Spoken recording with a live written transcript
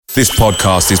This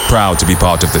podcast is proud to be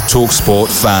part of the TalkSport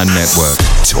Fan Network.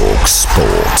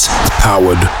 TalkSport.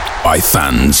 Powered by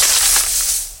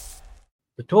fans.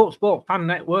 The TalkSport Fan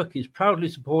Network is proudly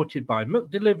supported by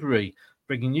McDelivery,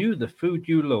 bringing you the food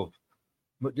you love.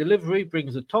 McDelivery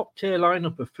brings a top-tier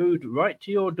lineup of food right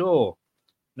to your door.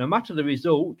 No matter the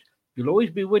result, you'll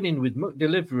always be winning with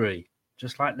McDelivery,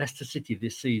 just like Leicester City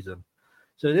this season.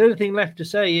 So the only thing left to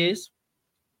say is,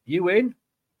 you win?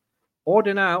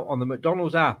 Order now on the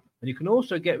McDonald's app, and you can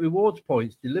also get rewards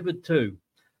points delivered too.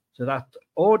 So that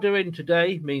ordering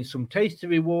today means some tasty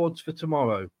rewards for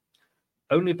tomorrow.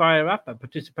 Only via app at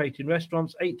participating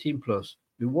restaurants, 18+.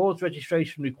 Rewards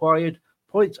registration required.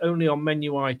 Points only on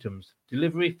menu items.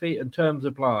 Delivery fee and terms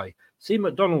apply. See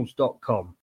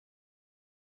mcdonalds.com.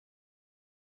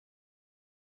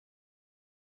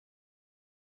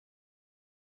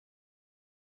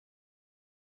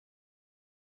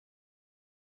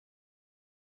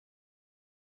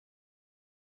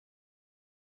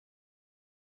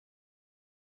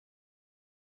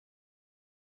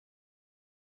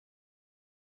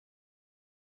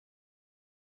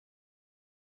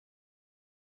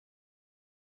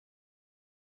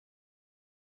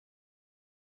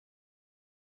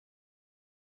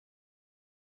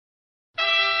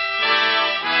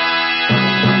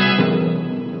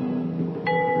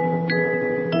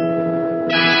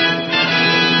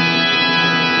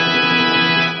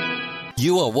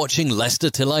 You are watching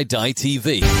Leicester Till I Die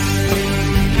TV.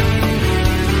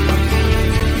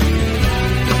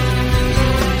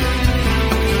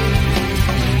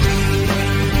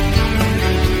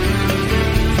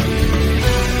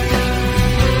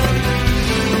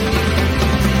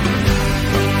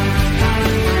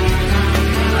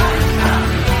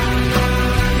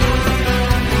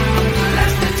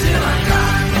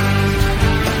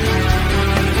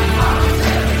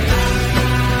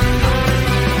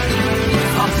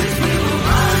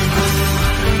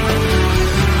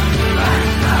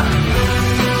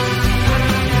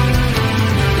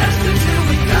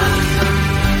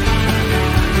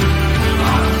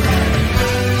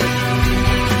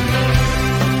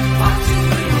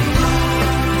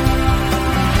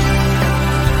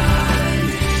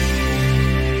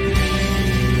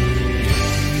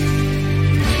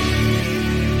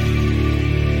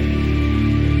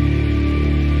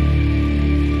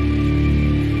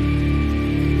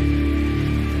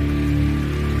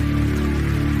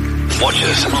 Watch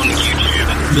us on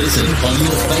YouTube. Listen on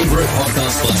your favourite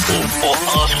podcast platform. Or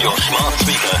ask your smart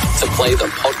speaker To play the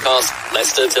podcast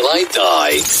Leicester Till I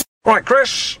Die. Right,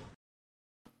 Chris.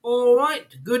 All right,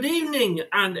 good evening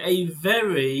and a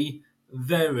very,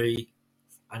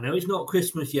 I know it's not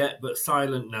Christmas yet, but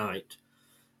silent night.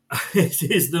 It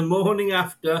is the morning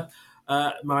after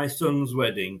my son's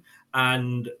wedding,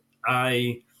 and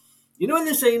you know when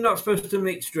they say you're not supposed to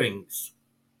mix drinks?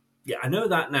 Yeah, I know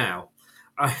that now.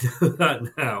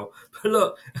 But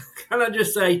look, can I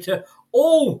just say to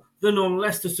all the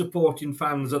non-Leicester supporting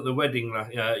fans at the wedding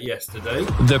yesterday...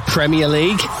 The Premier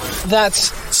League?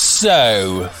 That's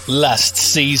so last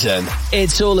season.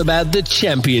 It's all about the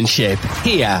Championship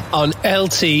here on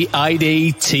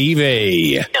LTID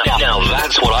TV. Now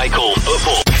that's what I call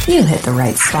football. You hit the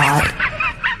right spot.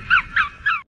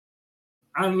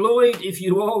 And Lloyd, if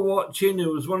you are watching,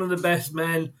 who was one of the best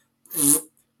men...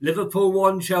 Liverpool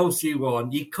won, Chelsea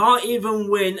won. You can't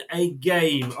even win a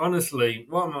game, honestly.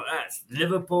 That's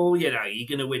Liverpool, you're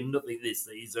going to win nothing this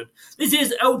season. This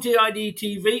is LTID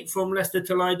TV from Leicester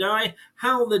Till I Die.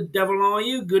 How the devil are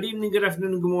you? Good evening, good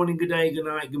afternoon, good morning, good day, good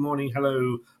night, good morning,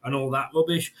 hello, and all that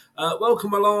rubbish.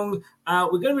 Welcome along.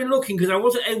 We're going to be looking, because I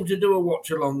wasn't able to do a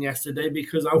watch-along yesterday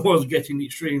because I was getting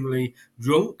extremely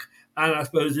drunk. And I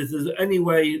suppose if there's any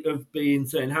way of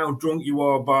saying how drunk you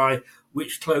are by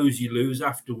which clothes you lose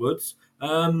afterwards,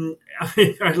 I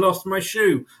lost my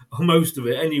shoe, or most of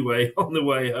it anyway, on the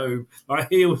way home. My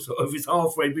heel sort of is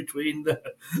halfway between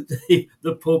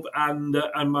the pub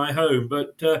and my home.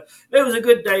 But it was a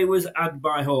good day, was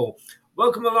Adby Hall.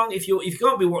 Welcome along. If you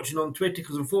can't be watching on Twitter,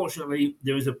 because unfortunately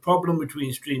there is a problem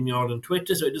between StreamYard and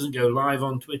Twitter, so it doesn't go live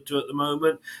on Twitter at the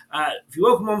moment. If you're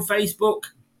welcome on Facebook,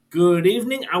 good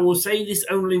evening. I will say this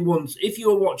only once. If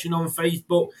you're watching on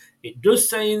Facebook, it does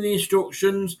say in the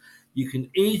instructions, you can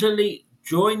easily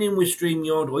join in with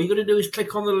StreamYard. All you got to do is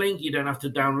click on the link. You don't have to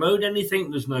download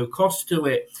anything. There's no cost to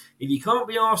it. If you can't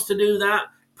be asked to do that,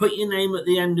 put your name at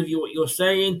the end of what you're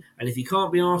saying. And if you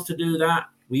can't be asked to do that,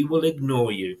 we will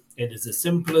ignore you. It is as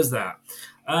simple as that.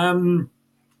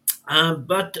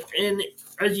 But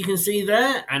as you can see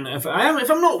there, and if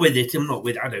I'm not with it, I'm not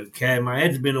with it. I don't care. My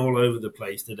head's been all over the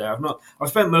place today. I've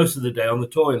spent most of the day on the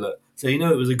toilet, so it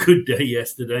was a good day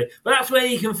yesterday. But that's where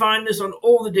you can find us on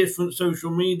all the different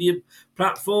social media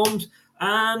platforms.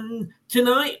 And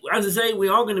tonight, as I say, we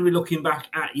are going to be looking back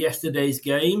at yesterday's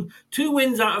game. 2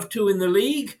 wins out of 2 in the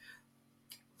league.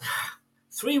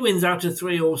 3 wins out of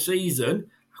 3 all season.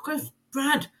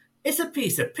 Brad, it's a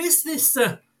piece of piss, this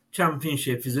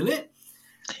championship, isn't it?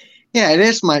 Yeah, it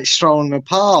is, mate. Strolling in the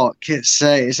park. It's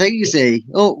easy.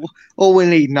 All we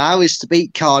need now is to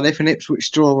beat Cardiff and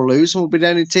Ipswich draw or lose, and we'll be the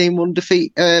only team with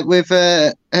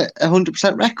a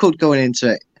 100% record going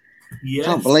into it. Yes.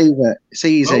 Can't believe it. It's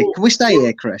easy. Can we stay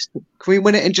here, Chris? Can we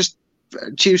win it and just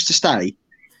choose to stay?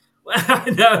 I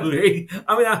know.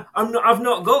 I've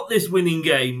not got this winning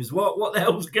games. What the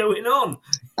hell's going on?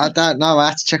 I don't know. I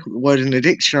had to check up the word in the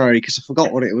dictionary because I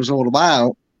forgot what it was all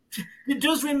about. It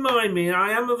does remind me, and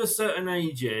I am of a certain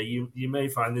age here, you may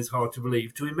find this hard to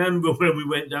believe, to remember when we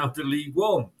went down to League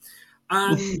One.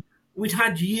 And we'd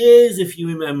had years, if you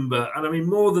remember, and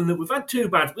more than that, we had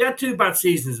two bad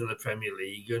seasons in the Premier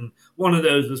League, and one of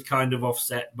those was kind of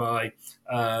offset by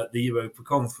the Europa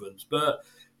Conference. But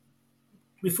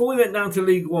before we went down to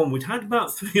League One, we'd had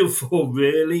about 3 or 4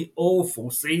 really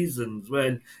awful seasons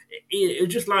when it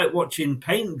was just like watching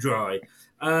paint dry.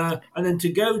 And then to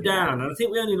go down, and I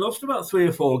think we only lost about 3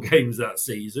 or 4 games that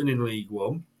season in League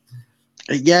One.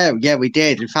 Yeah, we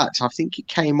did. In fact, I think it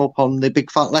came up on the Big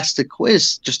Fat Leicester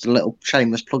quiz. Just a little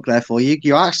shameless plug there for you.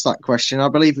 You asked that question. I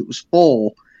believe it was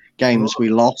 4 games we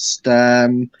lost.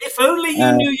 If only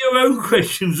you knew your own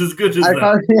questions as good as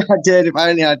that. If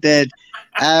only I did.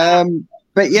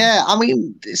 But yeah,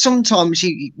 sometimes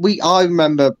I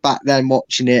remember back then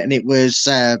watching it, and it was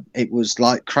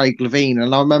like Craig Levine,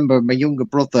 and I remember my younger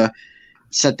brother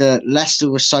said that Leicester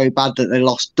was so bad that they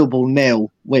lost 0-0,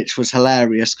 which was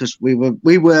hilarious because we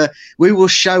were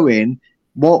showing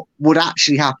what would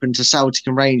actually happen to Celtic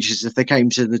and Rangers if they came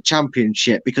to the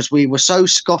Championship, because we were so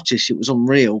Scottish, it was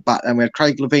unreal back then. We had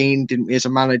Craig Levine, didn't we, as a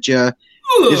manager?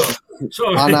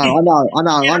 Sorry. I know.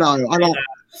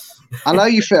 I know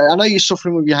you're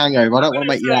suffering with your hangover. I don't want to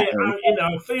make you that ill.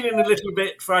 I'm feeling a little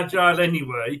bit fragile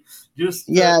anyway. Just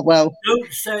well,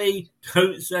 don't say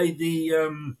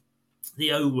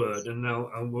the O word,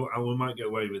 and we might get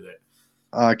away with it.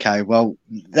 Okay, well,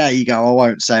 there you go. I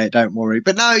won't say it. Don't worry.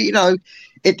 But no,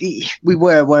 we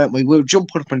weren't we? We were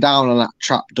jumping up and down on that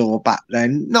trapdoor back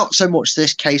then. Not so much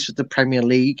this case with the Premier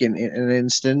League in an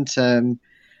instant.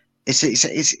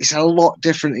 It's a lot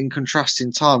different in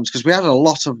contrasting times because we had a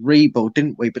lot of rebuild,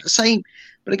 didn't we? But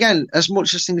again, as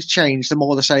much as things change, the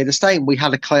more they say the same. We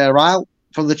had a clear out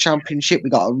from the Championship. We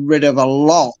got rid of a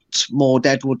lot more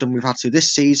deadwood than we've had to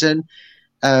this season.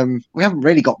 We haven't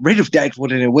really got rid of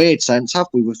deadwood in a weird sense, have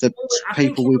we? With the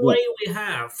people we've got. We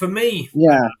have. For me,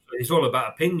 it's all about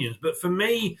opinions. But for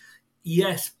me,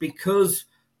 yes, because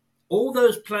all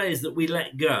those players that we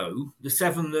let go, the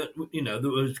 7 that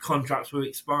those contracts were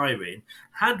expiring,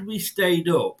 had we stayed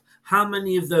up, how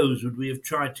many of those would we have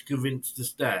tried to convince to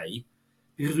stay?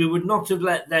 Because we would not have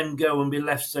let them go and be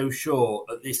left so short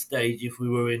at this stage if we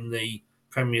were in the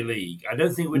Premier League. I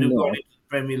don't think we'd have gone into the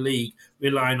Premier League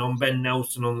relying on Ben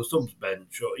Nelson on the subs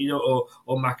bench or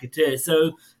McAteer.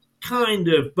 So kind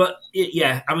of, but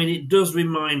it does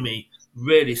remind me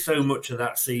really so much of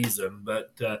that season.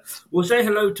 But we'll say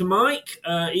hello to Mike.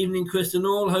 Evening, Chris and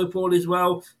all. Hope all is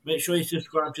well. Make sure you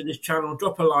subscribe to this channel.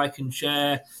 Drop a like and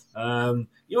share.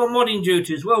 You're on modding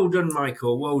duties. Well done,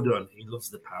 Michael. Well done. He loves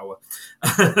the power.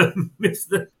 Missed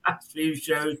the last few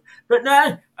shows. But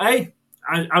no,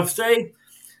 I've said,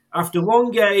 after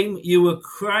one game, you were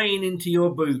crying into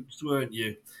your boots, weren't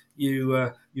you? You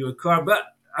were crying. But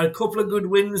a couple of good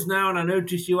wins now, and I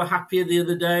noticed you were happier the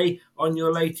other day on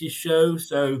your latest show.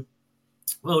 So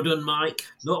well done, Mike.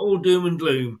 Not all doom and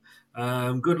gloom.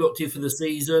 Good luck to you for the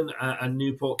season and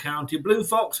Newport County. Blue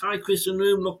Fox, hi Chris and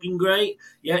Room, looking great.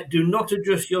 Yeah, do not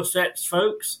adjust your sets,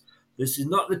 folks. This is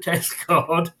not the test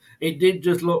card. It did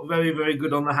just look very, very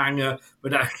good on the hanger,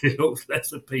 but actually looks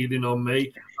less appealing on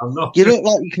me. You look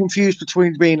like you're confused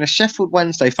between being a Sheffield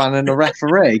Wednesday fan and a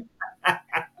referee.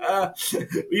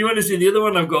 You want to see the other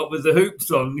one I've got with the hoops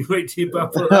on? You wait till you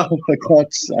baffle. Oh, for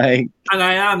God's sake! And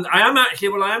I am actually.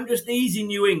 Well, I am just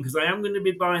easing you in because I am going to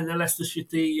be buying the Leicester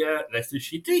City.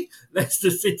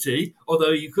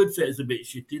 Although you could say it's a bit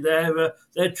shitty.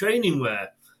 Their training wear,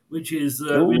 which is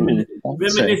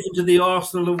reminiscent to the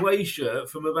Arsenal away shirt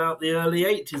from about the early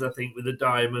 80s, I think, with the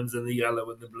diamonds and the yellow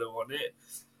and the blue on it.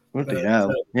 Bloody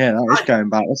hell! Yeah, that is going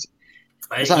back.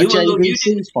 Is that a You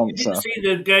JVC sponsor? didn't see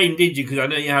the game, did you? Because I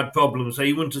know you had problems, so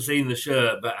you wouldn't have seen the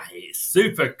shirt. But it's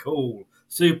super cool.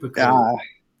 Super cool. Ah,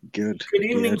 good. Good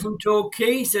evening from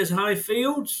Torquay, says Hi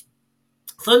Fields.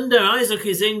 Thunder, Isaac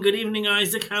is in. Good evening,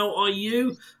 Isaac. How are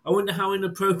you? I wonder how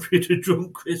inappropriate a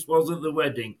drunk Chris was at the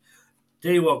wedding.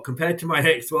 Tell you what, compared to my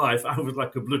ex-wife, I was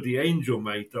like a bloody angel,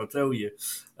 mate, I'll tell you.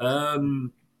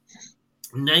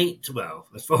 Nate, well,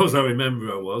 as far as I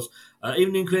remember, I was.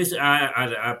 Evening, Chris. I had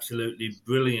an absolutely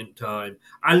brilliant time.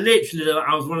 I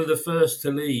was one of the first to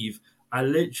leave. I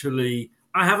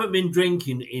haven't been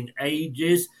drinking in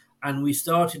ages, and we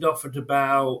started off at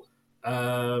about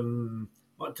about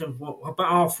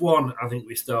 1:30, I think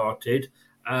we started,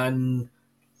 and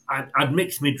I'd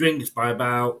mixed my drinks by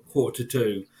about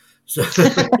 1:45. So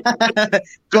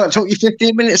God, it took you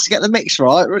 15 minutes to get the mix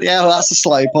right. Yeah, that's a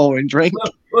slow pouring drink.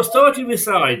 Well, starting with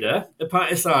cider, a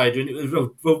pint of cider, and it was.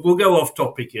 We'll go off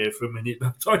topic here for a minute.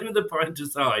 Starting with a pint of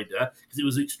cider because it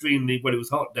was it was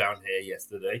hot down here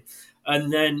yesterday, and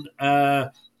then I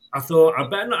thought I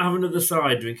better not have another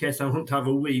cider in case I want to have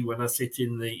a wee when I sit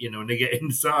in when I get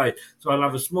inside. So I'll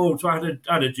have a small. So I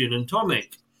had a gin and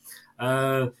tonic.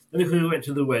 Then we went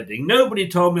to the wedding. Nobody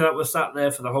told me that I was sat there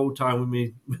for the whole time with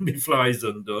me flies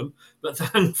undone. But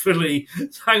thankfully,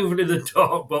 the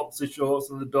dark boxer shorts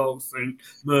and the dark suit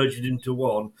merged into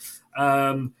one.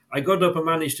 I got up and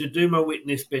managed to do my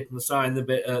witness bit and sign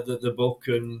the book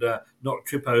and not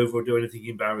trip over or do anything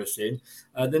embarrassing.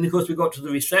 Then, of course, we got to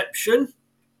the reception.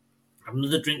 Had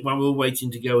another drink while we were waiting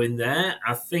to go in there.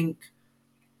 I think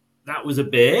that was a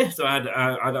beer. So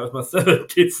that was my third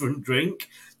different drink.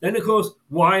 Then, of course,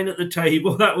 wine at the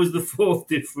table. That was the fourth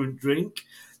different drink.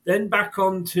 Then back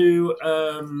on to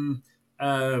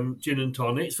gin and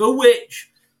tonics, for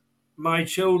which my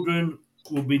children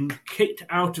will be kicked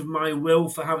out of my will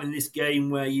for having this game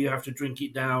where you have to drink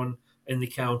it down in the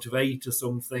count of 8 or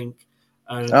something.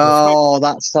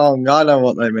 That song. I know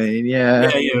what they mean, yeah.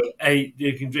 Yeah, 8.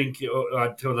 You can drink it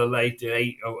until the later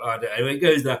 8. I don't know. It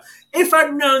goes there. If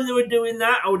I'd known they were doing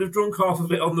that, I would have drunk half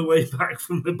of it on the way back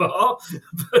from the bar.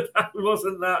 But that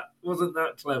wasn't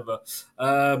that clever.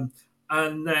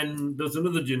 And then there's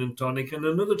another gin and tonic and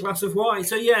another glass of wine.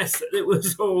 So yes, it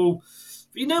was all.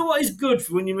 But you know what is good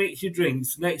for when you mix your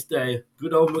drinks? Next day,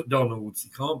 good old McDonald's.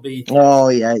 You can't beat it. Oh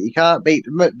yeah, you can't beat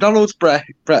McDonald's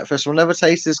breakfast. Will never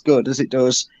taste as good as it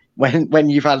does when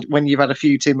you've had a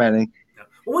few too many.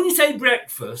 Well, when you say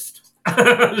breakfast,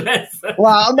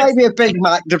 well, maybe a Big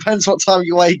Mac depends what time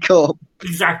you wake up.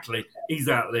 Exactly.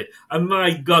 And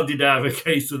my God, did I have a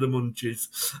case of the munchies.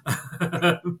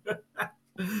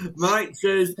 Mike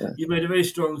says, you made a very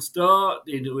strong start.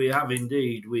 We have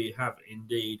indeed.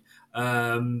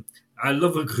 I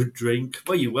love a good drink.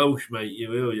 Well, you Welsh, mate.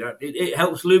 You really. It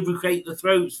helps lubricate the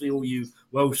throats for all you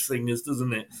Welsh singers,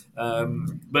 doesn't it?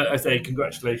 But I say,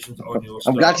 congratulations on your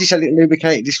start. I'm glad you said it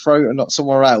lubricated his throat and not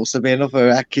somewhere else. There'll be another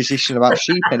accusation about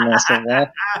sheep in there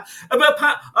somewhere. But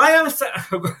Pat, I've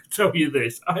got to tell you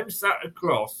this. I'm sat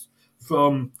across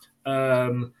from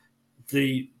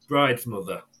the bride's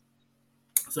mother.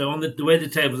 So on the way the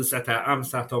tables are set out, I'm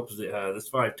sat opposite her. There's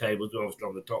 5 tables, we're obviously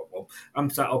on the top one. I'm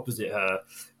sat opposite her,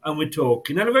 and we're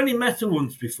talking. And I've only met her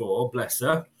once before, bless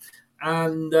her.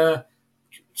 And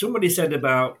somebody said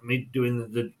about me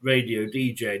doing the radio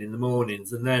DJing in the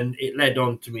mornings, and then it led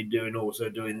on to me doing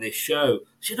this show.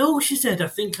 She said, I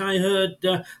think I heard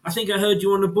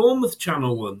you on a Bournemouth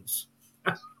channel once.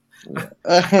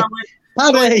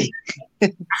 Paddy!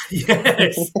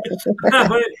 Yes.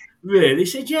 Really?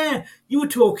 She said, yeah, you were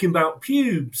talking about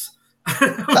pubes.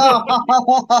 That's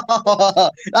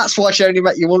why she only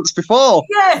met you once before.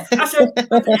 Yeah. I said,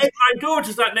 my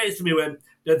daughter sat next to me and went,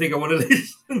 don't think I want to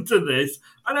listen to this.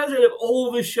 And I said, of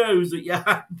all the shows that you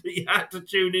had to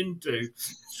tune into,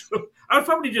 so I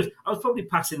was probably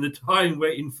passing the time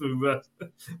waiting for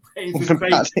Craig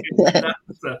to get an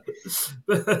answer.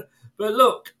 But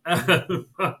look,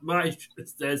 my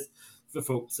says, for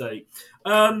fuck's sake.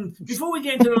 Before we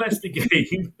get into the Leicester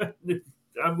game,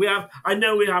 I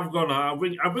know we have gone. I'll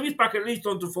bring us back at least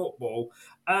onto football.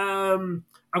 I'm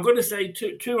going to say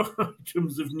two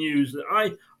items of news that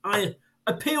I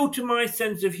appeal to my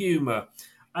sense of humour.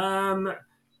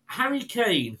 Harry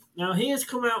Kane. Now he has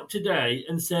come out today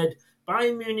and said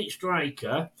Bayern Munich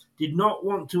striker did not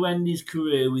want to end his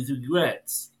career with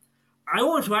regrets. I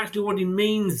want to actually what he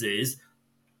means is,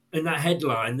 in that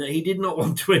headline, that he did not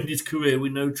want to end his career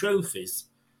with no trophies.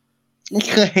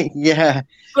 Yeah.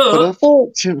 But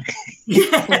unfortunately.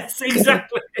 Yes,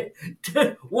 exactly.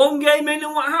 One game in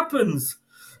and what happens?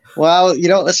 Well, you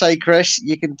know what they say, Chris?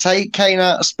 You can take Kane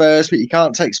out of Spurs, but you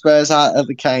can't take Spurs out of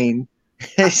the Kane.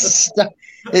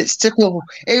 It's typical.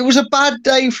 It was a bad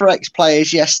day for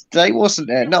ex-players yesterday, wasn't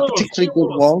it? Not a particularly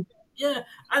good one. Yeah,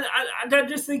 and I'm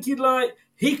just thinking, like,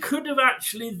 he could have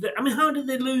actually... I mean, how did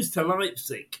they lose to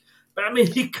Leipzig? But, I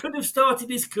mean, he could have started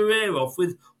his career off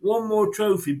with one more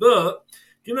trophy. But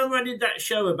do you remember I did that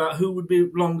show about who would be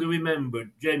longer remembered,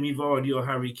 Jamie Vardy or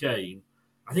Harry Kane?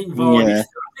 I think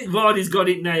Vardy's got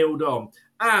it nailed on.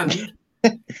 And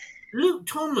Luke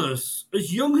Thomas,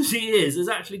 as young as he is, has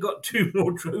actually got 2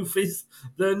 more trophies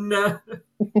than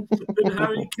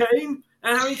Harry Kane.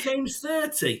 And Harry Kane's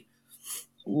 30.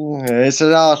 It's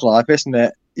a hard life, isn't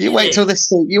it? You wait till this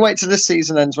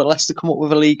season ends when Leicester come up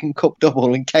with a league and cup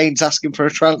double, and Kane's asking for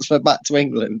a transfer back to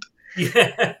England.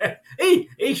 Yeah,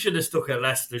 he should have stuck at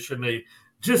Leicester, shouldn't he?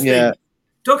 Think,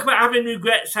 talk about having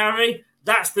regrets, Harry.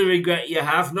 That's the regret you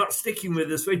have, not sticking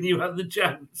with us when you had the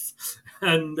chance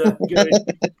and going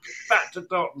back to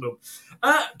Tottenham.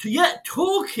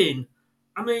 Talking.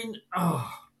 I mean,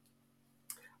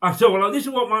 I thought, well, this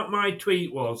is what my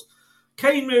tweet was.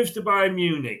 Kane moves to Bayern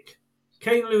Munich.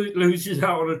 Kane loses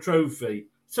out on a trophy.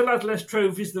 Still has less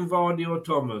trophies than Vardy or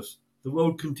Thomas. The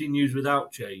world continues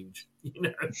without change. You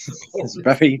know, it's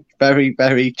very, very,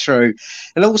 very true.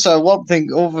 And also,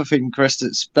 other thing, Chris,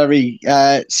 that's very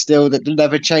still that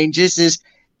never changes is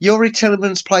Youri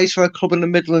Tielemans plays for a club in the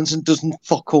Midlands and doesn't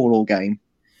fuck all game.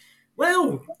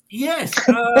 Well, yes,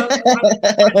 I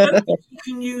don't think you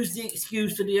can use the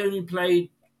excuse that he only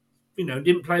played,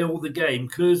 didn't play all the game,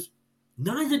 because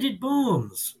neither did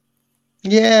Barnes.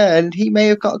 Yeah, and he may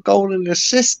have got a goal and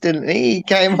assist, didn't he? He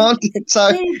came on, so.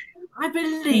 I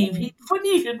believe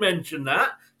funny you should mention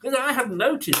that, because I hadn't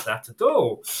noticed that at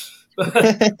all. But,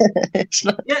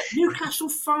 yeah, Newcastle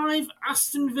 5,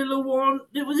 Aston Villa 1.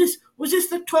 Was this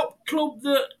the top club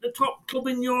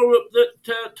in Europe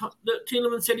that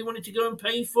Tielemans said he wanted to go and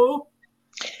pay for?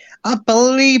 I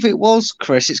believe it was,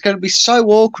 Chris. It's going to be so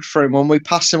awkward for him when we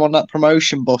pass him on that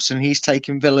promotion bus and he's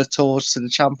taking Villa tours to the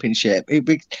Championship. He'll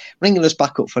be ringing us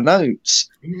back up for notes.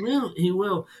 He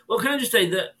will. Well, can I just say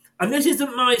that, and this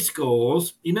isn't my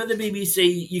scores, the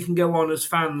BBC, you can go on as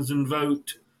fans and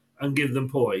vote and give them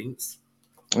points.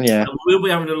 Yeah. And we'll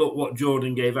be having a look what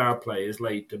Jordan gave our players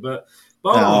later. But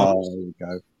there you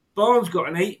go. Barnes got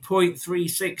an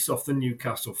 8.36 off the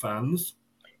Newcastle fans.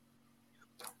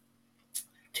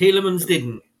 Tielemans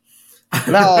didn't.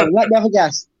 No, let me have a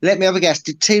guess.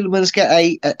 Did Tielemans get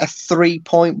a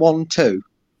 3.12?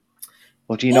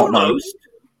 Or do you not know?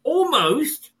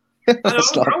 Almost. I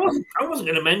wasn't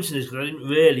going to mention this because I didn't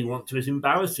really want to. It's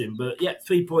embarrassing, but yeah,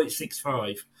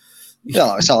 3.65.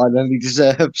 No, it's higher he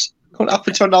deserves. Couldn't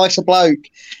happen to a nicer bloke.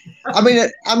 I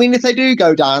mean, if they do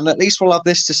go down, at least we'll have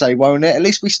this to say, won't it? At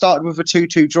least we started with a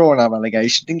 2-2 draw in our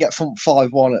relegation. Didn't get from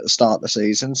 5-1 at the start of the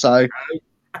season, so.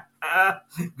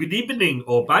 Good evening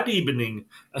or bad evening.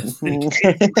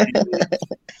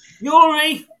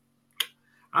 Youri,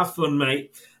 have fun,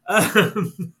 mate.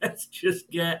 Let's just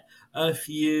get a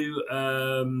few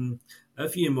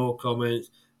more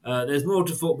comments. There's more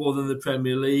to football than the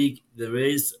Premier League. There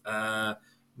is.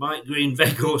 Mike Green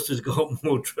Vegas has got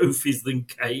more trophies than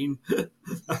Kane.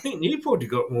 I think Newport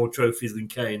have got more trophies than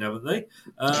Kane, haven't they?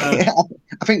 I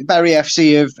think Bury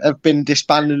FC have been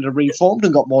disbanded and reformed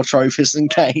and got more trophies than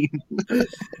Kane.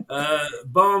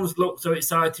 Barnes looked so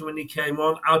exciting when he came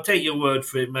on. I'll take your word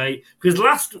for it, mate. Because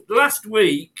last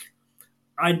week,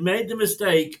 I'd made the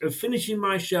mistake of finishing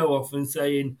my show off and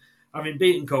saying, having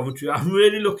beaten Coventry, I'm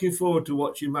really looking forward to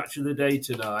watching Match of the Day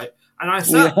tonight. And I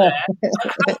sat there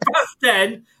at past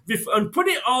 10 and put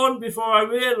it on before I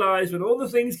realised when all the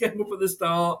things came up at the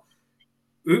start,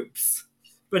 oops.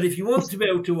 But if you want to be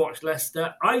able to watch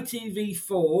Leicester,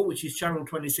 ITV4, which is Channel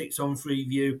 26 on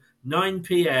Freeview, 9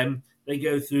 p.m, they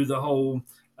go through the whole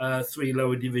 3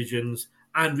 lower divisions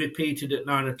and repeated at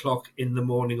 9 o'clock in the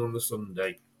morning on the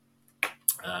Sunday.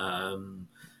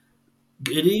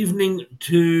 Good evening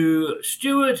to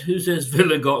Stuart, who says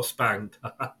Villa got spanked.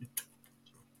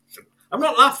 I'm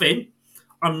not laughing.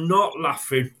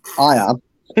 I am.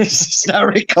 It's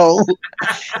hysterical.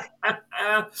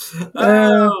 What's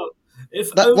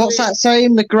that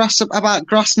saying? The grass about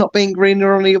grass not being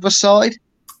greener on the other side?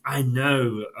 I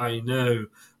know.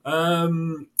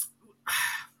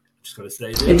 Just got to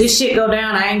say this. If this shit go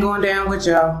down, I ain't going down with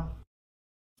y'all.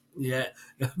 Yeah,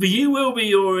 but you will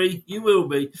be, Youri. You will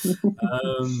be.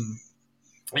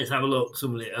 Let's have a look.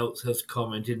 Somebody else has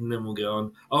commented, and then we'll go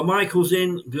on. Oh, Michael's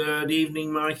in. Good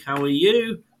evening, Mike. How are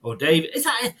you? Or David?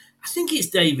 I think it's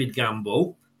David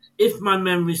Gamble, if my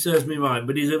memory serves me right.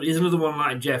 But he's another one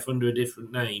like Jeff under a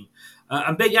different name.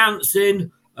 And Big Ant's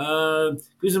in.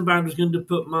 Chris was going to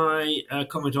put my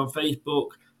comment on Facebook,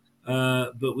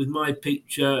 but with my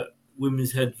picture,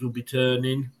 women's heads will be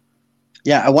turning.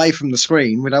 Yeah, away from the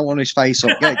screen. We don't want his face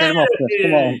up. Get him off this.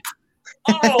 Come on.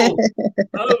 Oh,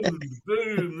 owned,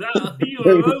 boom. You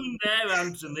were owned there,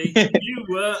 Anthony. You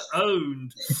were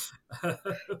owned.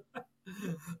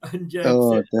 And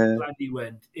James said, glad he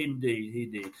went. Indeed, he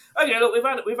did. Okay, look,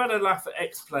 we've had a laugh at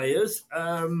ex-players.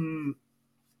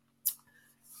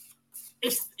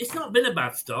 It's not been a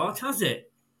bad start, has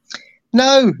it?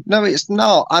 No, it's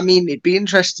not. I mean, it'd be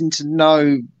interesting to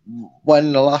know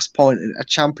when the last point a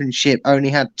championship only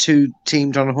had 2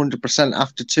 teams on 100%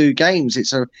 after 2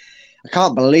 games. I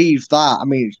can't believe that. I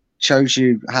mean, it shows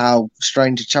you how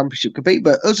strange a championship could be.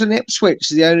 But us and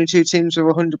Ipswich are the only 2 teams with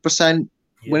 100%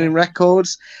 winning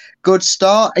records. Good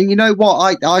start. And you know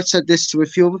what? I said this to a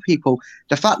few other people.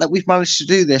 The fact that we've managed to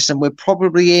do this and we're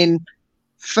probably in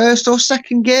first or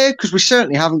second gear, because we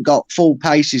certainly haven't got full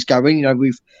paces going. You know,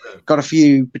 we've got a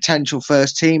few potential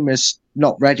first teamers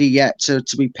not ready yet to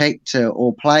be picked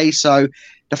or play. So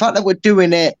the fact that we're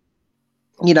doing it,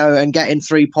 you know, and getting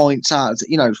 3 points out of,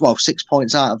 6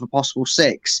 points out of a possible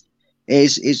 6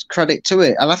 is credit to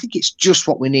it. And I think it's just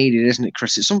what we needed, isn't it,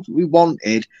 Chris? It's something we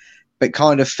wanted, but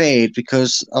kind of feared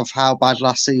because of how bad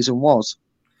last season was.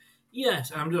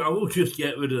 Yes, I will just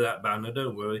get rid of that banner,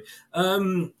 don't worry.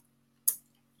 Like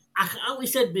we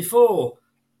said before,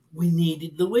 we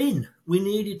needed the win. We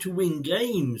needed to win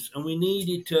games, and we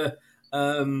needed to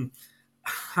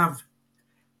have.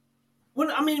 Well,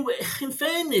 I mean, in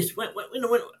fairness, when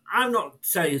I'm not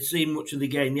seen much of the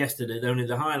game yesterday, only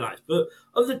the highlights. But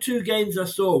of the 2 games I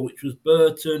saw, which was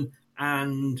Burton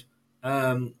and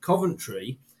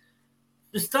Coventry,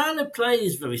 the style of play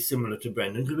is very similar to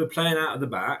Brendan because we're playing out of the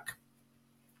back.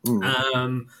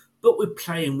 But we're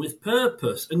playing with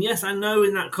purpose. And yes, I know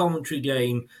in that Coventry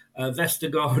game,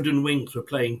 Vestergaard and Winks were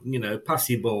playing,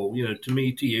 passy ball, to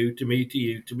me, to you, to me, to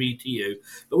you, to me, to you.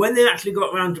 But when they actually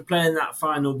got around to playing that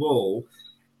final ball,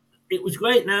 it was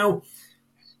great. Now,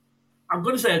 I've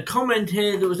got to say, a comment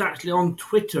here that was actually on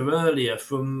Twitter earlier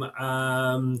from,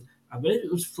 I believe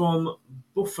it was from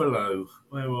Buffalo.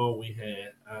 Where are we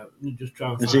here? Let me just try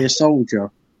and find. Is he a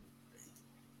soldier?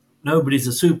 No, but it's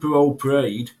a Super Bowl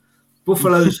parade.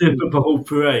 Buffalo Super Bowl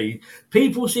parade.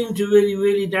 People seem to really,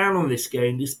 really down on this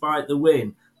game despite the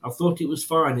win. I thought it was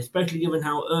fine, especially given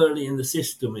how early in the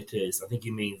system it is. I think he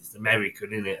means it's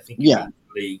American, isn't it? I think he means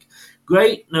the league.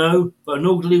 Great, no, but an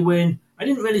ugly win. I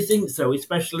didn't really think so,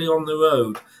 especially on the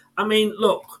road. I mean,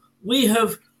 look, we've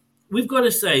got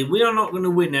to say, we are not going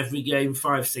to win every game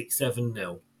 5-6,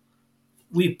 7-0.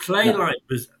 We play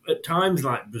at times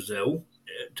like Brazil,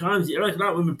 at times like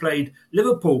when we played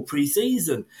Liverpool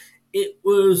pre-season. It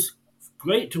was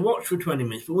great to watch for 20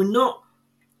 minutes, but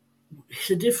it's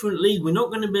a different league. We're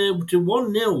not going to be able to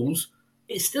 1-0s.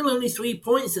 It's still only 3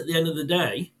 points at the end of the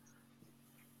day.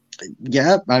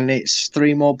 Yeah, and it's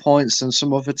 3 more points than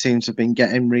some other teams have been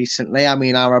getting recently. I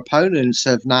mean, our opponents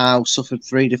have now suffered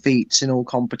 3 defeats in all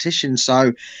competitions,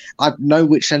 so I know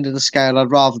which end of the scale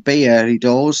I'd rather be early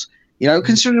doors.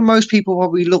 Considering most people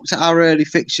probably looked at our early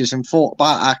fixtures and thought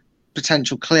about our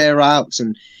potential clear-outs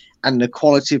and the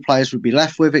quality of players we'd be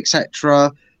left with,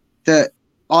 etc., that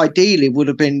ideally would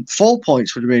have been 4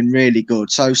 points would have been really good.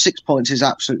 So 6 points is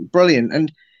absolutely brilliant.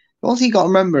 And the one thing you got to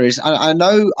remember is I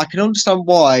know I can understand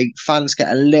why fans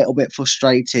get a little bit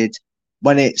frustrated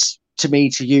when it's to me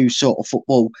to you sort of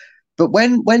football. But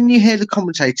when you hear the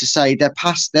commentators say they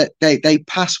pass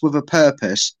with a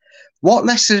purpose, what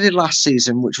Leicester did last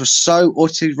season, which was so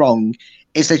utterly wrong,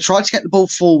 is they tried to get the ball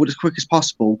forward as quick as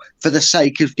possible for the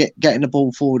sake of getting the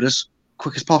ball forward as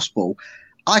quick as possible.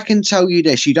 I can tell you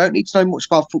this, you don't need to know much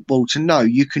about football to know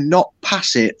you cannot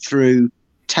pass it through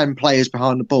 10 players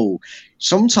behind the ball.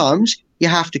 Sometimes you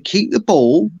have to keep the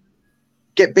ball,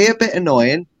 be a bit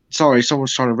annoying. Sorry,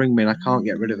 someone's trying to ring me and I can't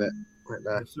get rid of it. Right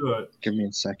there. That's all right. Give me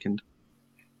a second.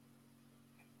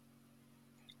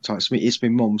 So it's my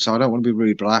mum, so I don't want to be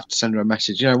rude, but I have to send her a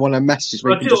message. When a message...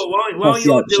 While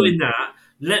you're doing that,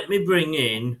 let me bring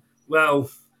in... Well,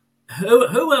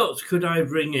 who else could I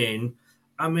bring in?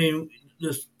 I mean,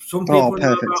 there's some people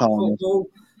know about football.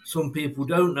 Some people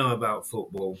don't know about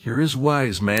football. Here is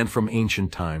wise man from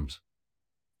ancient times.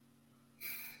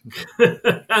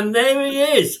 And there he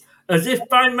is, as if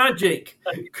by magic.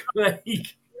 Craig,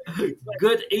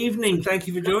 good evening. Thank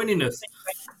you for joining us.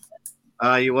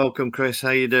 You're welcome, Chris.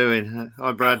 How you doing?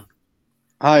 Hi, Brad.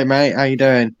 Hi, mate. How you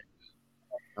doing?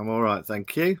 I'm all right,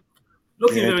 thank you.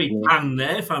 Looking very tan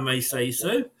there, if I may say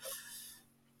so.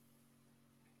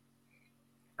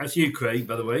 That's you, Craig,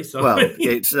 by the way. Sorry. Well,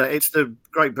 it's the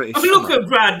Great British. I mean, look at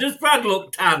Brad. Does Brad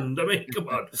look tanned? I mean, come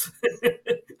on.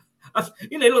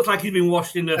 It looks like he's been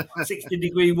washed in a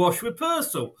 60-degree wash with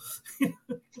Purcell.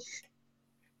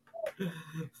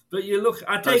 But you look,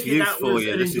 I That's take it youth that for was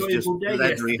you. an This is just enjoyable day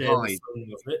leathery yesterday in the hide. sun,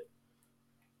 was it?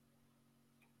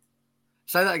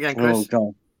 Say that again, Chris.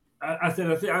 Oh,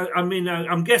 God.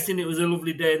 I'm guessing it was a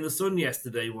lovely day in the sun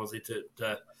yesterday, was it?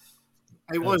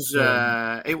 It was.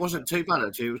 It wasn't too bad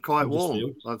actually. It was quite warm.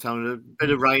 Huddersfield. By the time a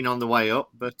bit of rain on the way up,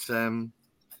 but yeah,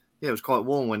 it was quite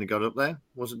warm when we got up there.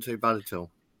 Wasn't too bad at all.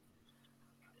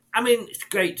 I mean, it's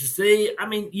great to see. I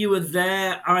mean, you were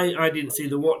there. I didn't see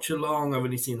the watch along. I've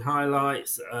only seen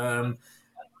highlights. 1-0.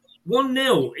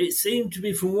 It seemed to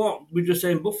be, from what we were just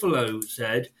saying, Buffalo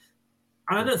said.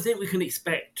 And I don't think we can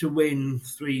expect to win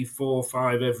 3, 4,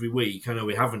 5 every week. I know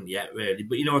we haven't yet, really,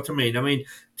 but you know what I mean. I mean,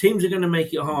 teams are going to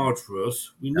make it hard for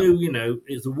us. We knew,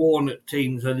 it's a Warnock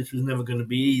team, so this was never going to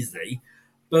be easy.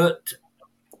 But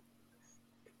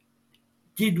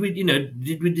did we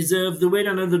deserve the win?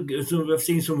 I know I've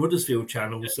seen some Huddersfield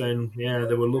channels saying, yeah,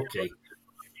 they were lucky.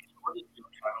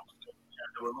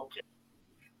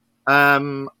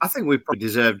 I think we probably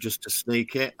deserved just to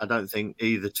sneak it. I don't think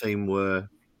either team were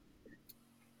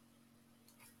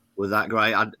that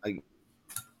great.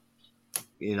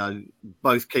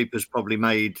 Both keepers probably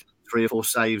made 3 or 4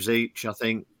 saves each. I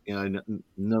think, none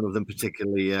of them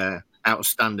particularly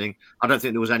outstanding. I don't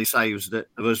think there was any saves that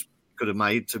of us could have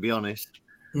made, to be honest.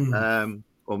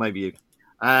 Or maybe you.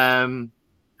 But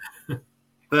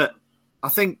I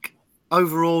think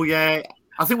overall, yeah,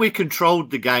 I think we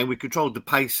controlled the game. We controlled the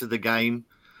pace of the game.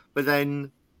 But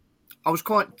then I was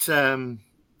quite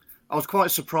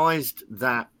surprised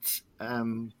that.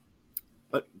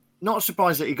 Not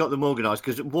surprised that he got them organised,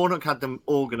 because Warnock had them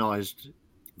organised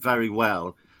very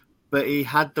well, but he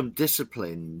had them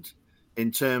disciplined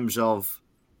in terms of,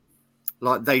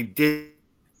 like, they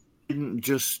didn't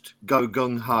just go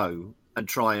gung-ho and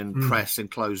try and press and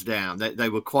close down. They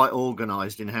were quite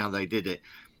organised in how they did it.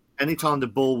 Anytime the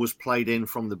ball was played in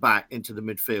from the back into the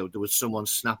midfield, there was someone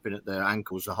snapping at their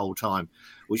ankles the whole time,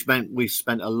 which meant we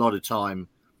spent a lot of time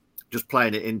just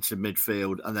playing it into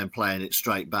midfield and then playing it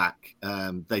straight back.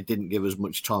 They didn't give us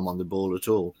much time on the ball at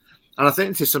all. And I think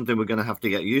this is something we're going to have to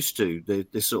get used to,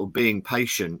 this sort of being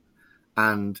patient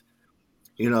and,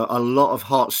 a lot of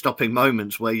heart-stopping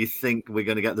moments where you think we're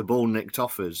going to get the ball nicked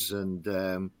off us.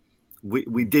 And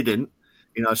we didn't,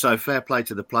 so fair play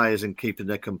to the players and keeping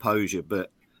their composure.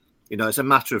 But, it's a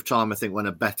matter of time, I think, when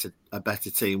a better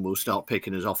team will start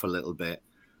picking us off a little bit.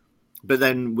 But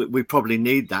then we probably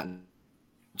need that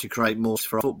to create more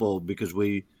for football, because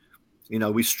we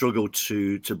struggled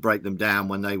to break them down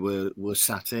when they were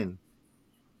sat in.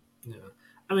 Yeah.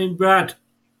 I mean, Brad,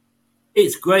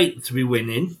 it's great to be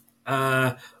winning.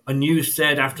 And you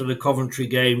said after the Coventry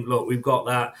game, look, we've got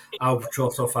that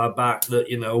albatross off our back that,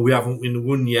 we haven't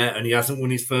won yet, and he hasn't won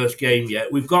his first game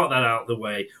yet. We've got that out of the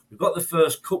way. We've got the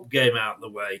first cup game out of the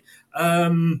way.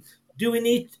 Do we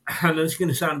need, and it's going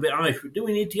to sound a bit Irish, but do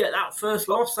we need to get that first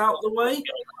loss out of the way?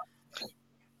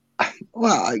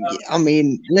 Well, I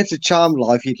mean, live the charm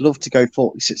life. You'd love to go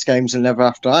 46 games and never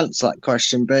have to answer that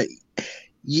question, but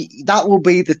that will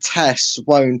be the test,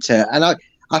 won't it? And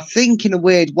I think in a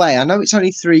weird way, I know it's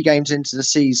only 3 games into the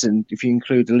season, if you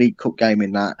include the League Cup game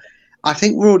in that. I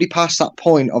think we're already past that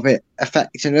point of it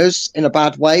affecting us in a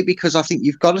bad way, because I think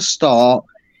you've got to start.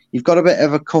 You've got a bit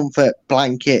of a comfort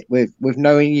blanket with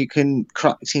knowing you can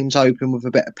crack teams open with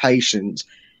a bit of patience.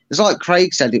 It's like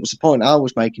Craig said, it was the point I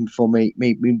was making before me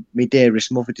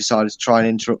dearest mother decided to try and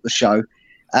interrupt the show,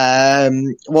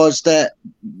 was that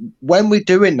when we're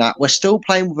doing that, we're still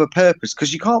playing with a purpose,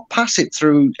 because you can't pass it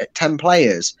through 10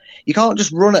 players. You can't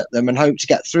just run at them and hope to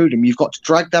get through them. You've got to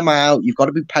drag them out. You've got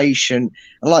to be patient.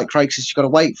 And like Craig says, you've got to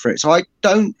wait for it. So I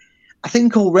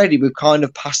think already we've kind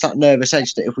of passed that nervous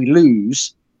edge that if we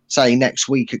lose, say, next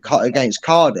week against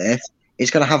Cardiff, it's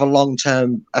going to have a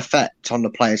long-term effect on the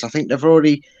players. I think they've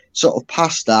already sort of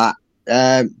past that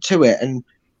to it, and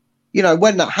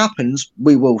when that happens,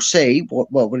 we will see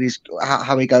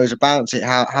how he goes about it,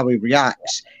 how he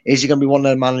reacts. Is he going to be one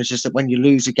of the managers that when you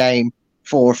lose a game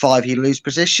 4 or 5, you lose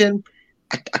position?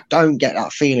 I don't get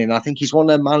that feeling. I think he's one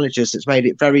of the managers that's made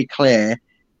it very clear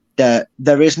that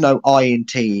there is no iron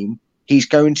team. He's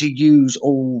going to use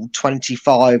all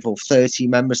 25 or 30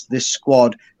 members of this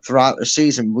squad throughout the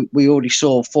season. We already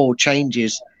saw 4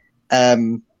 changes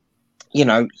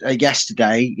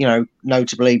yesterday,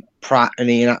 notably Pratt and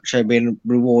Iheanacho being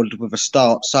rewarded with a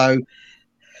start. So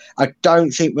I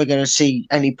don't think we're going to see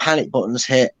any panic buttons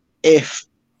hit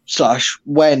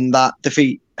when that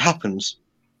defeat happens.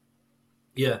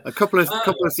 Yeah. A couple of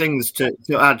things to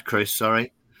add, Chris,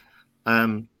 sorry.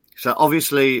 So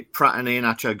obviously Pratt and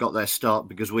Iheanacho got their start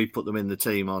because we put them in the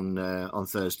team on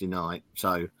Thursday night.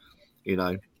 So,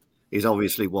 he's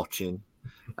obviously watching.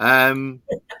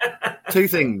 Two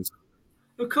things.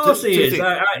 Of course he is.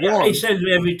 One, he sends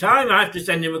me every time. I have to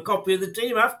send him a copy of the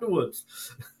team afterwards.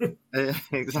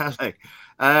 Exactly.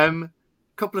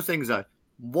 Couple of things, though.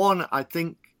 One, I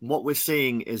think what we're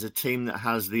seeing is a team that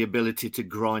has the ability to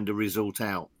grind a result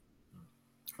out.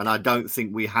 And I don't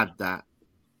think we had that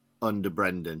under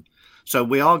Brendan. So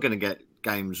we are going to get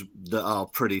games that are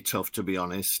pretty tough, to be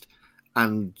honest.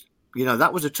 And,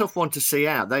 that was a tough one to see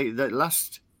out. The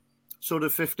last sort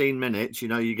of 15 minutes,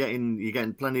 you're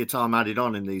getting plenty of time added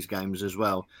on in these games as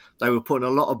well. They were putting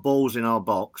a lot of balls in our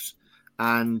box.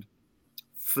 And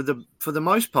for the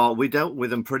most part, we dealt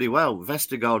with them pretty well.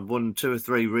 Vestergaard won 2 or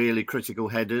 3 really critical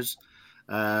headers.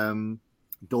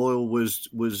 Doyle was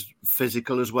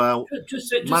physical as well. Just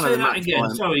say that again.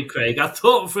 Sorry, Craig. I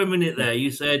thought for a minute there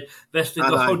you said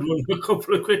Vestergaard won a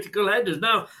couple of critical headers.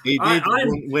 No, he did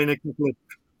win a couple of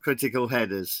critical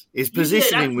headers. His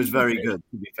positioning was very good,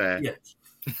 to be fair. Yes.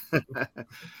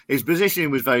 His positioning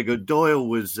was very good. Doyle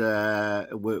was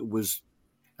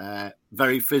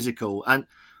very physical, and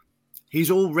he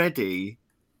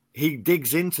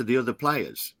digs into the other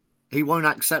players. He won't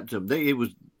accept them. It was,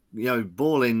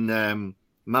 balling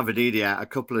Mavididi out a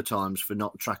couple of times for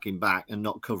not tracking back and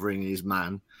not covering his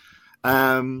man.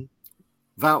 Wout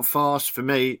Faes, for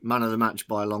me, man of the match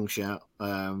by a long shot.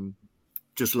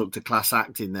 Just looked a class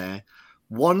act in there.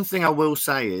 One thing I will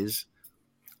say is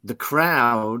the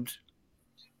crowd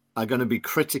are going to be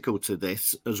critical to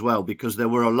this as well, because there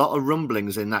were a lot of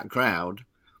rumblings in that crowd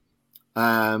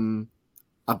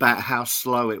about how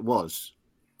slow it was.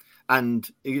 And,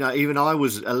 even I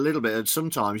was a little bit,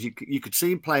 sometimes you could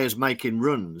see players making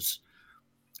runs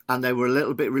and they were a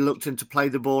little bit reluctant to play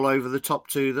the ball over the top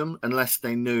to them unless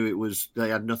they knew they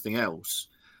had nothing else.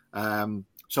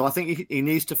 So I think he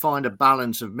needs to find a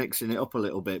balance of mixing it up a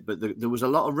little bit. But there was a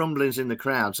lot of rumblings in the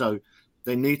crowd, so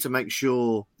they need to make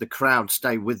sure the crowd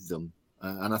stay with them.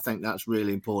 And I think that's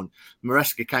really important.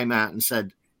 Maresca came out and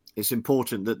said it's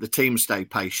important that the team stay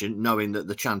patient, knowing that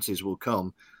the chances will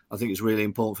come. I think it's really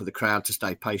important for the crowd to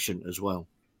stay patient as well.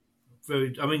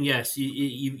 Yes,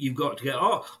 you've got to get.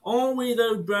 Are we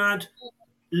though, Brad?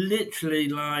 Literally,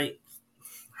 I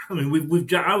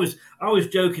was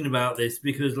joking about this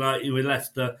because, with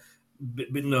Leicester,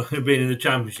 being in the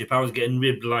Championship, I was getting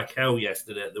ribbed like hell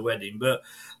yesterday at the wedding. But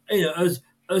I was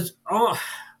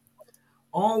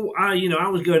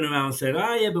going around saying,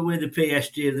 but we're the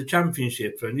PSG of the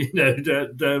Championship, and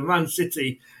the Man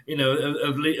City,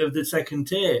 of the second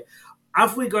tier.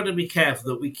 Have we got to be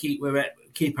careful that we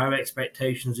keep our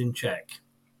expectations in check?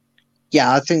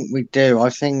 Yeah, I think we do. I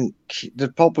think the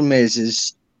problem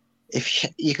is if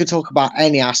you could talk about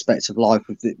any aspect of life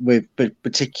in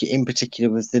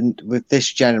particular with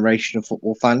this generation of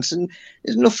football fans, and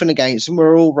there's nothing against them.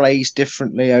 We're all raised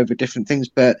differently over different things,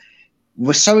 but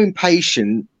we're so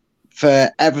impatient for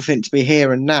everything to be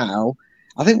here and now.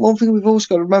 I think one thing we've also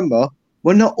got to remember,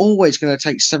 we're not always going to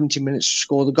take 70 minutes to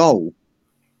score the goal.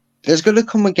 There's going to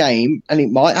come a game, and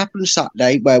it might happen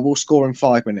Saturday, where we'll score in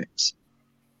 5 minutes.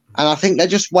 And I think they're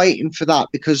just waiting for that,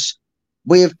 because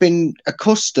we have been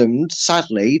accustomed,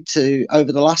 sadly, to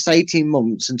over the last 18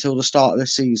 months until the start of the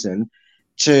season,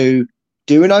 to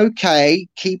doing okay,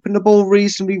 keeping the ball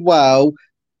reasonably well,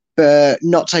 but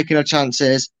not taking our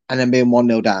chances, and then being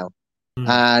 1-0 down.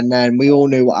 And then we all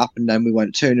knew what happened then. We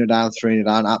went 2-0 down, 3-0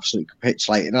 down, absolutely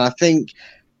capitulated. And I think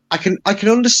I can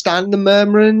understand the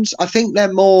murmurings. I think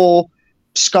they're more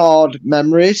scarred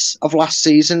memories of last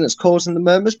season that's causing the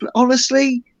murmurs. But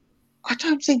honestly, I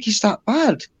don't think it's that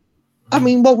bad. I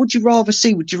mean, what would you rather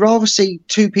see? Would you rather see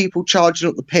 2 people charging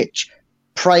up the pitch,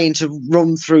 praying to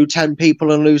run through 10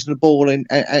 people and losing the ball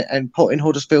and putting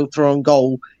Huddersfield through on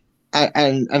goal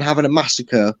and having a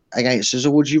massacre against us?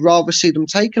 Or would you rather see them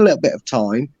take a little bit of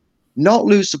time, not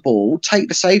lose the ball, take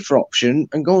the safer option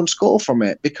and go and score from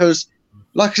it? Because,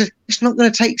 like I said, it's not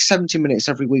going to take 70 minutes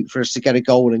every week for us to get a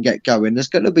goal and get going. There's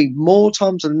going to be more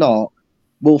times than not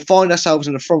we'll find ourselves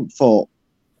in the front foot.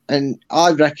 And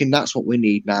I reckon that's what we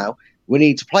need now. We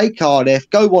need to play Cardiff,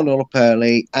 go 1-0 up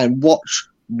early, and watch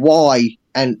why.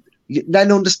 And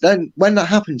then understand when that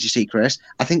happens, you see, Chris,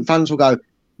 I think fans will go,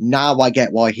 now I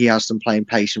get why he has them playing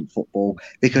patient football,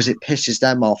 because it pisses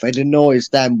them off. It annoys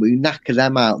them. We knacker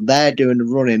them out. They're doing the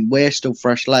running. We're still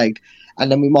fresh-legged.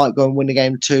 And then we might go and win the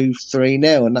game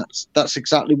 2-3-0. And that's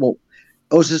exactly what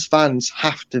us as fans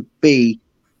have to be,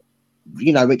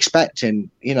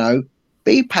 expecting.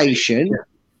 Be patient.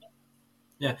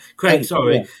 Yeah. Craig,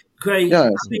 sorry. Yeah. Craig,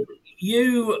 yes.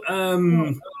 You,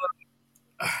 I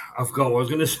forgot what I was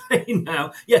going to say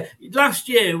now. Yeah, last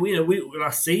year,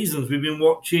 last seasons, we've been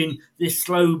watching this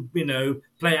slow,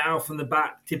 play it out from the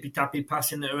back, tippy-tappy,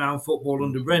 passing it around football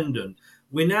under Brendan.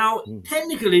 We're now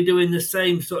technically doing the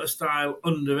same sort of style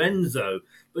under Enzo,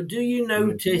 but do you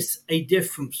notice a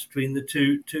difference between the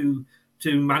two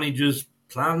managers'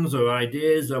 plans or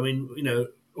ideas? I mean,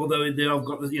 although they have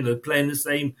got playing the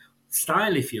same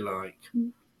style, if you like.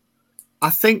 I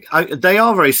think they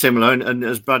are very similar, and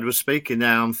as Brad was speaking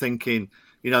now, I'm thinking,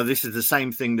 this is the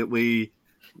same thing that we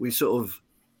sort of,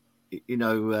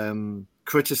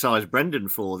 criticise Brendan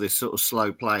for, this sort of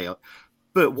slow play.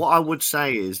 But what I would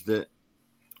say is that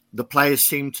the players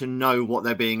seem to know what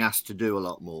they're being asked to do a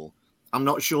lot more. I'm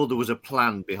not sure there was a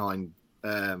plan behind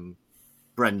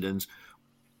Brendan's,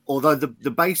 although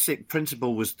the basic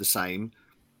principle was the same: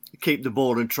 keep the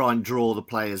ball and try and draw the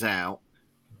players out,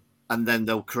 and then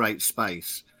they'll create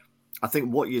space. I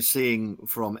think what you're seeing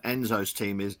from Enzo's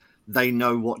team is they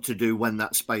know what to do when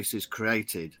that space is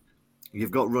created.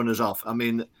 You've got runners off. I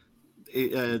mean,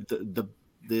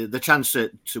 the chance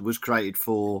that was created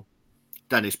for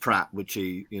Dennis Pratt, which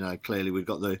he, clearly we've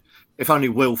got if only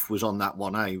Wilf was on that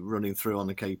one, running through on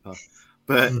the keeper.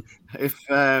 But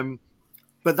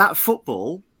but that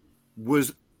football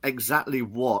was exactly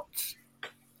what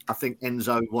I think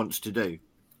Enzo wants to do.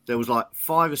 There was like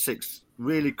 5 or 6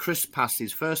 really crisp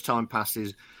passes, first time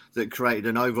passes that created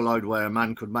an overload where a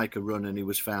man could make a run and he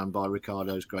was found by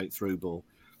Ricardo's great through ball.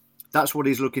 That's what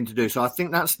he's looking to do. So I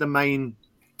think that's the main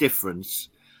difference.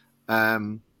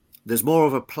 There's more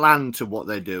of a plan to what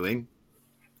they're doing,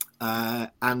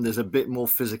 and there's a bit more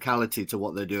physicality to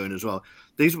what they're doing as well.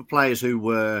 These were players who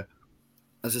were,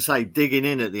 as I say, digging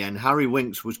in at the end. Harry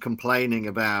Winks was complaining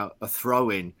about a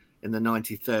throw-in in the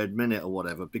 93rd minute or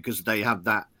whatever because they have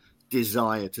that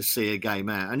desire to see a game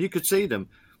out. And you could see them.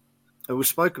 We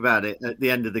spoke about it at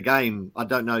the end of the game. I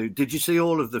don't know. Did you see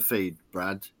all of the feed,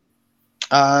 Brad?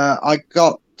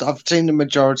 I've seen the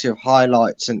majority of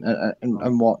highlights and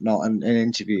whatnot and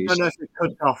interviews. I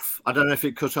don't know if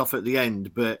it cut off at the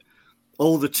end, but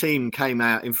all the team came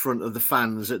out in front of the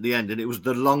fans at the end, and it was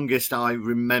the longest I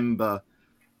remember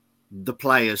the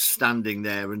players standing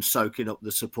there and soaking up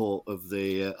the support of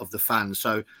the fans.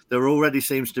 So there already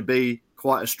seems to be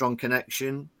quite a strong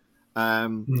connection,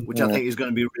 which I think is going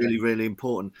to be really, really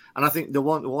important. And I think the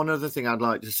one other thing I'd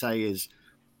like to say is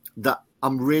that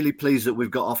I'm really pleased that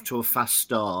we've got off to a fast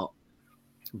start,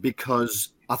 because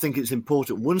I think it's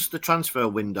important. Once the transfer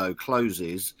window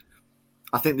closes,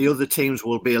 I think the other teams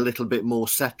will be a little bit more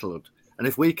settled. And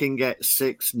if we can get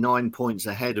 6-9 points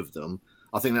ahead of them,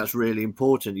 I think that's really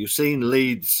important. You've seen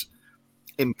Leeds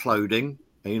imploding,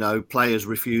 players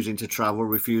refusing to travel,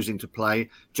 refusing to play.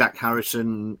 Jack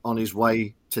Harrison on his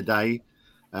way today,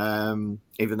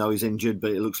 even though he's injured,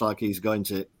 but it looks like he's going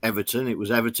to Everton. It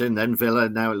was Everton, then Villa.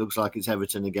 Now it looks like it's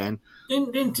Everton again.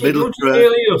 Didn't he go to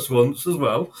Elias once as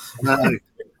well?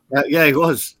 Yeah, he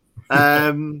was.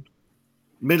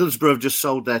 Middlesbrough have just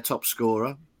sold their top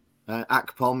scorer.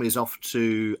 Akpom is off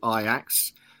to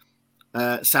Ajax.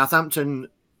 Southampton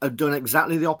have done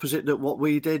exactly the opposite of what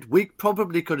we did. We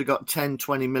probably could have got 10,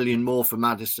 20 million more for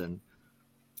Maddison,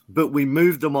 but we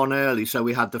moved them on early, so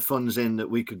we had the funds in that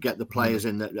we could get the players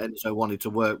in that Enzo wanted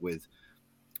to work with.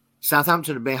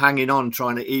 Southampton have been hanging on,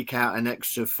 trying to eke out an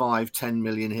extra 5-10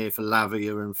 million here for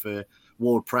Lavia and for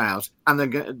Ward-Prowse, and they're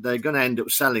going to end up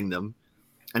selling them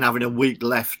and having a week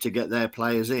left to get their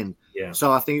players in. Yeah.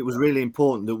 So I think it was really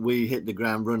important that we hit the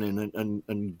ground running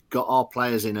and got our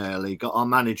players in early, got our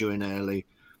manager in early,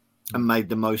 and made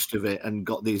the most of it and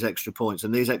got these extra points.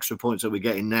 And these extra points that we're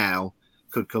getting now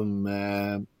could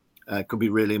be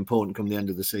really important come the end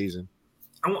of the season.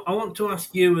 I want to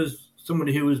ask you, as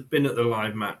somebody who has been at the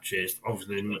live matches,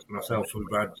 obviously myself and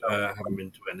Brad haven't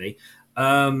been to any,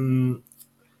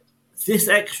 this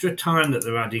extra time that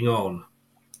they're adding on,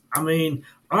 I mean,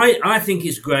 I think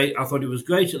it's great. I thought it was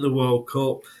great at the World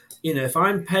Cup. If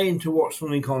I'm paying to watch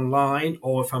something online,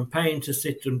 or if I'm paying to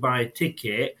sit and buy a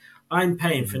ticket, I'm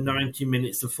paying for 90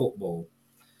 minutes of football.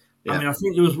 Yeah. I mean, I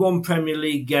think there was one Premier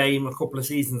League game a couple of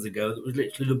seasons ago that was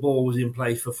literally the ball was in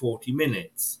play for 40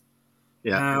 minutes.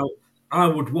 Yeah. Now,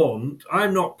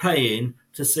 I'm not paying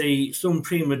to see some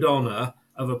prima donna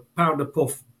of a powder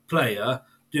puff player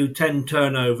do 10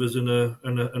 turnovers and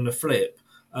a flip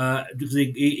because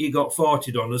he got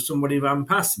farted on as somebody ran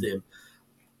past him.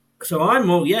 So I'm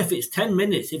all, if it's 10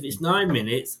 minutes, if it's 9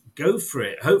 minutes, go for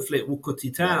it. Hopefully it will cut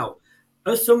it out.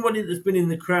 As somebody that's been in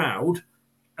the crowd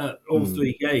at all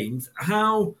 3 games,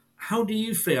 how do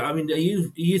you feel? I mean, are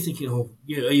you thinking,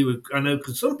 I know,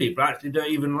 because some people actually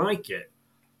don't even like it.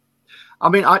 I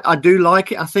mean, I do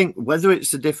like it. I think whether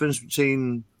it's the difference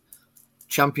between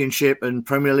Championship and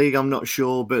Premier League, I'm not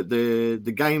sure. But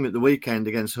the game at the weekend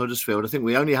against Huddersfield, I think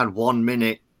we only had 1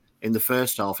 minute in the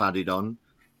first half added on.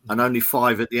 and only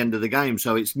 5 at the end of the game.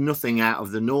 So it's nothing out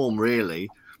of the norm, really.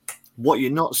 What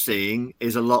you're not seeing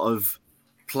is a lot of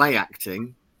play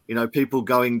acting, people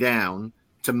going down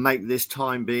to make this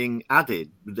time being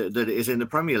added that it is in the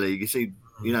Premier League. You see,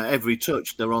 every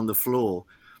touch, they're on the floor.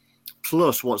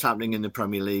 Plus, what's happening in the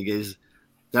Premier League is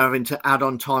they're having to add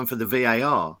on time for the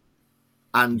VAR.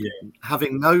 And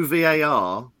having no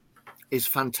VAR is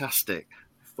fantastic.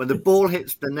 When the ball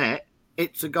hits the net,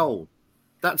 it's a goal.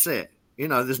 That's it.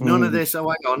 There's none of this. Oh,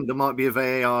 hang on, there might be a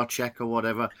VAR check or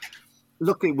whatever.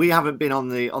 Look, we haven't been on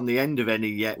the end of any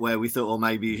yet where we thought,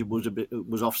 maybe it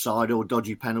was offside or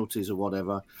dodgy penalties or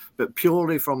whatever. But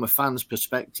purely from a fan's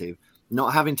perspective,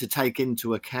 not having to take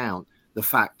into account the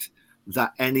fact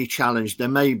that any challenge, there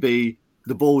may be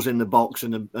the ball's in the box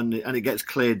and it gets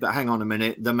cleared, but hang on a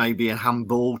minute, there may be a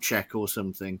handball check or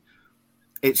something.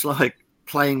 It's like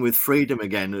playing with freedom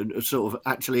again and sort of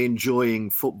actually enjoying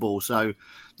football. So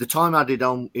the time added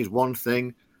on is one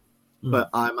thing, but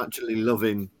I'm actually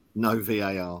loving no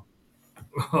VAR.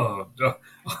 Oh,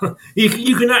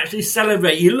 you can actually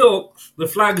celebrate. You look, the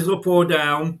flag's up or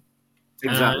down.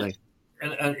 Exactly.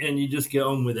 And you just get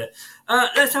on with it.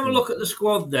 Let's have a look at the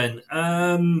squad then.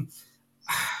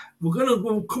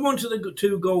 We'll come on to the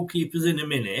 2 goalkeepers in a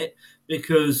minute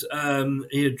because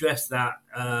he addressed that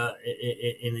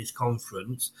in his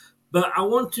conference. But I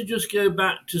want to just go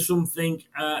back to something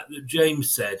that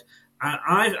James said.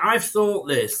 I've thought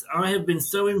this. I have been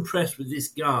so impressed with this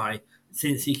guy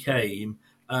since he came.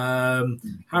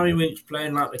 Harry Winks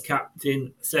playing like the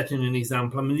captain, setting an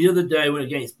example. I mean, the other day when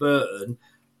against Burton,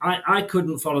 I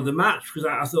couldn't follow the match because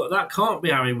I thought that can't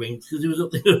be Harry Winks because he was up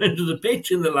the other end of the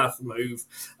pitch in the last move.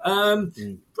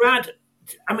 Brad,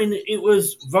 I mean, it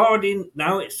was Vardy.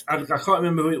 Now I can't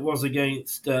remember who it was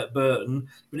against Burton,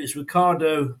 but it's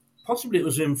Ricardo. Possibly it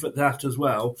was him for that as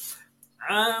well.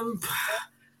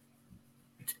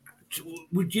 Who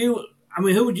would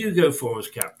you go for as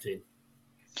captain?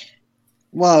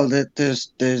 Well,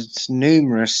 there's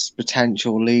numerous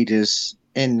potential leaders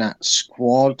in that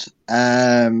squad.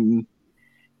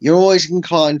 You're always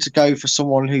inclined to go for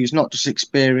someone who's not just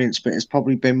experienced, but has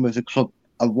probably been with the club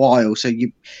a while. So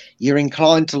you're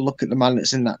inclined to look at the man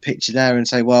that's in that picture there and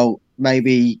say, well,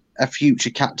 maybe a future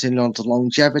captain on to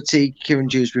longevity, Kieran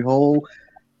Dewsbury-Hall.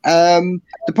 The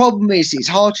problem is it's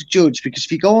hard to judge because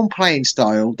if you go on playing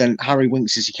style, then Harry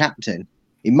Winks is your captain.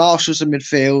 He marshals the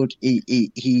midfield.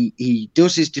 He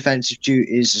does his defensive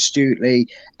duties astutely,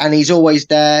 and he's always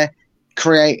there,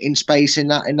 creating space in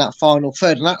that final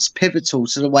third, and that's pivotal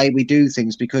to the way we do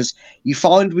things. Because you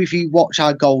find if you watch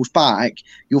our goals back,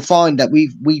 you'll find that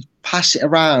we pass it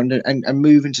around and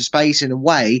move into space in a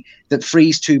way that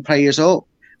frees 2 players up.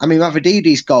 I mean,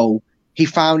 Mavadidi's goal, he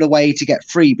found a way to get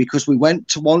free because we went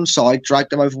to one side,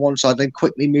 dragged him over one side, then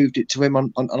quickly moved it to him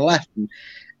on the left. And,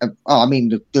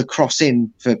 the cross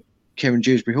in for Kieran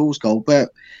Dewsbury-Hall's goal. But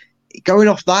going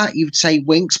off that, you would say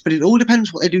Winks, but it all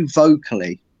depends what they do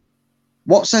vocally.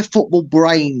 What's their football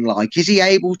brain like? Is he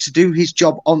able to do his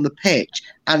job on the pitch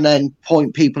and then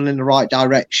point people in the right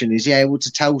direction? Is he able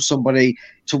to tell somebody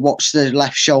to watch the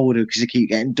left shoulder because they keep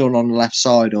getting done on the left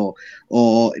side, or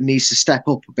it needs to step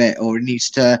up a bit, or it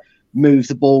needs to move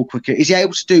the ball quicker? Is he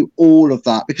able to do all of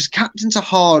that? Because captain's a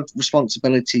hard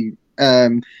responsibility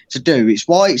to do. It's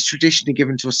why it's traditionally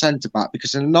given to a centre-back,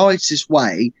 because in the nicest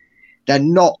way, they're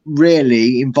not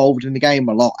really involved in the game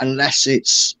a lot unless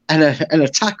it's an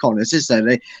attack on us, is there?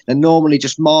 They're normally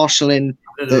just marshalling.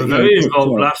 They were very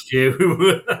involved last year.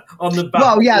 On the back.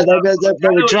 Well, yeah, they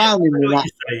were drowning in that.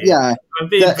 Yeah,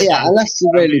 unless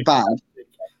they're really bad.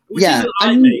 Which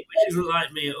isn't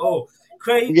like me at all.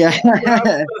 Craig,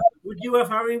 would you have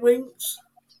Harry Winks?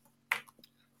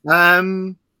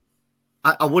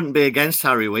 I wouldn't be against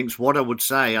Harry Winks. What I would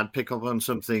say, I'd pick up on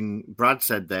something Brad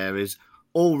said there, is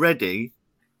already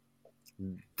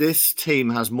this team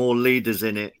has more leaders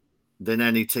in it than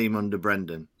any team under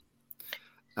Brendan.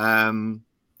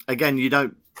 Again, you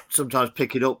don't sometimes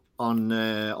pick it up on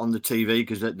the TV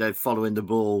because they're following the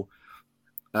ball.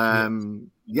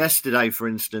 Yesterday, for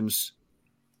instance,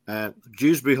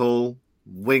 Dewsbury-Hall,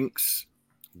 Winks,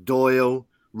 Doyle,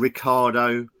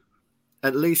 Ricardo,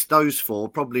 at least those 4,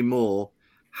 probably more,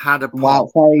 had a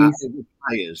part as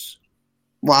players.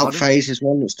 Phase is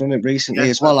one that's done it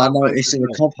recently as well. I noticed in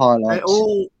the club highlights.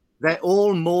 They're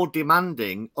all more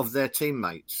demanding of their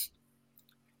teammates,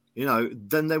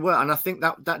 than they were. And I think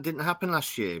that didn't happen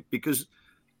last year because,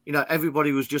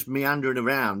 everybody was just meandering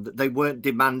around. They weren't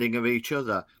demanding of each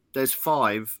other. There's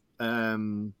 5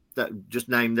 that just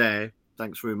named there.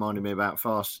 Thanks for reminding me about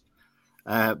Foss,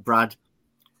 Brad,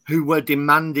 who were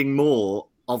demanding more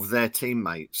of their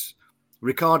teammates.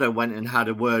 Ricardo went and had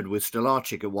a word with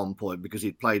Stolarczyk at one point because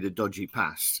he'd played a dodgy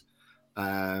pass.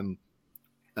 I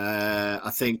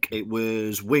think it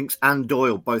was Winks and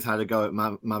Doyle both had a go at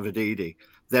Mavididi.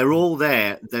 They're all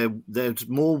there. There's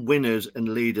more winners and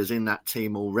leaders in that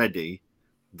team already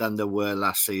than there were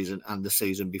last season and the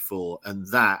season before. And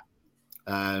that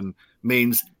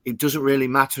means it doesn't really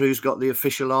matter who's got the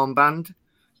official armband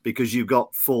because you've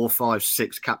got 4, 5,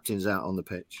 6 captains out on the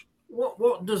pitch.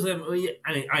 What does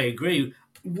I agree.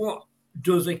 What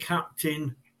does a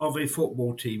captain of a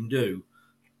football team do?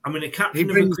 I mean, a captain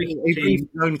of a cricket team... He brings his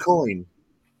own coin.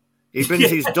 He brings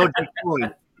his dodgy coin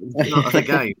of the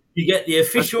game. You get the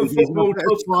official football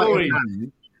club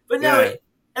coin. But no,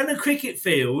 on a cricket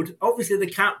field, obviously the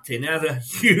captain has a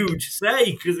huge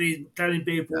say because he's telling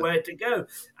people where to go.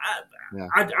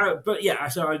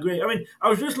 So I agree. I mean, I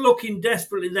was just looking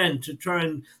desperately then to try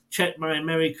and check my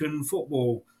American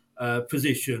football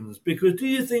positions because do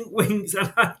you think Winks,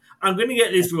 and I'm going to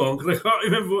get this wrong because I can't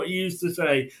remember what you used to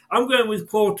say. I'm going with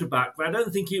quarterback, but I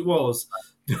don't think it was.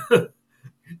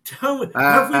 Tell me,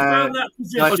 have we found that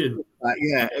position?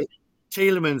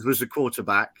 Tielemans was the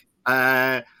quarterback.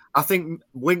 I think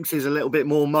Winks is a little bit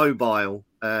more mobile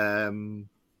in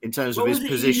terms of his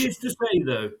position. You used to say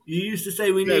though. You used to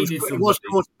say we needed somebody. It was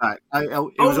quarterback.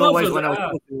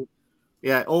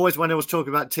 Always when I was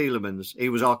talking about Tielemans, he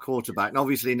was our quarterback. And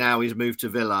obviously now he's moved to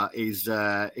Villa. He's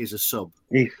a sub.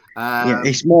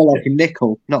 He's more like a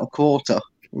nickel, not a quarter.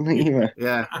 Yeah,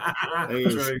 he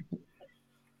is. True.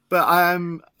 But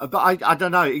I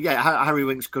don't know. Yeah, Harry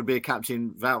Winks could be a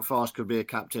captain. Wout Faes could be a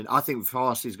captain. I think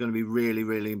Faes is going to be really,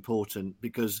 really important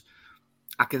because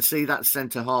I can see that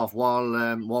centre half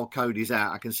while Cody's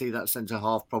out. I can see that centre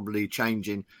half probably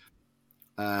changing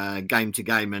game to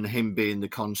game and him being the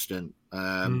constant.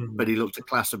 But he looked a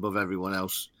class above everyone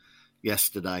else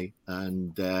yesterday,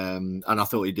 and I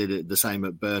thought he did it the same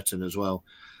at Burton as well.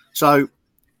 So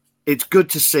it's good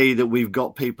to see that we've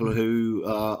got people who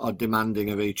are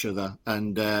demanding of each other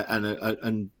and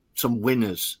some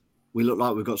winners. We look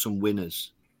like we've got some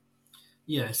winners.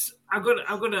 Yes, I'm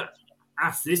gonna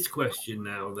ask this question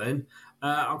now. Then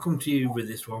I'll come to you with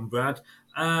this one, Brad.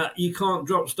 You can't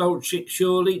drop Stolarczyk,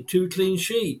 surely. 2 clean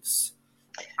sheets.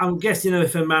 I'm guessing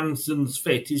if Hermansen's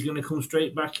fit, he's going to come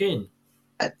straight back in.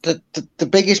 The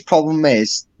biggest problem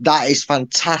is that is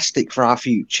fantastic for our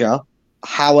future.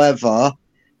 However,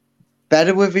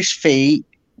 better with his feet,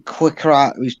 quicker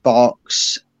out of his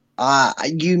box.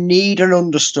 You need an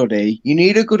understudy. You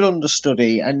need a good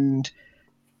understudy. And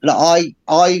I've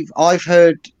only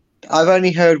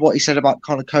heard what he said about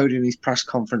Conor Cody in his press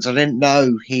conference. I didn't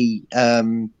know he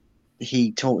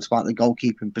talked about the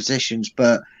goalkeeping positions,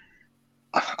 but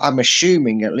I'm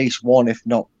assuming at least 1, if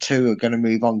not 2, are going to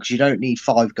move on because you don't need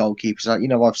 5 goalkeepers.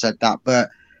 I've said that, but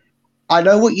I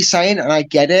know what you're saying and I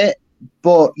get it.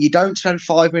 But you don't spend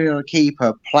 5 million on a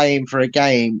keeper playing for a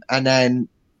game and then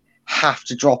have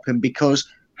to drop him because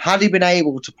had he been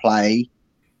able to play,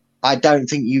 I don't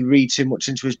think you read too much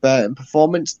into his Burton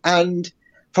performance. And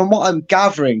from what I'm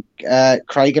gathering,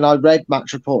 Craig, and I read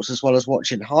match reports as well as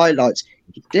watching highlights,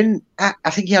 I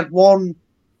think he had 1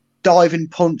 diving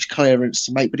punch clearance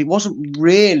to make, but he wasn't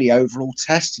really overall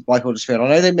tested by Huddersfield. I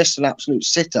know they missed an absolute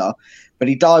sitter, but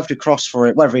he dived across for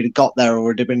it. Whether he'd have got there or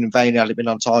it had been in vain, had it been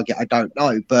on target, I don't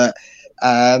know. But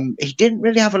he didn't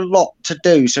really have a lot to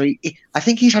do. So I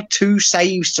think he's had 2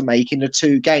 saves to make in the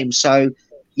 2 games. So,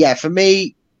 yeah, for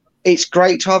me, it's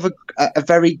great to have a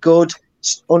very good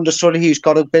understudy who's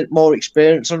got a bit more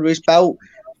experience under his belt,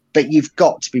 but you've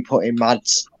got to be putting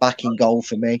Mads back in goal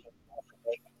for me.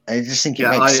 I just think it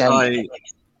makes sense.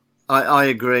 I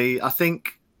agree. I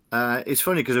think it's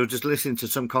funny because I was just listening to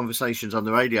some conversations on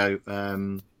the radio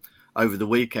over the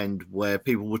weekend where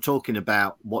people were talking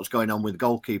about what's going on with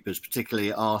goalkeepers,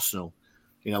 particularly at Arsenal.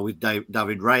 You know, with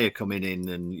David Raya coming in,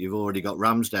 and you've already got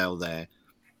Ramsdale there.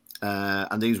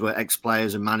 And these were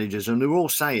ex-players and managers, and they're all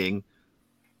saying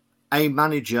a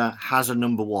manager has a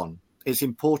number 1. It's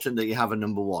important that you have a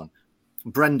number 1.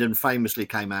 Brendan famously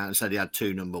came out and said he had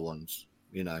 2 number 1s.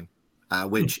 You know,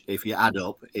 which if you add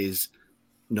up is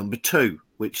number 2,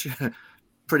 which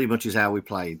pretty much is how we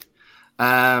played.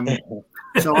 So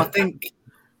I think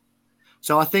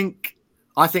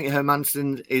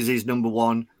Hermansen is his number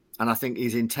 1, and I think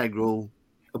he's integral.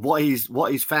 What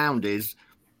he's found is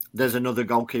there's another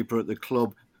goalkeeper at the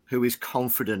club who is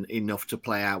confident enough to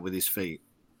play out with his feet.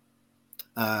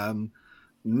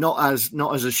 Not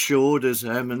as assured as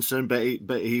Hermansen,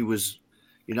 but he was,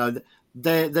 you know.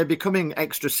 They're becoming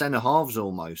extra centre halves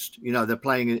almost. You know, they're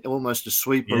playing almost a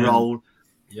sweeper role,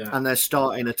 and they're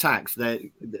starting attacks.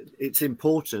 It's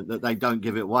important that they don't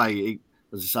give it away.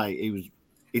 As I say, he was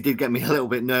he did get me a little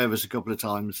bit nervous a couple of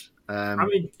times. I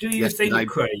mean, do you think,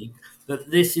 Craig,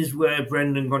 that this is where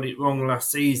Brendan got it wrong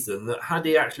last season? That had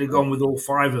he actually gone with all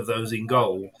 5 of those in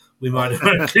goal, we might have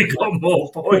actually got more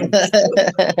points.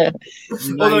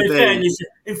 Although,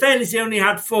 in fairness, he only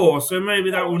had 4, so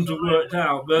maybe that wouldn't have worked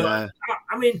out. But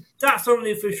I mean, that's on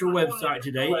the official website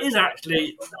today. It is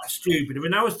actually stupid. I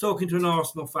mean, I was talking to an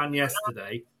Arsenal fan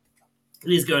yesterday.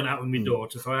 He's going out with my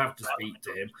daughter, so I have to speak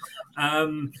to him.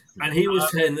 And he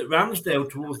was saying that Ramsdale,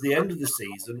 towards the end of the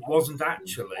season, wasn't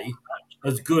actually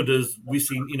as good as we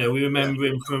remember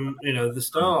him from, the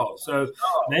start. So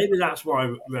maybe that's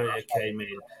why Raya came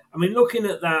in. I mean, looking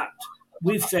at that,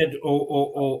 we've said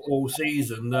all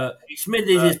season that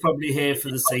Smithies is probably here for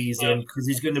the season because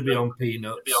he's going to be on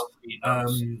peanuts.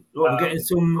 I'm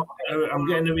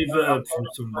getting a reverb from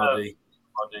somebody.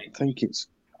 I think it's.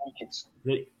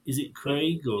 Is it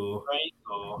Craig or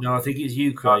no? I think it's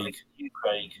you, Craig.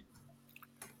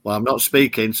 Well, I'm not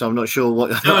speaking, so I'm not sure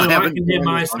what. No, I can hear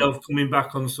myself coming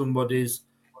back on somebody's.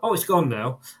 Oh, it's gone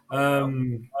now.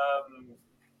 No,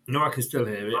 I can still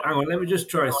hear it. Hang on, let me just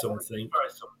try something.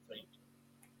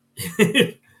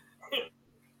 There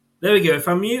we go. If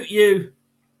I mute you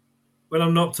when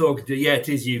I'm not talking to you, it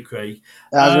is you, Craig.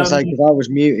 I was going to say, because I was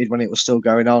muted when it was still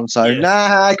going on. So,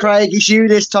 nah, Craig, it's you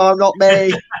this time, not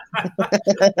me.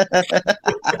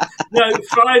 No,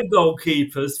 5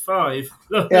 goalkeepers, 5.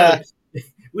 Yeah.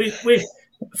 We,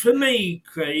 for me,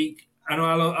 Craig, and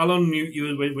I'll unmute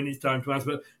you when it's time to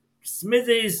answer, but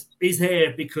Smithies is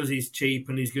here because he's cheap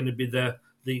and he's going to be the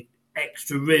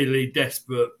extra really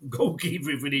desperate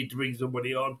goalkeeper if we need to bring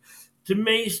somebody on. To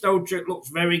me, Stolchuk looks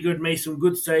very good, made some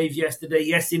good saves yesterday.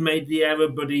 Yes, he made the error,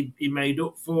 but he made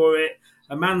up for it.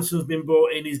 Manson's been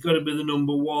brought in. He's got to be the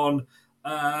number 1.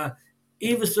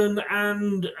 Everson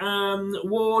and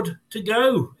Ward to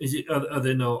go. Is it? Are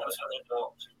they not?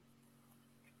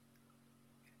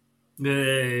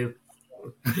 No.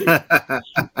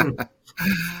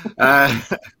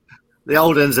 The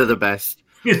old ones are the best.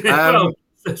 Well,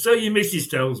 so your missus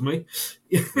tells me.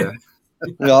 Yeah.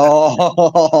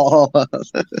 Oh, for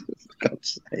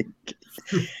God's sake.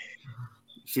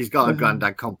 She's got a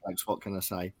granddad complex. What can I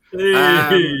say?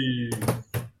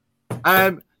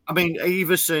 I mean,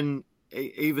 Everson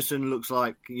looks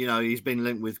like, he's been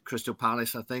linked with Crystal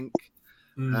Palace, I think,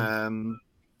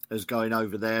 as going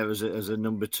over there as a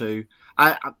number 2.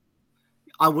 I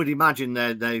would imagine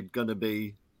they're going to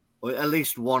be, or at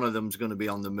least one of them's going to be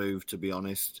on the move, to be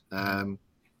honest. I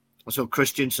saw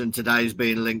Christensen today is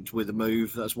being linked with a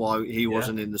move. That's why he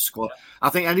wasn't in the squad. I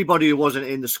think anybody who wasn't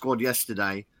in the squad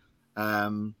yesterday,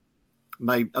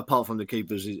 apart from the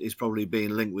keepers, is probably being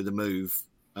linked with a move.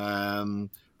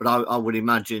 But I would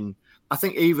imagine, I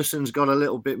think Everson's got a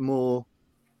little bit more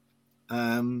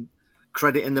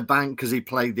credit in the bank because he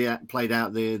played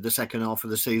out the second half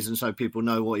of the season, so people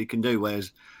know what he can do.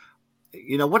 Whereas,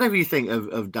 whatever you think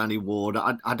of Danny Ward,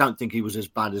 I don't think he was as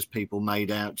bad as people made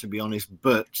out, to be honest.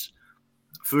 But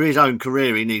for his own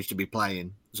career, he needs to be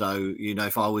playing. So,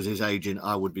 if I was his agent,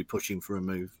 I would be pushing for a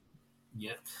move.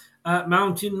 Yeah.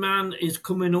 Mountain Man is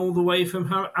coming all the way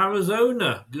from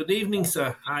Arizona. Good evening,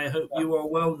 sir. I hope you are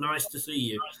well. Nice to see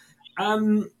you.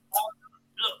 Look,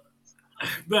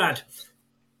 Brad,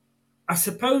 I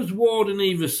suppose Ward and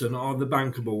Everson are the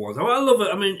bankable ones. I love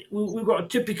it. I mean, we've got a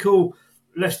typical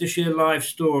Leicestershire Live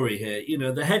story here.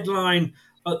 The headline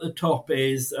at the top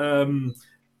is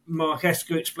Mark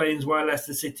Esker explains why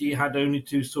Leicester City had only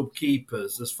 2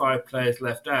 sub-keepers as 5 players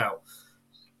left out.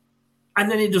 And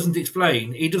then he doesn't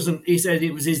explain. He said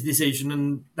it was his decision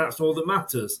and that's all that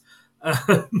matters.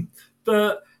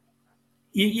 But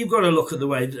you've got to look at the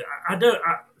way that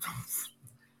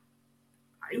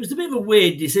it was a bit of a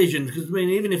weird decision because,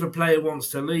 even if a player wants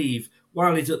to leave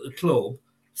while he's at the club,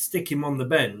 stick him on the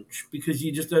bench because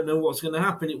you just don't know what's going to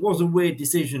happen. It was a weird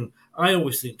decision. I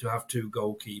always think to have 2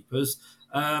 goalkeepers.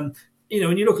 When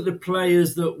you look at the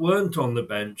players that weren't on the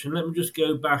bench, and let me just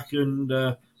go back and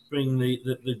bring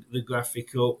the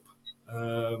graphic up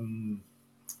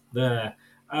there.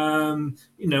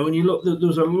 When you look, there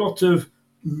was a lot of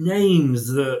names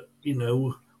that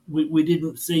we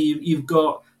didn't see. You've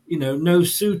got no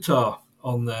Sutar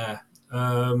on there,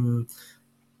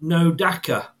 no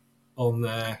Daka on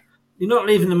there. You're not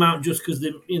leaving them out just because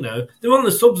they're on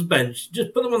the subs bench.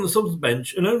 Just put them on the subs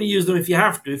bench and only use them if you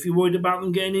have to, if you're worried about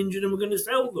them getting injured and we're going to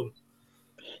sell them.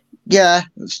 Yeah,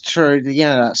 that's true.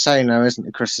 That saying though, isn't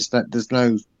it, Chris? Is that there's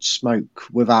no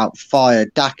smoke without fire.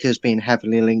 Daka's been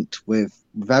heavily linked with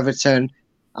Everton.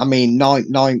 I mean,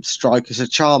 ninth striker's a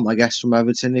charm, I guess, from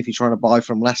Everton if you're trying to buy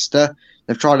from Leicester.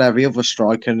 They've tried every other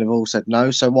striker and they've all said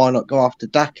no, so why not go after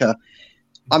Daka?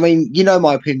 I mean, you know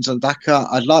my opinions on Daka.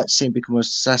 I'd like to see him become a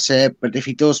success here, but if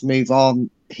he does move on,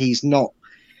 he's not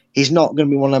going to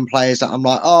be one of them players that I'm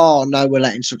like, oh no, we're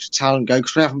letting such a talent go,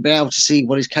 because we haven't been able to see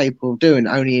what he's capable of doing,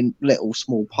 only in little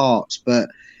small parts. But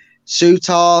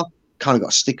Sutar kind of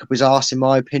got to stick up his arse, in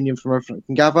my opinion, from everything I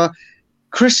can gather.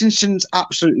 Christensen's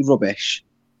absolutely rubbish.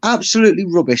 Absolutely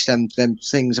rubbish, them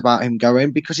things about him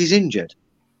going, because he's injured.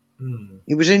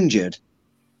 He was injured.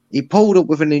 He pulled up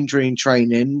with an injury in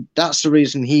training. That's the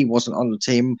reason he wasn't on the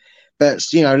team.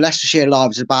 But, you know, Leicestershire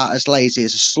Live is about as lazy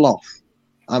as a sloth.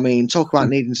 I mean, talk about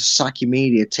needing to sack your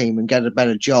media team and get a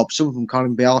better job. Some of them can't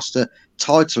even be asked to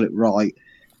title it right.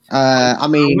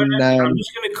 I'm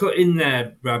just going to cut in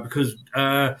there, Brad, because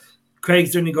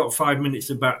Craig's only got 5 minutes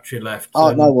of battery left.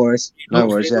 Oh, no worries. No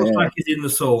worries. It looks like he's in the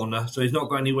sauna, so he's not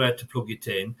got anywhere to plug it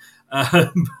in.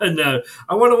 But no,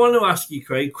 I want to ask you,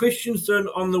 Craig, Christensen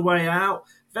on the way out,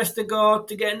 Vestergaard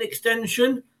to get an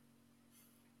extension?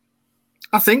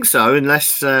 I think so,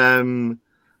 unless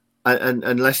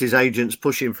his agent's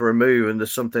pushing for a move and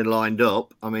there's something lined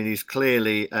up. I mean, he's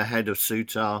clearly ahead of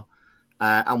Sutar.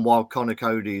 And while Connor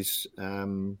Cody's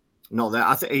not there,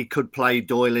 I think he could play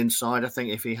Doyle inside, I think,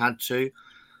 if he had to.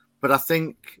 But I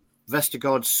think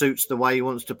Vestergaard suits the way he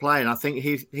wants to play. And I think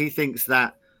he thinks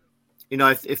that, you know,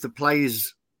 if the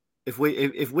plays, if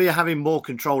we are having more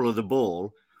control of the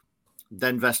ball,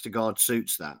 then Vestergaard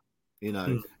suits that. You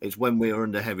know, it's when we are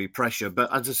under heavy pressure.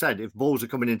 But as I said, if balls are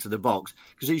coming into the box,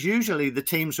 because it's usually the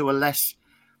teams who are less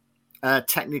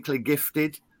technically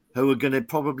gifted who are going to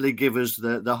probably give us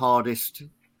the hardest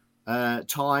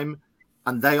time,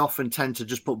 and they often tend to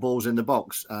just put balls in the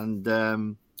box.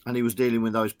 And he was dealing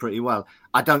with those pretty well.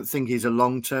 I don't think he's a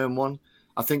long-term one.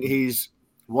 I think he's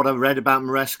what I read about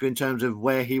Maresca in terms of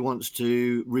where he wants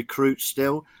to recruit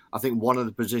still. I think one of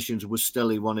the positions was still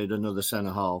he wanted another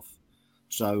centre-half.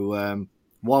 So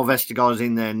while Vestergaard's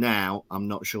in there now, I'm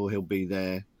not sure he'll be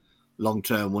there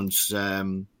long-term once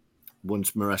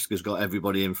Maresca's got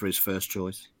everybody in for his first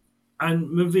choice. And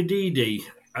Mvididi,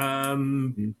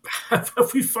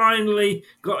 have we finally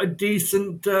got a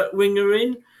decent winger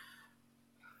in?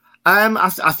 I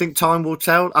think time will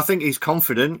tell. I think he's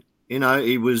confident. You know,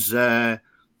 he was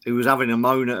having a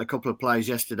moan at a couple of players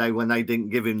yesterday when they didn't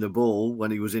give him the ball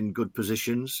when he was in good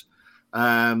positions.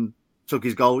 Took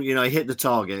his goal. You know, he hit the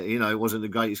target. You know, it wasn't the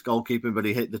greatest goalkeeping, but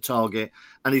he hit the target,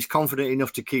 and he's confident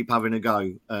enough to keep having a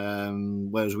go.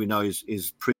 Whereas we know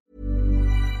is pretty.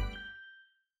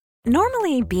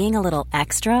 Normally, being a little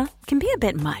extra can be a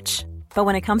bit much, but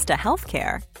when it comes to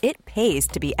healthcare, it pays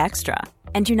to be extra.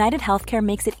 And United Healthcare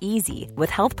makes it easy with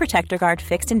Health Protector Guard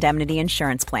fixed indemnity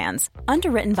insurance plans.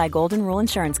 Underwritten by Golden Rule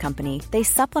Insurance Company, they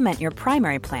supplement your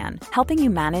primary plan, helping you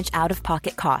manage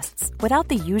out-of-pocket costs without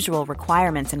the usual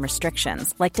requirements and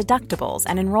restrictions like deductibles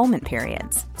and enrollment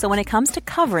periods. So when it comes to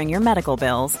covering your medical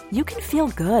bills, you can feel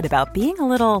good about being a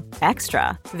little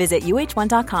extra. Visit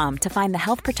uh1.com to find the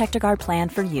Health Protector Guard plan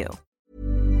for you.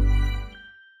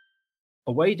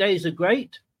 Away days are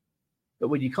great, but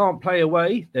when you can't play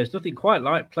away, there's nothing quite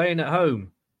like playing at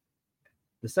home.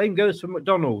 The same goes for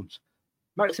McDonald's.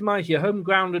 Maximise your home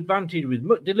ground advantage with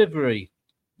McDelivery.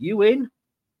 You in?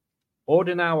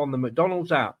 Order now on the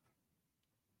McDonald's app.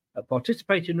 At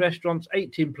participating restaurants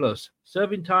 18 plus,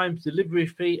 serving times, delivery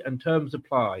fee and terms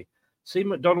apply. See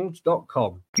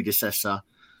mcdonalds.com. Predecessor,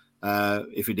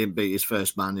 if he didn't beat his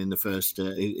first man in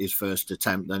his first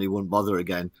attempt, then he wouldn't bother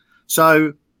again.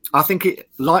 So I think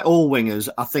like all wingers,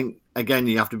 I think, again,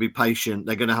 you have to be patient.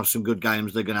 They're going to have some good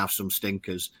games. They're going to have some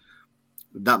stinkers.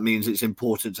 That means it's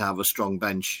important to have a strong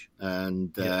bench.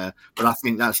 And but I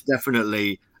think that's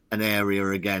definitely an area,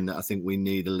 again, that I think we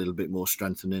need a little bit more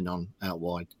strengthening on out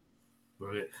wide.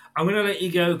 Brilliant. I'm going to let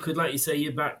you go because, like you say,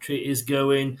 your battery is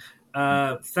going.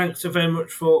 Thanks so very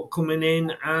much for coming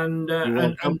in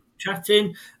and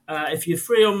chatting. If you're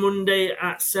free on Monday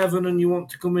at 7 and you want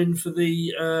to come in for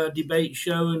the debate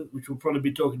show, which we'll probably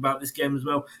be talking about this game as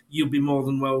well, you'll be more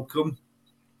than welcome.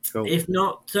 Cool. If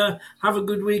not, have a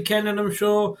good weekend, and I'm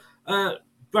sure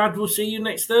Brad will see you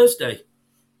next Thursday.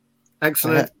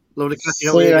 Excellent. Lovely catching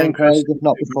up with you again, Craig, if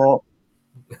not before.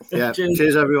 Yeah.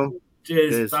 Cheers, everyone.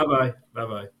 Cheers. Bye-bye.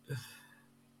 Bye-bye.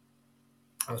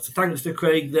 So thanks to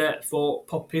Craig there for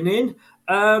popping in.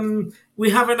 We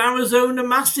have an Arizona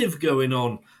Massive going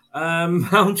on.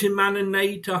 Mountain Man and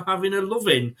Nate are having a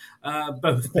loving,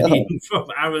 both being from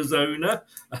Arizona.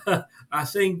 I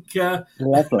think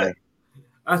lovely.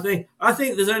 I think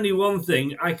there's only one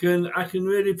thing I can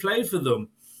really play for them.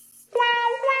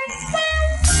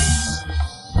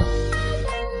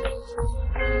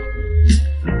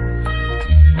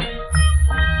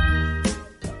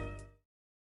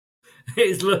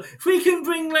 If we can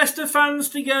bring Leicester fans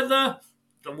together,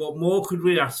 what more could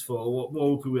we ask for? What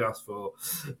more could we ask for?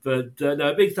 But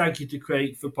no, a big thank you to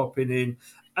Craig for popping in.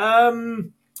 I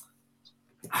mean,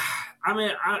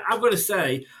 I've got to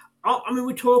say, I mean,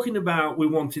 we're talking about we're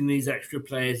wanting these extra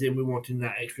players in, we're wanting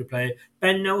that extra player.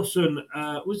 Ben Nelson,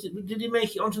 did he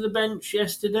make it onto the bench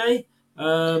yesterday?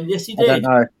 Yes, he did. I don't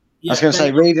know. Yeah, I was going to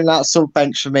say, reading that sub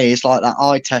bench for me is like that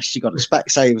eye test. You got the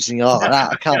Specsavers and you're like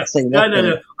that. I can't see nothing.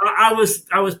 No. I was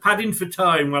padding for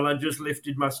time while I just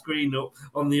lifted my screen up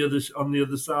on the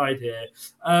other side here.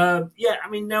 Yeah, I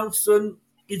mean, Nelson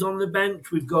is on the bench.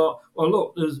 We've got,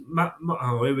 look, there's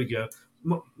here we go.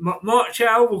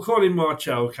 Marchal, we'll call him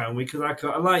Marchal, can we? Because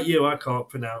I like you, I can't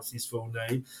pronounce his full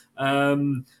name.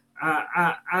 And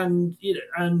we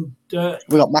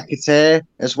got McAteer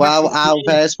as well.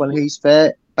 Alves when he's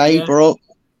fit. Baybrook.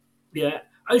 Yeah.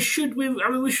 And should we? I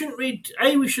mean, we shouldn't read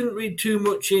too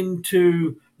much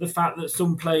into the fact that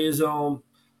some players aren't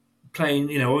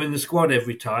playing, in the squad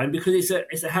every time, because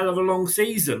it's a hell of a long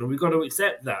season, and we've got to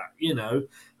accept that,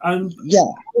 And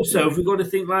also, we've got to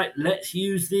think let's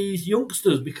use these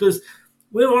youngsters, because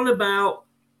we're on about,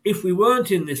 if we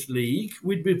weren't in this league,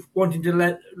 we'd be wanting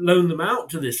to loan them out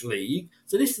to this league.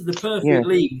 So this is the perfect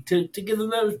league to give them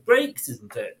those breaks,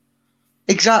 isn't it?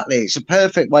 Exactly. It's a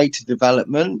perfect way to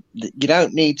development. You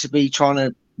don't need to be trying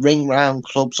to ring round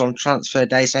clubs on transfer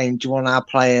day saying, do you want our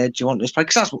player? Do you want this player?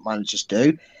 Because that's what managers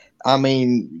do. I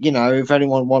mean, if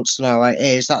anyone wants to know how it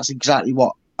is, that's exactly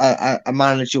what a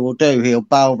manager will do. He'll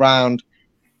bail round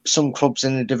some clubs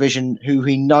in the division who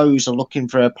he knows are looking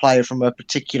for a player from a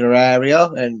particular area,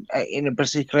 and in a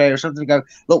particular area, something to go,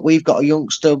 look, we've got a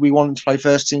youngster, we want him to play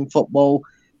first team football.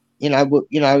 We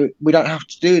don't have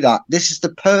to do that. This is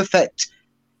the perfect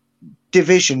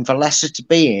division for Leicester to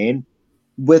be in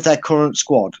with their current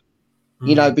squad.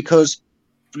 Because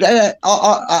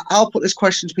I'll put this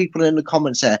question to people in the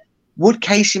comments here. Would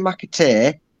Casey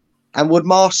McAteer and would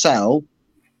Marcel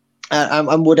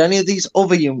and would any of these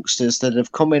other youngsters that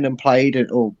have come in and played,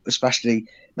 or especially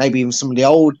maybe even some of the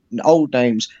old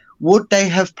names, would they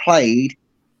have played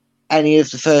any of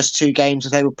the first two games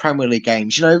if they were Premier League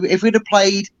games? If we'd have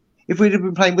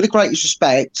been playing, with the greatest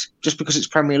respect, just because it's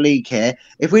Premier League here,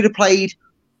 if we'd have played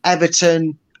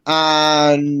Everton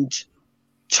and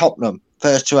Tottenham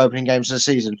first two opening games of the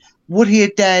season, would he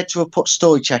have dared to have put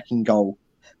Stoichek in goal?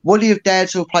 Would he have dared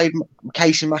to have played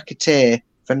Casey McAteer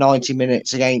for 90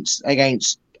 minutes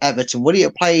against Everton? Would he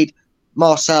have played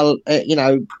Marcel,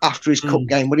 after his cup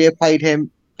game? Would he have played him?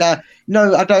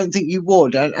 No, I don't think you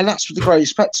would. And that's with the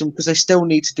greatest respect to them, because they still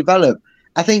need to develop.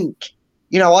 I think,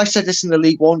 I said this in the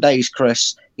League One days,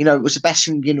 Chris, it was the best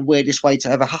thing in the weirdest way to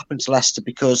ever happen to Leicester,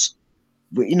 because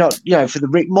for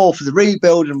the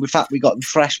rebuild, and the fact we got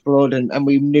fresh blood and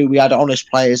we knew we had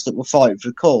honest players that were fighting for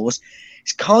the cause.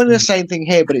 It's kind of the same thing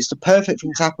here, but it's the perfect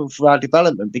thing to happen for our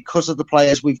development because of the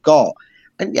players we've got.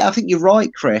 And I think you're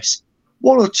right, Chris.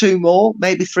 One or two more,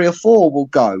 maybe three or four will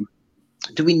go.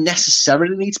 Do we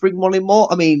necessarily need to bring one in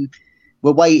more? I mean,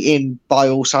 we're waiting by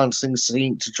all signs of things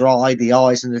to dry, the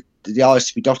I's and the I's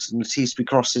to be dotted and the T's to be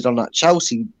crossed on that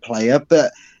Chelsea player.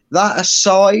 But that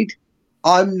aside,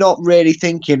 I'm not really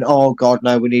thinking, oh God,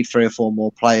 no, we need three or four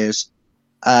more players.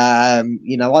 I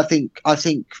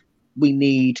think we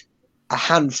need a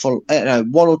handful,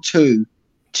 one or two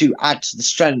to add to the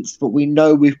strength, but we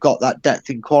know we've got that depth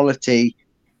and quality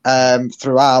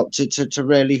throughout to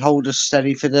really hold us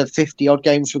steady for the 50 odd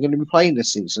games we're going to be playing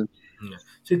this season. Yeah.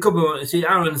 So a couple of,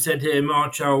 Aaron said here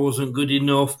Marchal wasn't good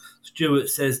enough. Stuart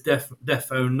says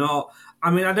defo not.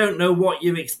 I mean, I don't know what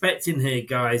you're expecting here,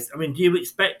 guys. I mean, do you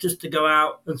expect us to go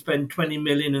out and spend 20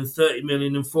 million and 30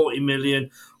 million and 40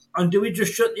 million? And do we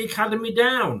just shut the academy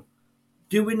down?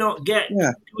 Do we not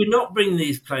do we not bring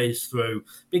these players through?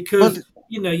 Because,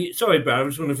 sorry, Brad, I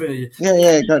just want to finish.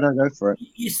 Yeah, go for it.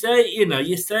 You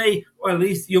say, well,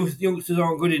 these youngsters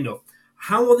aren't good enough.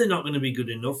 How are they not going to be good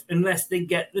enough unless they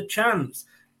get the chance?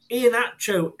 Ian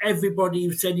Acho,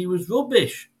 everybody said he was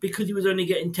rubbish because he was only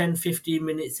getting 10, 15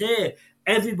 minutes here.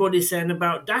 Everybody's saying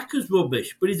about Daka's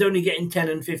rubbish, but he's only getting 10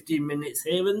 and 15 minutes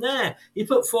here and there. He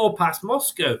put 4 past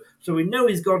Moscow, so we know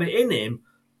he's got it in him,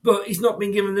 but he's not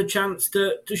been given the chance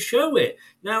to show it.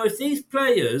 Now, if these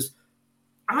players,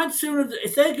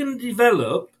 if they're going to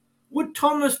develop, would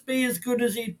Thomas be as good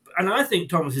as he... And I think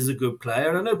Thomas is a good player,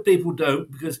 and I know people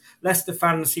don't, because Leicester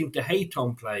fans seem to hate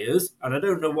on players, and I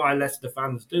don't know why Leicester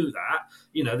fans do that.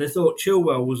 They thought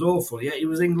Chilwell was awful, yet he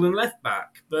was England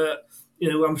left-back. But,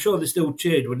 I'm sure they still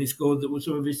cheered when he scored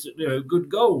some of his good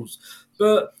goals.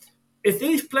 But if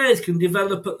these players can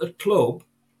develop at the club,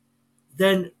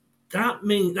 then that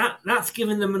means that's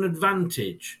giving them an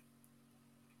advantage.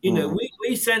 You know,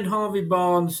 we sent Harvey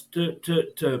Barnes to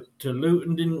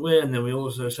Luton, didn't we? And then we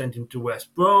also sent him to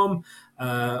West Brom.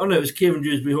 No, it was Kieran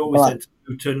Dewsbury Hall we sent to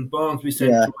Luton. Barnes we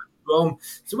sent to West Brom.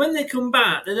 So when they come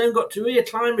back, they then got to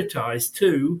reacclimatise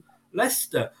to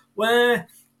Leicester, where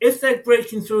if they're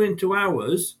breaking through into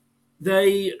ours,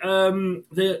 they're all,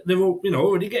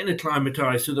 already getting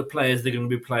acclimatised to the players they're going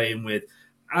to be playing with,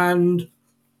 and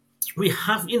we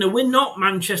have, we're not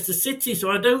Manchester City, so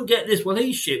I don't get this. Well,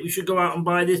 he's shit. We should go out and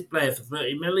buy this player for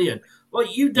 30 million. Well,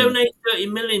 you donate 30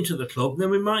 million to the club, then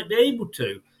we might be able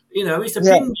to. It's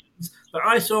opinions. But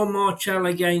I saw Martial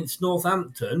against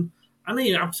Northampton, and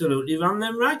he absolutely ran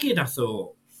them ragged, I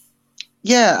thought.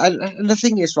 Yeah, and the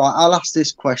thing is, right, I'll ask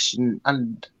this question,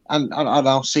 and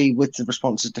I'll see with the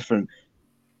responses different.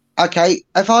 Okay,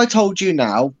 if I told you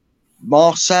now,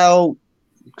 Marcel,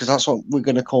 because that's what we're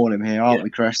going to call him here, aren't we,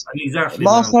 Chris? Exactly.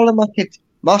 Marcel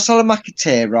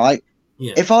McAteer, right?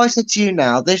 Yeah. If I said to you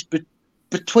now, this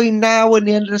between now and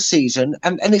the end of the season,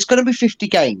 and it's going to be 50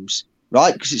 games,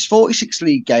 right? Because it's 46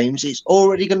 league games. It's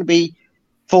already going to be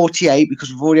 48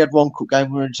 because we've already had one cup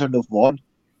game. We're into another one.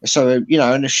 So,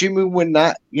 and assuming we win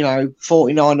that,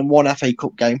 49 and one FA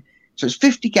Cup game. So it's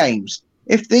 50 games.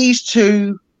 If these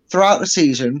two throughout the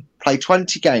season play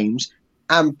 20 games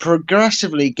and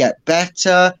progressively get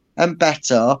better and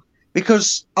better,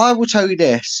 because I will tell you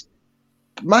this,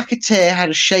 McAteer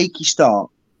had a shaky start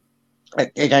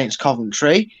against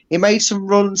Coventry. He made some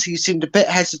runs. He seemed a bit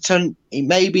hesitant. He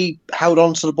maybe held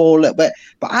on to the ball a little bit.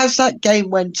 But as that game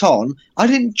went on, I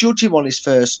didn't judge him on his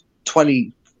first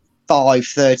 25,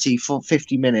 30,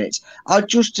 50 minutes. I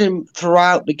judged him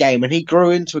throughout the game, and he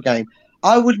grew into a game.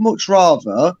 I would much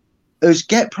rather us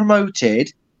get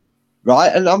promoted,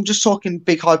 right? And I'm just talking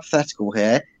big hypothetical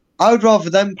here. I would rather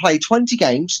them play 20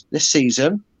 games this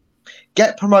season,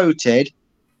 get promoted,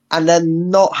 and then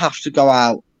not have to go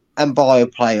out and buy a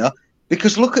player.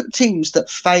 Because look at teams that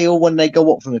fail when they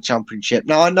go up from the Championship.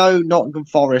 Now, I know Nottingham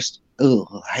Forest,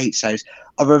 I hate saying,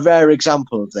 are a rare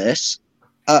example of this,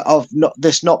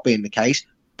 this not being the case.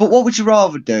 But what would you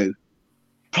rather do?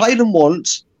 Play them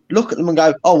once, look at them and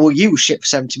go, oh, well, you were shit for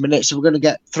 70 minutes, so we're going to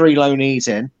get 3 loanees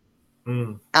in.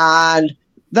 And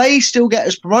they still get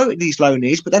us promoted, these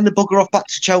loanees, but then they bugger off back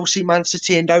to Chelsea, Man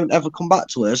City, and don't ever come back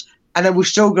to us. And then we're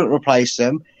still going to replace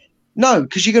them. No,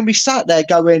 because you're going to be sat there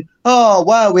going, oh,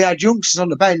 well, we had youngsters on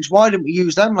the bench. Why didn't we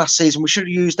use them last season? We should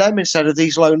have used them instead of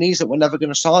these loanees that we're never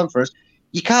going to sign for us.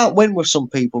 You can't win with some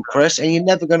people, Chris, and you're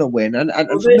never going to win. And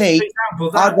for me,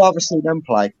 I'd rather see them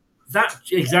play. That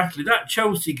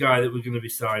Chelsea guy that we're going to be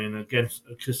signing against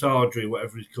Casadri,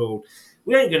 whatever he's called,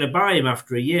 we ain't going to buy him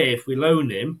after a year if we loan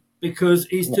him because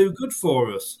he's too good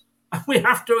for us. And we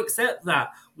have to accept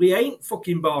that. We ain't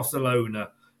fucking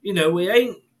Barcelona. We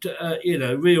ain't,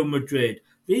 Real Madrid.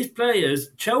 These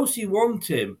players, Chelsea want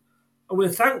him. And we're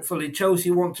thankfully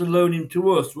Chelsea want to loan him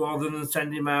to us rather than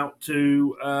send him out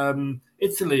to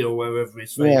Italy or wherever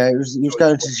he's from. Yeah, he was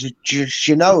going to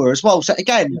Genoa as well. So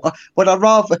again, what would I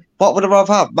rather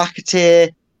have?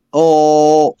 McAteer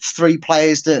or 3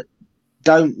 players that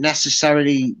don't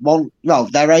necessarily want, well,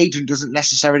 their agent doesn't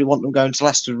necessarily want them going to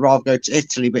Leicester, rather go to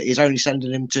Italy, but he's only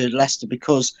sending him to Leicester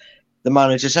because the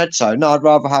manager said so. No, I'd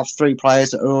rather have 3 players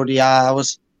that are already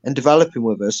ours and developing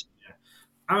with us.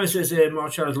 Aaron says here,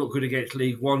 Martial's looked good against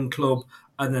League One club,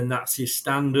 and then that's his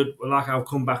standard. Well, I'll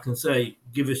come back and say,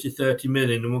 give us your 30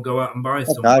 million and we'll go out and buy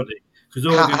somebody.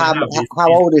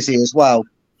 How old is he as well?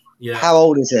 Yeah. How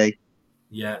old is he?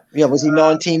 Yeah. Yeah, was he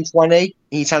 19, 20?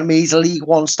 He's telling me he's a League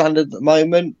One standard at the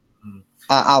moment.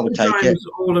 I would take it.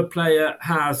 All a player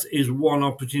has is one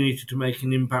opportunity to make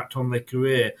an impact on their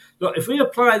career. Look, if we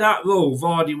apply that rule,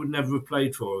 Vardy would never have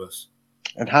played for us.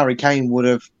 And Harry Kane would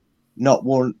have not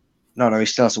won. No, he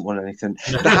still hasn't won anything.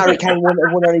 But Harry Kane wouldn't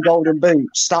have won any golden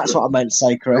boots. That's what I meant to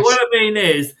say, Chris. What I mean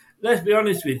is, let's be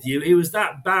honest with you, he was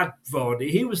that bad, Vardy.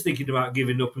 He was thinking about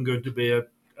giving up and going to be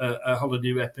a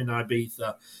holiday rep in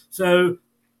Ibiza. So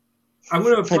I'm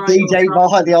going to apply DJ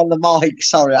Vardy on the mic.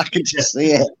 Sorry, I can just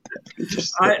see it.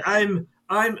 I'm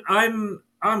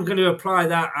going to apply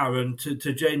that, Aaron, to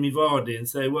Jamie Vardy and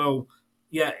say, well,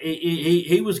 yeah,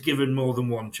 he was given more than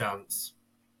one chance.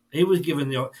 He was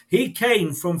given he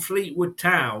came from Fleetwood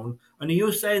Town, and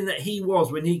you're saying that he was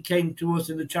when he came to us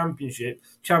in the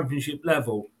championship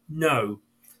level. No,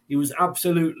 he was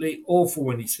absolutely awful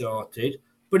when he started,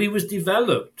 but he was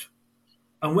developed.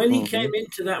 And when he came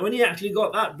into that, when he actually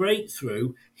got that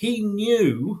breakthrough, he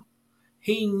knew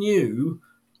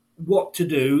what to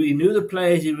do. He knew the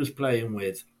players he was playing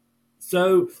with.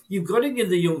 So you've got to give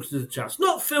the youngsters a chance.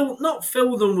 Not fill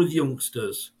them with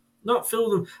youngsters. Not fill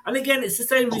them. And again, it's the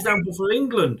same example for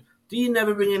England. do you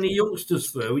never bring any youngsters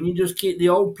through and you just keep the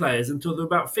old players until they're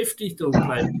about 50 still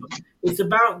playing? It's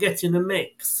about getting a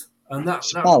mix, and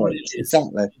that's what it is.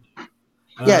 Exactly.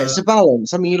 Yeah, it's a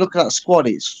balance. I mean, you look at that squad;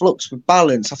 it's flux with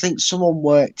balance. I think someone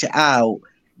worked it out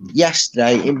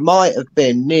yesterday. It might have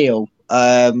been Neil,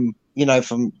 from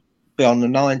beyond the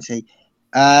 90,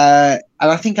 and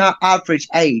I think our average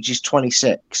age is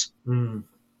 26.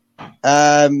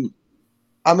 I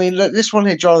mean, look, this one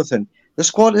here, Jonathan. The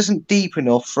squad isn't deep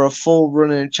enough for a full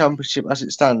run in a championship as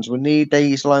it stands. We need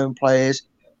these loan players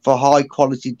for high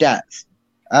quality depth.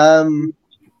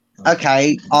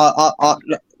 Okay, I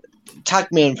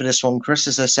tag me in for this one, Chris,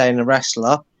 as they're saying, a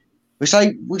wrestler.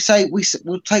 We'll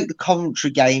take the Coventry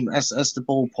game as the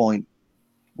ball point.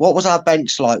 What was our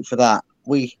bench like for that?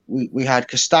 We had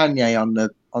Castagne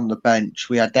on the bench.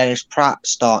 We had Dennis Pratt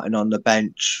starting on the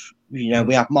bench. We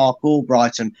have Mark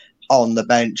Albrighton on the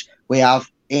bench. We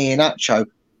have Ian Acho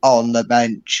on the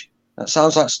bench. That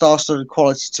sounds like star-studded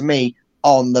quality to me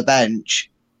on the bench.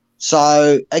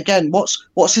 So again,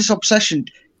 what's this obsession?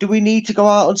 Do we need to go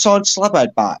out and sign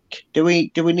Slabhead back? Do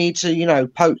we need to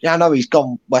poke? I know he's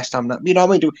gone West Ham. You know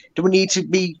what I mean? Do we need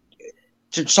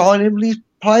to sign him these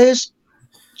players?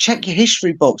 Check your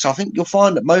history books. I think you'll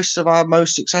find that most of our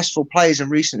most successful players in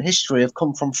recent history have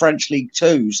come from French League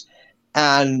Twos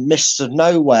and Mr.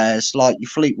 Nowheres like your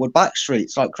Fleetwood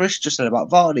Backstreets, like Chris just said about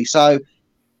Vardy. So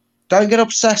don't get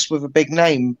obsessed with a big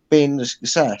name being a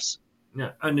success.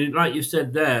 Yeah, and like you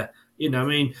said there,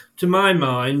 to my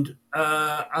mind,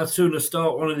 I'd sooner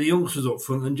start one of the youngsters up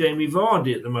front than Jamie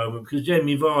Vardy at the moment, because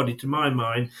Jamie Vardy, to my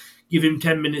mind, give him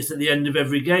 10 minutes at the end of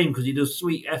every game because he does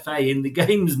sweet FA in the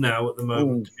games now at the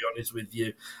moment, to be honest with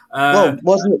you. Well,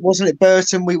 wasn't it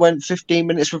Burton we went 15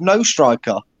 minutes with no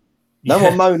striker? No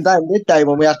one moaned then, did they,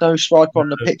 when we had no striker on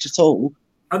the pitch at all?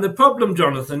 And the problem,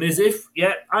 Jonathan, is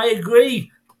I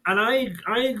agree. And I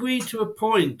agree to a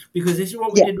point, because this is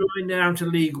what we did going down to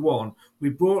League One. We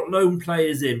brought loan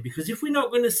players in, because if we're not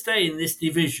going to stay in this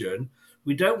division,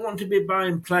 we don't want to be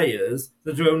buying players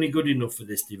that are only good enough for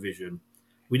this division.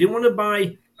 We didn't want to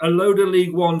buy a load of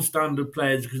League One standard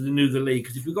players because they knew the league,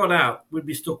 because if we got out, we'd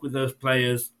be stuck with those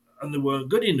players and they weren't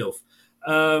good enough.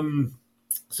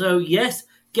 So, yes,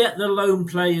 get the loan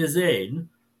players in,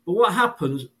 but what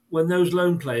happens when those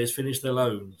loan players finish their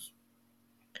loans?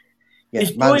 Yeah,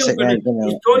 is Doyle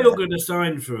going to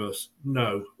sign for us?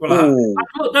 No. Well,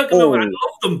 I'd love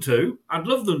them to. But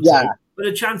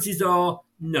the chances are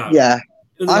no. Yeah.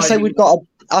 I say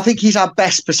I think he's our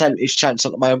best percentage chance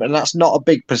at the moment, and that's not a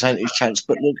big percentage chance,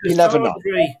 but you never know.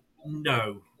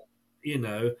 No.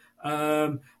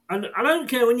 And I don't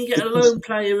care when you get a lone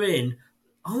player in,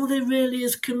 are they really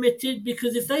as committed?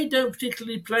 Because if they don't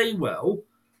particularly play well,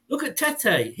 look at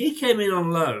Tete. He came in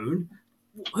on loan.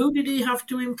 Who did he have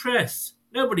to impress?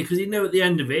 Nobody, because he knew at the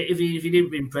end of it, if he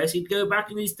didn't impress, he'd go back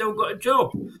and he's still got a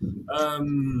job.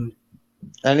 And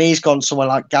he's gone somewhere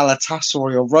like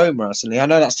Galatasaray or Roma, hasn't he? I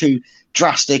know that's too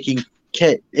drastic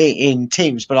in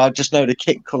teams, but I just know the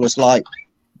kit colours like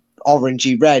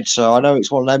orangey red, so I know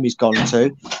it's one of them he's gone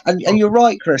to. And you're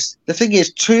right, Chris. The thing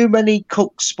is, too many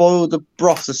cooks spoil the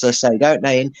broth, as they say, don't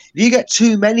they? And if you get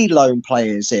too many loan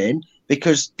players in,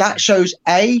 because that shows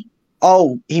he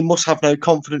must have no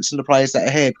confidence in the players that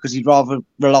are here because he'd rather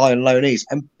rely on loanees.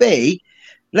 And B,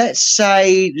 let's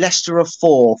say Leicester are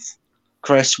fourth,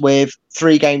 Chris, with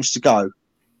 3 games to go,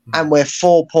 and we're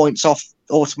 4 points off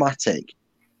automatic.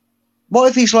 What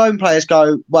if these loan players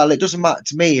go, well, it doesn't matter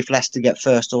to me if Leicester get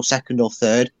first or second or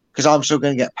third because I'm still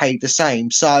going to get paid the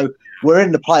same. So we're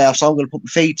in the playoffs, so I'm going to put my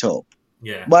feet up.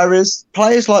 Yeah. Whereas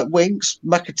players like Winks,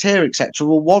 McAteer, etc.,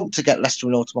 will want to get Leicester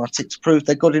in automatic to prove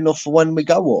they're good enough for when we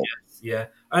go up. Yeah.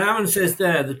 And Aaron says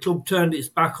there, the club turned its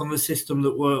back on the system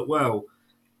that worked well.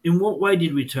 In what way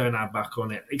did we turn our back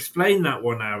on it? Explain that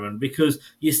one, Aaron, because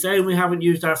you're saying we haven't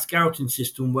used our scouting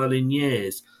system well in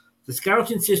years. The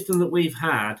scouting system that we've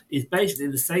had is basically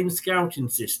the same scouting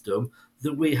system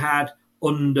that we had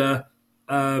under,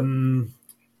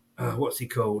 what's he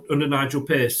called? Under Nigel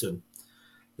Pearson.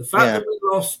 The fact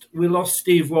that we lost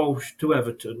Steve Walsh to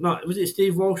Everton. No, was it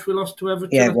Steve Walsh we lost to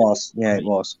Everton? Yeah, it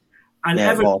was. And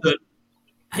Everton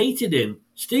hated him.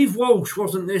 Steve Walsh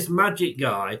wasn't this magic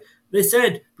guy. They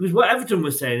said, because what Everton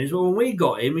was saying is, well, when we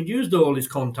got him, he'd used all his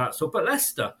contacts up at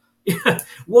Leicester.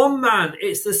 One man,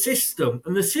 it's the system,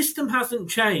 and the system hasn't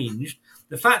changed.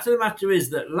 The fact of the matter is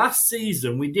that last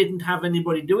season we didn't have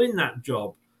anybody doing that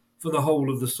job for the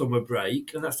whole of the summer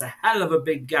break, and that's a hell of a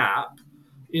big gap,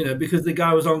 because the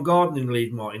guy was on gardening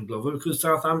leave, Martin Glover, because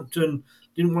Southampton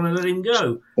didn't want to let him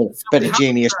go. Bit of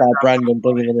genius by Brendan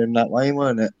bringing him in that way,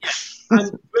 weren't it?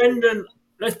 And Brendan,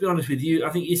 let's be honest with you. I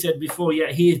think you said before,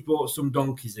 yeah, he has brought some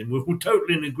donkeys in. We're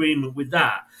totally in agreement with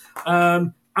that.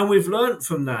 And we've learnt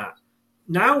from that.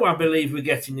 Now I believe we're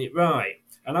getting it right.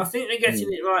 And I think they're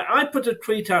getting it right. I put a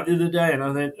tweet out the other day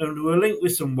and we were linked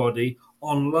with somebody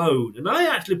on loan. And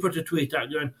I actually put a tweet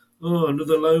out going, oh,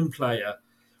 another loan player.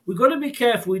 We've got to be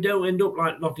careful we don't end up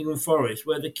like Nottingham Forest,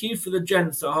 where the queue for the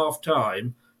gents at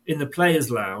half-time in the players'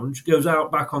 lounge goes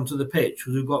out back onto the pitch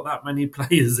because we've got that many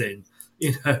players in.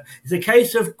 It's a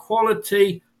case of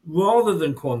quality rather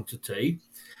than quantity.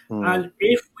 And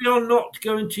if we are not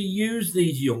going to use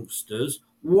these youngsters,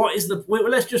 let's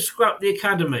just scrap the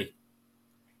academy.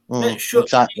 Let's shut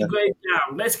the grade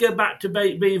down. Let's go back to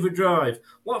Beaver Drive.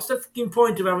 What's the fucking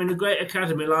point of having a great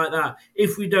academy like that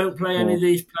if we don't play any of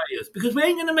these players? Because we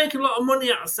ain't going to make a lot of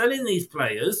money out of selling these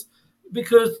players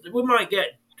because we might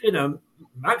get,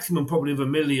 maximum probably of $1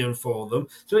 million for them.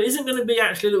 So it isn't going to be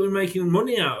actually that we're making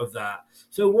money out of that.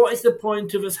 So what is the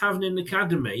point of us having an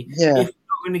academy if we're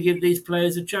not going to give these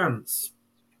players a chance?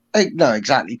 No,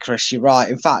 exactly, Chris. You're right.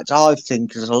 In fact, I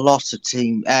think there's a lot of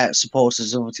team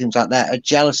supporters of other teams out there are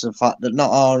jealous of the fact that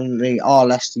not only are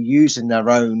Leicester using their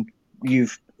own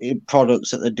youth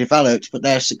products that they've developed, but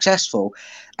they're successful.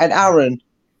 And Aaron,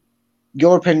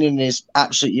 your opinion is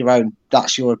absolutely your own.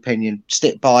 That's your opinion.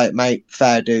 Stick by it, mate.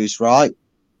 Fair dues, right?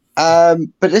 But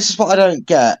this is what I don't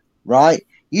get, right?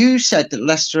 You said that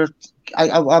Leicester...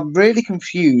 I'm really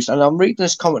confused, and I'm reading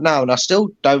this comment now, and I still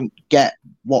don't get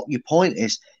what your point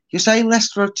is. You're saying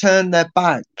Leicester have turned their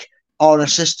back on a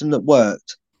system that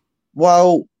worked.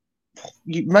 Well,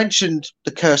 you mentioned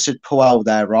the cursed Puel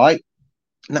there, right?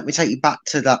 Let me take you back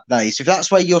to that day. So if that's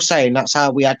where you're saying that's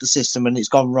how we had the system and it's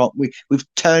gone wrong,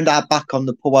 we've turned our back on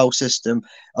the Puel system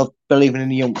of believing in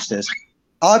the youngsters.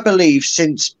 I believe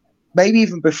since maybe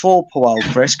even before Puel,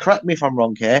 Chris, correct me if I'm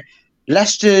wrong here,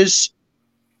 Leicester's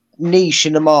niche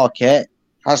in the market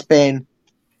has been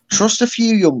trust a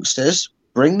few youngsters,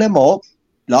 bring them up,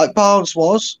 like Barnes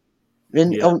was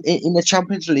in the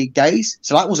Champions League days.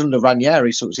 So that was under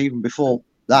Ranieri, so it was even before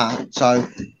that. So,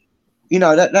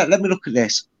 let me look at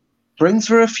this. Bring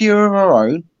through a few of our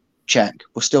own, check.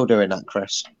 We're still doing that,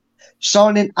 Chris.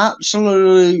 Signing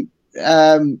absolute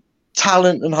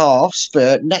talent and halves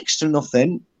for next to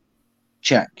nothing,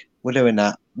 check. We're doing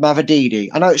that. Mavadidi.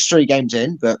 I know it's 3 games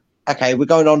in, but okay, we're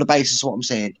going on the basis of what I'm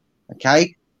saying.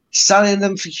 Okay? Selling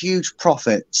them for huge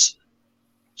profits.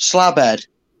 Slabhead,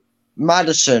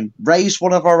 Maddison, raised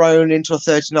one of our own into a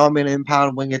 £39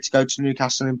 million winger to go to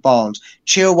Newcastle in Barnes.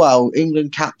 Chilwell,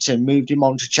 England captain, moved him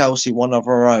on to Chelsea, one of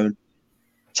our own.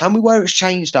 Tell me where it's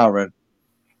changed, Aaron.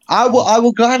 I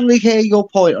will gladly hear your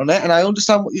point on it, and I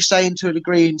understand what you're saying to a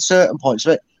degree in certain points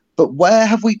of it, but where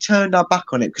have we turned our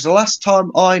back on it? Because the last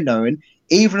time I know,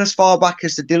 even as far back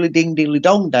as the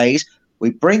dilly-ding-dilly-dong days,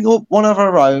 we bring up one of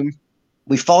our own,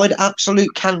 we find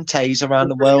absolute Kantes around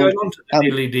the world. Going on to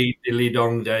the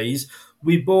dilly-dong days,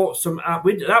 we bought some.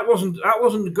 That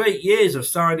wasn't the great years of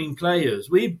signing players.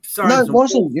 We signed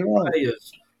some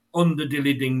players under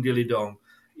dilly-ding-dilly-dong.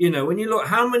 When you look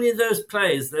how many of those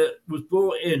players that was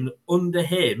brought in under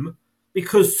him,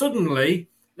 because suddenly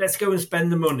let's go and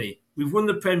spend the money. We've won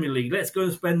the Premier League. Let's go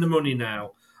and spend the money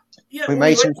now. Yeah, we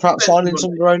made some crap signings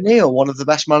under O'Neill, one of the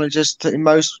best managers in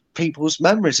most people's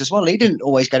memories as well. He didn't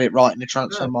always get it right in the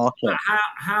transfer market.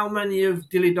 How many of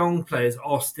Dilly Dong players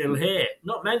are still here?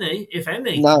 Not many, if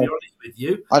any, no. to be honest with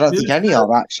you. I don't think any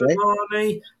are, actually.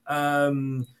 Amani,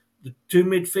 the 2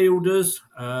 midfielders.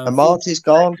 Amarty's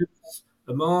gone.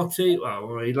 Amarty,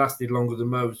 well, he lasted longer than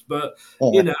most. But,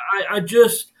 I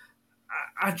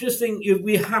just think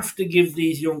we have to give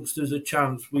these youngsters a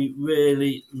chance. We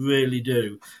really, really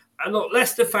do. And look,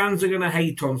 Leicester fans are going to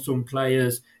hate on some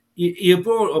players. You're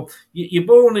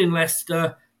born in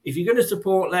Leicester. If you're going to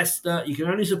support Leicester, you can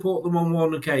only support them on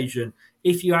one occasion.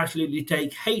 If you actually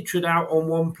take hatred out on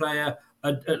one player,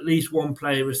 at least one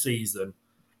player a season.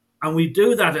 And we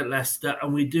do that at Leicester,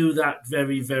 and we do that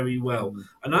very, very well.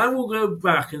 And I will go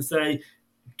back and say,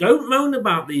 don't moan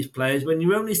about these players when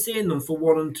you're only seeing them for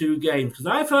 1 and 2 games. Because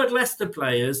I've heard Leicester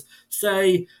players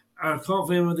say, I can't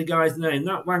remember the guy's name,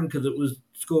 that wanker that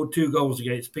scored 2 goals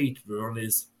against Peterborough on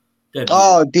his debut.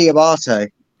 Oh, Diamarte.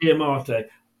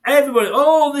 Everybody,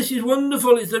 this is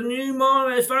wonderful. It's the new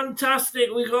Mane. It's fantastic.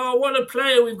 What a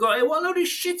player we've got here. What a load of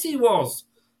shit he was.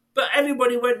 But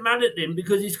everybody went mad at him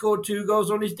because he scored 2 goals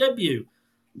on his debut.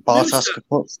 I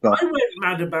went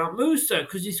mad about Musa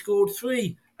because he scored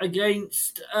 3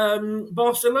 against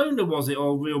Barcelona, was it,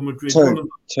 or Real Madrid?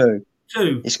 2.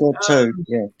 He scored 2,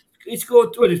 yeah. He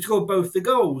scored both the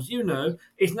goals,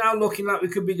 It's now looking like we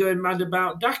could be going mad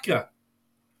about Daka.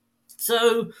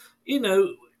 So,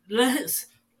 let's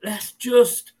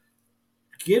just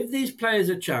give these players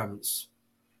a chance.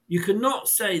 You cannot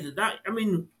say that. I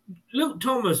mean, Luke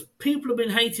Thomas, people have been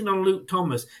hating on Luke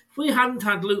Thomas. If we hadn't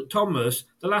had Luke Thomas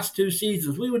the last 2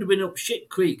 seasons, we would have been up shit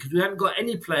creek because we hadn't got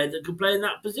any player that could play in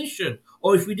that position.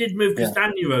 Or if we did move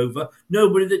Castagna over,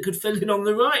 nobody that could fill in on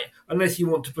the right, unless you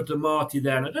want to put a Marty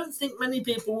there. And I don't think many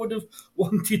people would have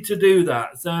wanted to do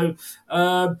that. So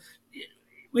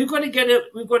we've got to get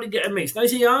a mix. Now,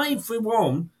 see, for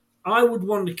one, I would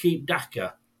want to keep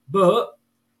Daka, but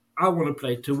I want to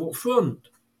play 2 up front.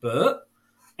 But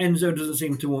Enzo doesn't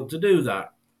seem to want to do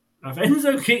that. If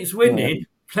Enzo keeps winning,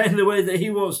 playing the way that he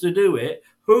wants to do it,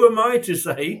 who am I to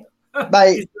say?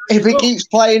 Mate, if he keeps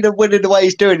playing and winning the way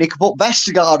he's doing, he can put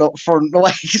Vestergaard up front the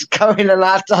way he's going, and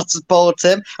I'd support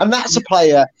him. And that's a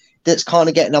player that's kind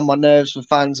of getting on my nerves with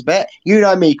fans a bit. You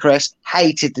know me, Chris,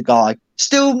 hated the guy.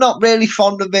 Still not really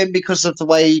fond of him because of the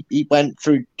way he went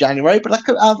through January, but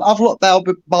I've looked there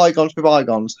with bygones for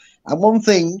bygones. And one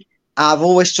thing I've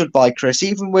always stood by, Chris,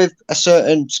 even with a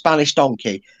certain Spanish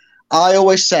donkey, I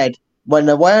always said, when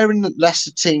they're wearing the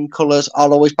Leicester team colours,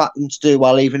 I'll always back them to do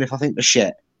well, even if I think they're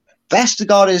shit.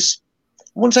 Vestergaard is, I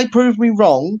wouldn't say prove me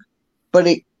wrong, but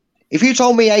if you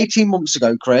told me 18 months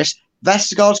ago, Chris,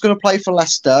 Vestergaard's going to play for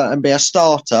Leicester and be a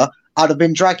starter, I'd have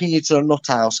been dragging you to the nut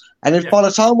house. And if by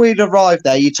the time we'd arrived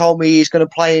there, you told me he's going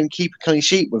to play and keep a clean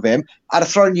sheet with him, I'd have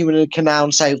thrown you in a canal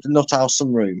and saved the nut house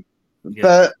some room. Yeah.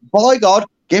 But by God,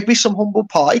 give me some humble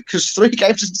pie, because 3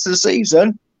 games into the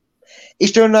season,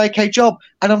 he's doing an okay job.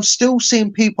 And I'm still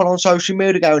seeing people on social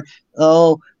media going,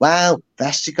 oh, well,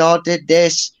 Vestergaard did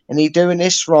this and he's doing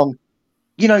this wrong.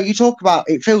 You know, you talk about,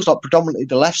 it feels like predominantly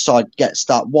the left side gets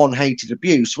that one hated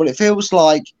abuse. Well, it feels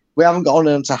like we haven't got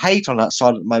on to hate on that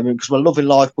side at the moment because we're loving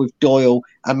life with Doyle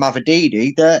and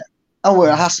Mavididi. That, well,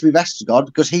 it has to be Vestergaard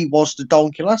because he was the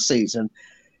donkey last season.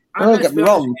 Don't get me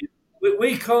wrong.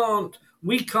 We can't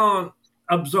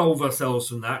absolve ourselves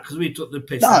from that because we took the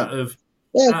piss out of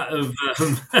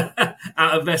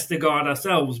Vestergaard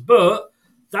ourselves. But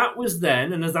that was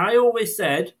then, and as I always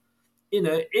said, you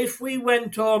know, if we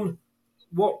went on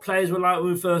what players were like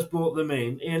when we first brought them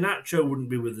in, Iheanacho wouldn't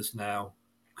be with us now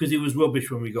because he was rubbish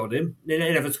when we got him. He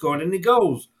never scored any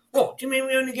goals. What, do you mean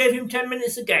we only gave him 10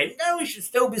 minutes a game? No, he should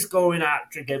still be scoring a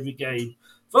hat-trick every game.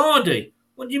 Vardy,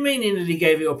 what do you mean he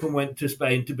gave it up and went to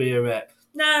Spain to be a rep?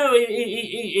 No,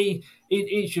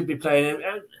 he should be playing.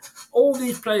 All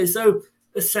these players. So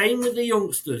the same with the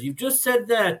youngsters. You've just said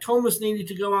there, Thomas needed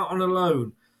to go out on a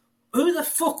loan. Who the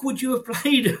fuck would you have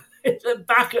played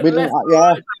back at left?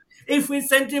 If we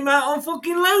sent him out on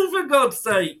fucking loan, for God's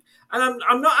sake? And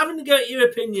I'm not having to get your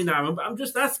opinion, Aaron, but I'm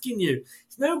just asking you.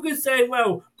 It's no good saying,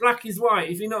 well, black is white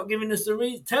if you're not giving us a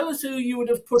reason. Tell us who you would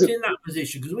have put in that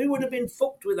position, because we would have been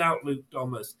fucked without Luke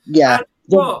Thomas. Yeah. And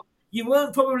what? You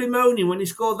weren't probably moaning when he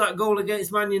scored that goal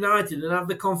against Man United and have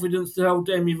the confidence to hold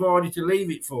Jamie Vardy to leave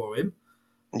it for him.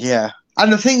 Yeah.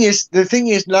 And the thing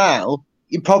is now,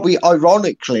 you probably,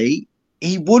 ironically,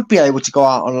 he would be able to go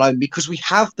out on loan because we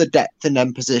have the depth in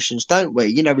them positions, don't we?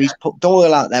 You know, he's put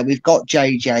Doyle out there. We've got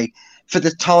JJ. For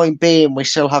the time being, we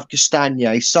still have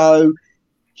Castagna. So,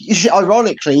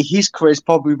 ironically, his career's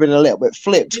probably been a little bit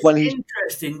flipped.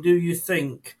 Interesting, do you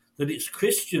think that it's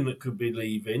Christensen, that could be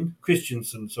leaving,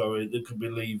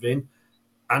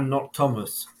 and not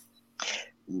Thomas?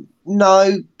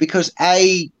 No, because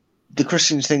the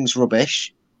Christensen thing's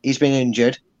rubbish. He's been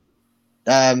injured.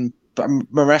 But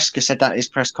Maresca said that in his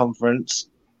press conference.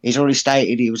 He's already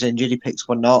stated he was injured. He picked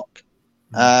one knock.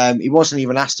 He wasn't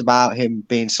even asked about him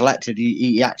being selected.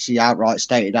 He actually outright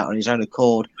stated that on his own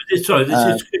accord. Sorry,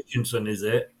 this is Christensen, is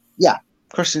it? Yeah,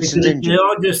 Christensen's injured. They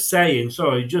are just saying,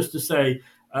 just to say,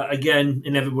 again,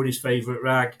 in everybody's favourite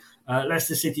rag,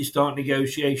 Leicester City start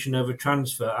negotiation over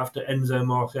transfer after Enzo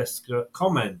Maresca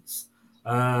comments.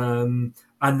 And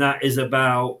that is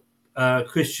about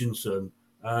Christensen.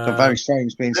 Very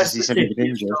strange, being since he said he was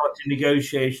injured. Started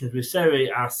negotiations with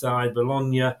Serie A side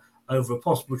Bologna over a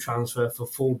possible transfer for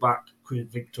fullback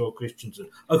Victor Christensen,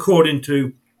 according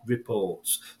to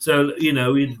reports. So, you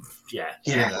know, and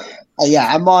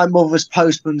my mother's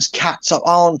postman's cat's up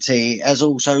auntie has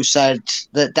also said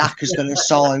that Daka's going to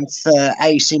sign for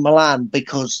AC Milan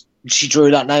because she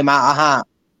drew that name out of her hat.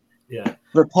 Yeah.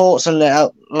 Reports on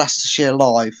Leicestershire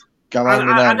Live.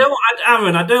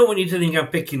 Aaron, I don't want you to think I'm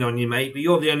picking on you, mate, but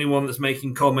you're the only one that's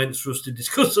making comments for us to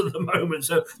discuss at the moment.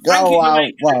 So thank you for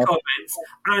making the comments.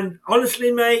 And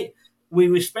honestly, mate, we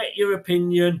respect your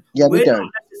opinion. Yeah, we're do.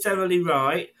 not necessarily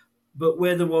right, but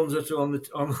we're the ones that are on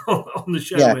the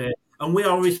show here, and we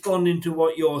are responding to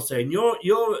what you're saying.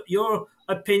 Your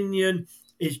opinion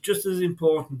is just as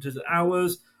important as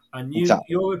ours, and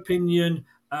your opinion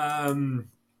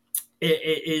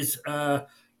it is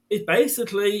it's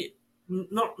basically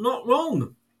not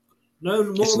wrong. No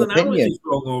more than ours is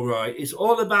wrong or right. It's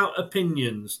all about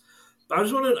opinions. But I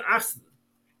just want to ask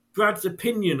Brad's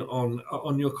opinion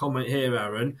on your comment here,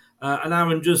 Aaron. And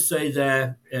Aaron just say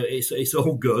there, it's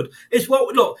all good. It's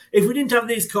what look. If we didn't have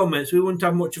these comments, we wouldn't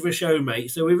have much of a show,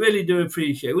 mate. So we really do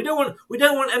appreciate. We don't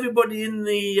want everybody in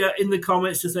the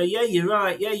comments to say, yeah, you're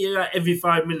right, every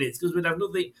 5 minutes, because we'd have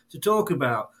nothing to talk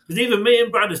about. Because even me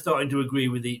and Brad are starting to agree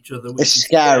with each other. It's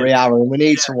scary, Aaron. We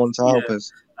need someone to help us.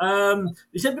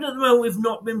 We said, but at the moment we've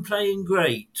not been playing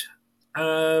great.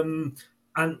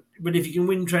 But if you can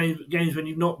win games when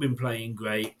you've not been playing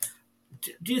great,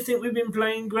 do you think we've been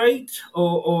playing great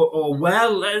or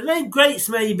well? Great's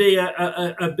maybe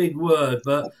a big word,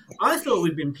 but I thought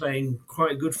we've been playing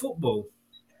quite good football.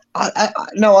 I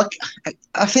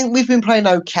think we've been playing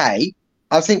okay.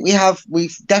 I think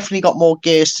we've definitely got more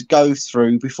gears to go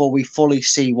through before we fully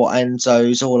see what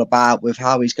Enzo's all about with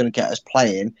how he's going to get us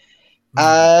playing.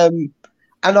 And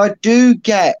I do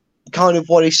get kind of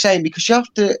what he's saying, because you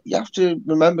have to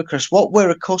remember, Chris, what we're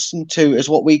accustomed to is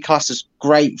what we class as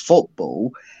great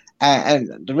football, and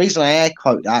the reason I air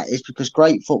quote that is because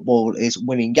great football is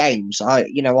winning games. I've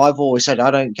always said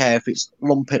I don't care if it's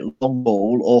lump it long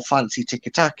ball or fancy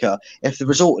tiki-taka. If the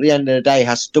result at the end of the day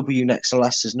has a W next to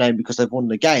Leicester's name because they've won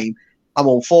the game, I'm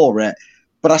all for it.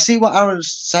 But I see what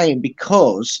Aaron's saying,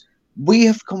 because we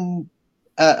have come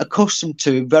accustomed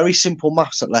to very simple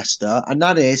maths at Leicester, and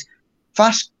that is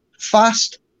fast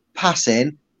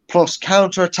passing plus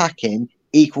counter-attacking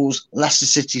equals Leicester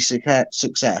City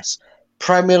success.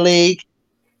 Premier League,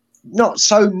 not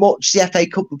so much. The FA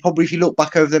Cup, probably, if you look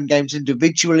back over them games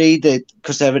individually,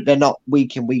 because they're not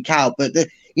week in, week out. But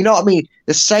you know what I mean?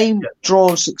 The same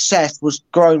drawn success was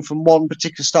grown from one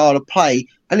particular style of play,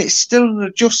 and it's still an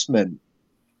adjustment.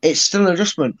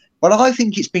 But I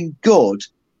think it's been good,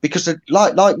 because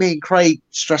like me and Craig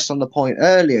stressed on the point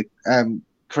earlier,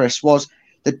 Chris, was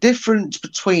the difference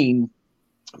between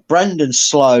Brendan's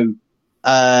slow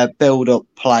build-up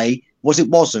play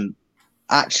wasn't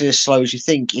actually as slow as you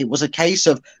think. It was a case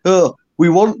of, we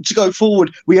want to go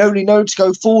forward. We only know to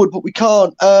go forward, but we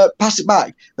can't. Pass it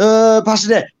back. Pass it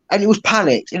there. And it was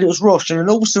panicked, and it was rushed. And then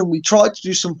all of a sudden we tried to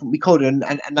do something we couldn't,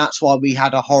 and that's why we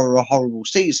had a horrible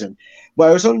season.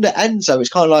 Whereas under Enzo, it's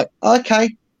kind of like,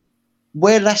 okay,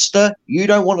 we're Leicester. You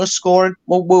don't want us scoring?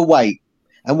 Well, we'll wait.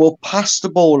 And we'll pass the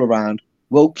ball around.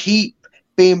 We'll keep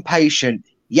being patient.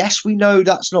 Yes, we know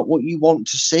that's not what you want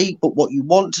to see, but what you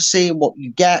want to see and what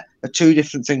you get are two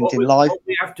different things in life. What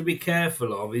we have to be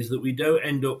careful of is that we don't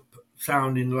end up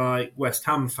sounding like West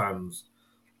Ham fans,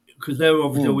 because they're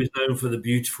obviously always known for the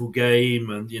beautiful game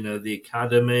and, the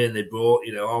academy, and they brought,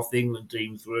 half the England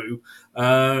team through.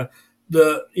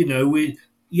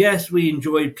 We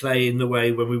enjoyed playing the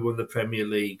way when we won the Premier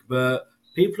League, but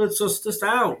people had sussed us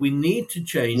out. We need to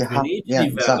change. We need to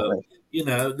develop. Exactly.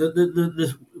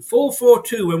 The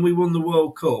 4-4-2 when we won the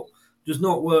World Cup does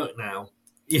not work now.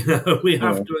 We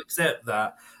have to accept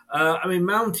that.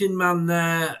 Mountain Man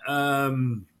there.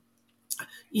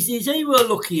 You see, you were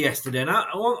lucky yesterday, and I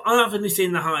haven't really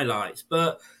seen the highlights,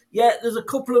 but yeah, there's a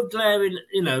couple of glaring,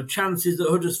 chances that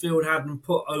Huddersfield hadn't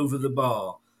put over the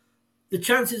bar. The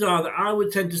chances are that I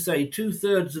would tend to say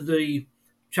 2/3 of the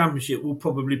Championship will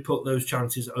probably put those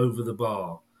chances over the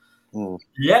bar.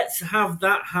 Let's have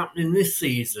that happening this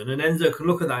season, and Enzo can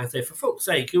look at that and say, for fuck's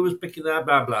sake, who was picking that,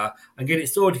 blah, blah, and get it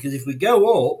sorted. Because if we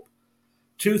go up,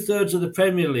 2/3 of the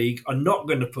Premier League are not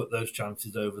going to put those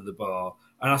chances over the bar.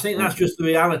 And I think that's just the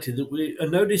reality, that we,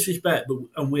 and no disrespect, but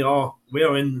we are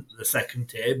in the second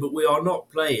tier, but we are not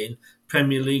playing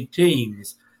Premier League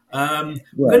teams. We're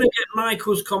going to get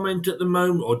Michael's comment at the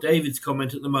moment, or David's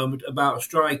comment at the moment, about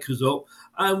strikers up,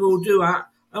 and we'll do that.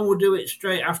 And we'll do it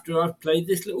straight after I've played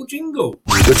this little jingle.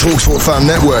 The TalkSport Fan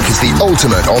Network is the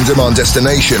ultimate on-demand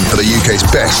destination for the UK's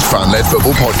best fan-led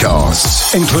football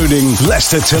podcasts, including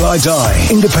Leicester Till I Die,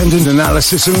 independent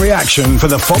analysis and reaction for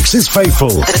the Foxes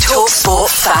faithful. The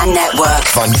TalkSport Fan Network.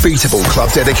 Unbeatable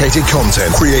club-dedicated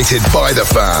content created by the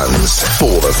fans,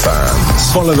 for the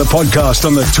fans. Follow the podcast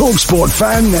on the TalkSport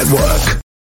Fan Network.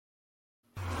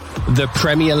 The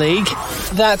Premier League?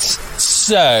 That's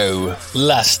so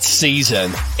last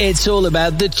season. It's all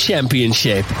about the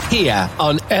Championship here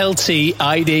on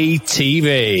LTID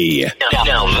TV.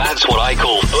 Now that's what I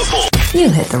call football. You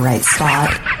hit the right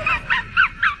spot.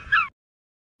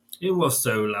 It was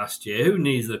so last year. Who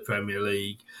needs the Premier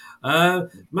League?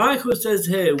 Michael says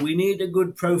here, we need a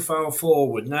good profile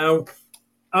forward. Now,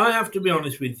 I have to be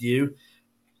honest with you.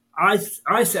 I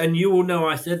said, and you will know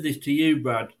I said this to you,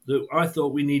 Brad, that I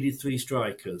thought we needed 3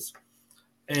 strikers.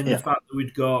 And the fact that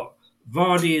we'd got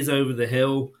Vardy is over the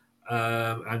hill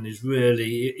and is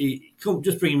really... He can't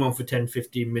just bring him on for 10,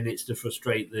 15 minutes to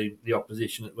frustrate the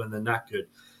opposition when they're knackered.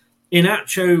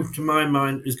 Inacho, to my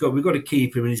mind, we've got to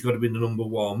keep him and he's got to be the number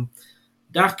one.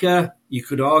 Daka, you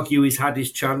could argue he's had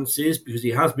his chances because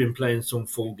he has been playing some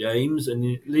full games, and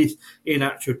at least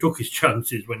Inacho took his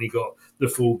chances when he got the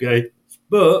full game.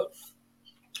 But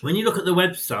when you look at the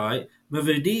website,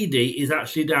 Mavididi is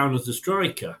actually down as a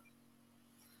striker.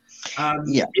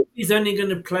 If he's only going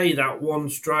to play that one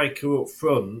striker up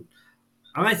front,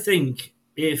 I think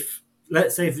if,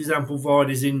 let's say, for example,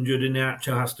 Vardy's injured and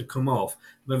Inacho has to come off,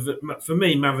 for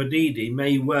me, Mavididi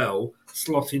may well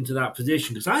slot into that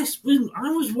position because I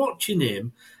was watching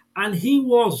him and he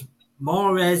was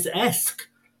Mahrez-esque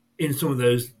in some of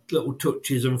those little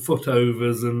touches and foot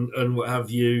overs and what have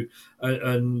you,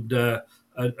 and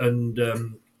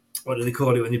what do they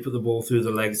call it when you put the ball through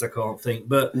the legs? I can't think,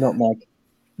 but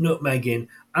nutmegging.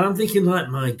 And I'm thinking, like,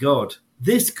 my God,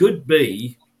 this could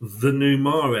be the new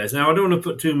Mahrez. Now, I don't want to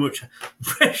put too much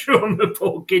pressure on the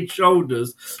poor kid's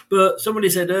shoulders, but somebody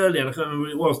said earlier, and I can't remember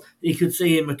who it was, you could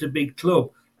see him at a big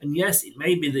club. And yes, it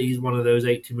may be that he's one of those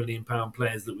 £80 million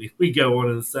players that we go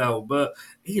on and sell, but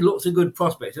he looks a good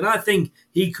prospect. And I think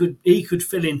he could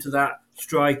fill into that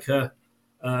striker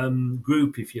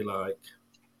group, if you like.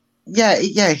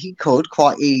 Yeah, he could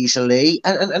quite easily.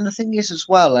 And the thing is as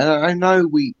well, and I know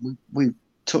we've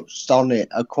touched on it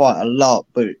quite a lot,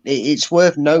 but it's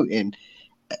worth noting.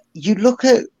 You look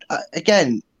at,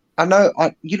 again,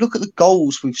 you look at the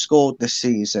goals we've scored this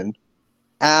season,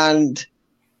 and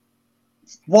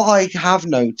what I have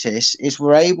noticed is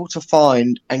we're able to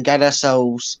find and get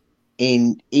ourselves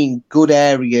in good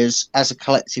areas as a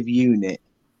collective unit.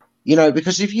 You know,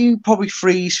 because if you probably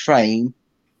freeze frame,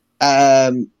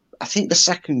 I think the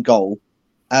second goal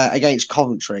against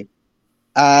Coventry,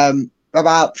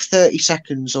 about 30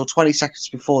 seconds or 20 seconds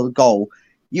before the goal,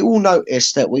 you will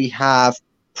notice that we have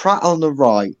Pratt on the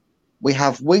right, we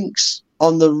have Winks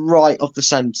on the right of the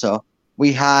centre,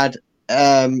 we had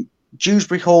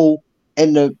Dewsbury Hall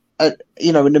in the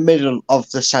in the middle of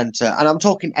the centre, and I'm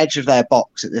talking edge of their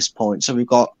box at this point. So we've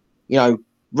got,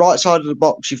 right side of the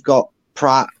box, you've got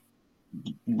Pratt,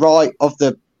 right of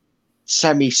the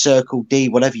semicircle D,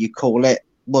 whatever you call it,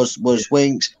 was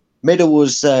Winks, middle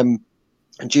was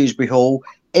Dewsbury Hall,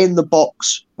 in the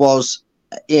box was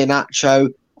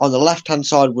Iheanacho, on the left-hand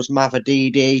side was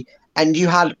Mavididi, and you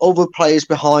had other players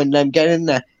behind them getting in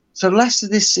there. So Leicester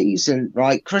this season,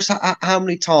 right, Chris, how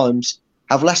many times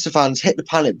have Leicester fans hit the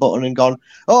panic button and gone,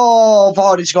 oh,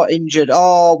 Vardy's got injured,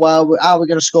 oh, well, how are we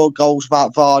going to score goals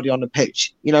without Vardy on the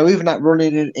pitch? Even that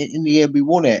running in the year we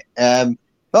won it,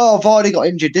 oh, Vardy got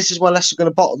injured, this is where Leicester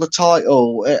going to bottle the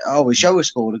title, we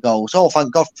scored the goals, oh,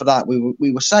 thank God for that,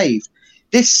 we were saved.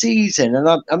 This season, and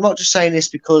I'm not just saying this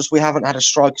because we haven't had a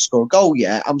striker score a goal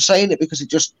yet, I'm saying it because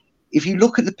if you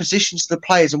look at the positions of the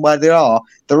players and where they are,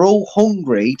 they're all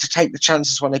hungry to take the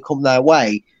chances when they come their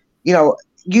way.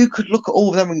 You could look at all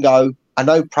of them and go, I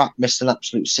know Pratt missed an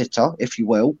absolute sitter, if you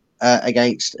will,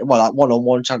 against, like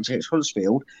one-on-one chance against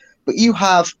Huddersfield, but you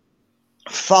have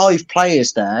 5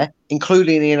 players there,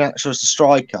 including Iheanacho as the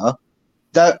striker,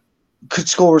 that could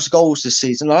score us goals this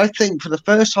season. I think for the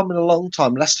first time in a long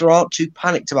time, Leicester aren't too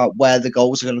panicked about where the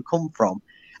goals are going to come from.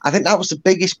 I think that was the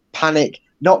biggest panic,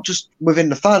 not just within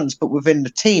the fans, but within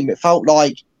the team. It felt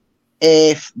like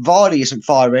if Vardy isn't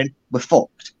firing, we're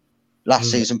fucked last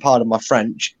season, pardon my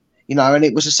French. And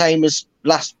it was the same as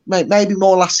maybe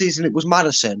more last season, it was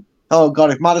Maddison. Oh,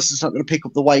 God, if Maddison's not going to pick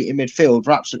up the weight in midfield,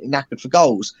 we're absolutely knackered for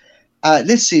goals.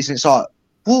 This season, it's like,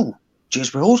 whoa,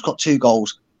 Dewsbury Hall's got 2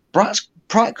 goals.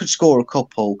 Pratt could score a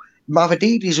couple.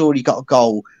 Mavididi's already got a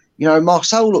goal.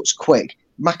 Marcel looks quick.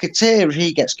 McAteer, if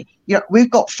he gets... we've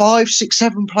got 5, 6,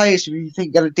 7 players who you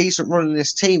think get a decent run in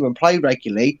this team and play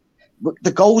regularly.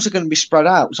 The goals are going to be spread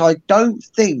out. So I don't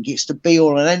think it's the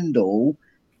be-all and end-all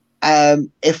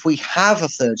if we have a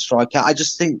third striker. I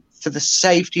just think for the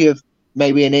safety of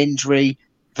maybe an injury,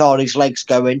 Vardy's legs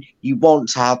going, you want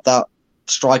to have that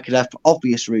striker there for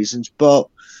obvious reasons. But...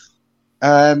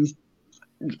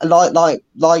 Like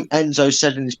Enzo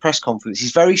said in his press conference,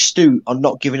 he's very astute on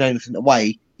not giving anything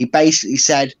away. He basically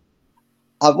said,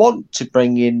 I want to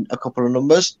bring in a couple of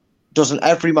numbers. Doesn't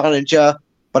every manager,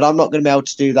 but I'm not going to be able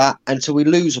to do that until we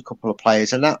lose a couple of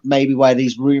players. And that may be where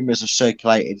these rumours have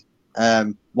circulated.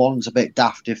 One's a bit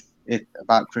daft if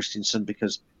about Christensen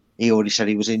because he already said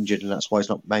he was injured and that's why he's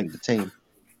not making the team.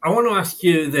 I want to ask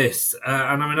you this,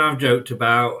 and I've joked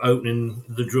about opening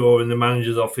the drawer in the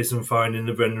manager's office and finding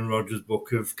the Brendan Rodgers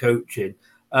book of coaching.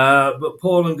 But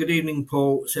Paul, and good evening,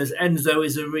 Paul, says Enzo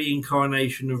is a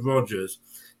reincarnation of Rodgers.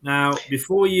 Now,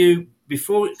 before you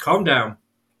calm down.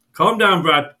 Calm down,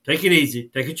 Brad. Take it easy.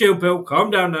 Take a chill pill. Calm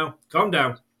down now. Calm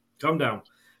down.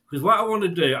 Because what I want to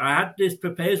do, I had this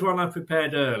prepared one I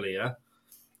prepared earlier,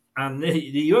 and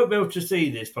you won't be able to see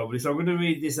this probably, so I'm going to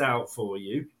read this out for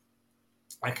you.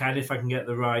 I can if I can get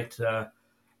the right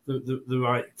the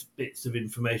right bits of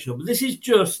information. But this is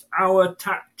just our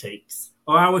tactics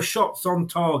or our shots on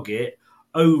target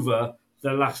over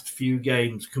the last few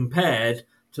games compared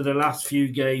to the last few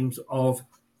games of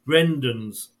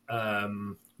Brendan's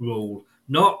rule,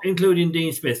 not including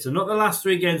Dean Smith. So not the last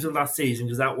 3 games of last season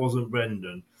because that wasn't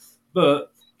Brendan,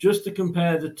 but just to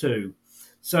compare the two.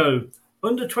 So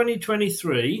under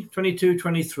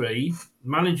 22-23,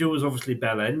 manager was obviously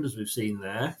Bellend, as we've seen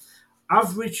there.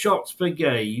 Average shots per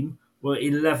game were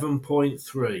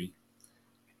 11.3.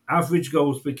 Average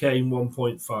goals became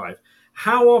 1.5.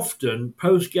 How often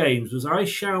post-games was I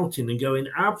shouting and going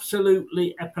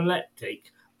absolutely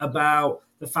epileptic about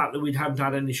the fact that we hadn't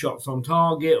had any shots on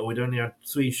target or we'd only had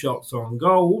 3 shots on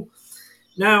goal?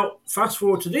 Now, fast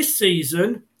forward to this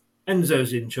season,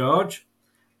 Enzo's in charge.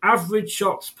 Average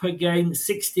shots per game,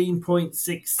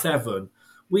 16.67.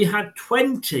 We had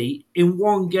 20 in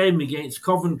one game against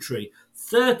Coventry,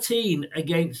 13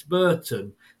 against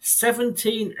Burton,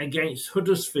 17 against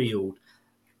Huddersfield.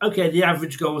 Okay, the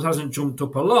average goals hasn't jumped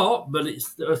up a lot, but it's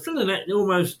still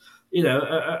almost,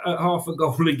 a half a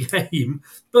goal a game.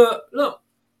 But look,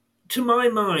 to my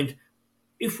mind,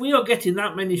 if we are getting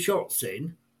that many shots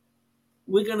in,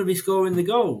 we're going to be scoring the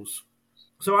goals.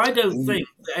 So I don't think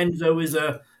that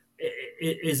Enzo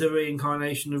is a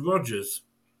reincarnation of Rodgers.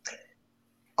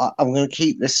 I'm going to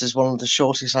keep this as one of the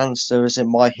shortest answers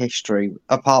in my history,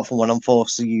 apart from when I'm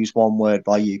forced to use one word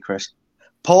by you, Chris.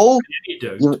 Paul,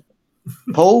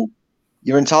 Paul,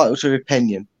 you're entitled to an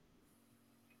opinion.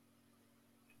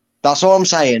 That's all I'm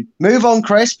saying. Move on,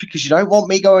 Chris, because you don't want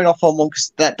me going off on one.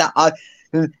 Because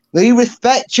we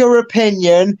respect your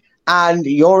opinion, and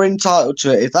you're entitled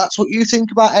to it. If that's what you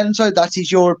think about Enzo, that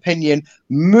is your opinion.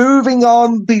 Moving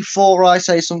on before I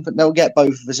say something that will get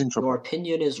both of us in trouble. Your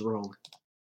opinion is wrong.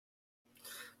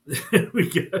 There we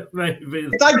go, maybe.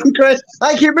 Thank you, Chris.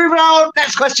 Thank you. Moving on.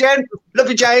 Next question. Love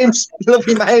you, James. Love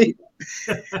you, mate.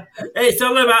 It's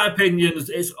all about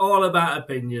opinions. It's all about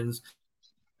opinions.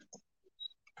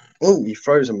 Oh, you've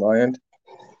frozen my end.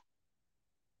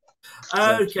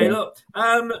 Okay, look.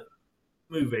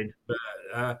 Moving.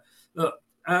 Look.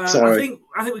 Sorry.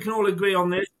 I think we can all agree on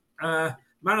this.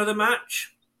 Man of the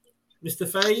match, Mr.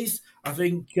 Faze. I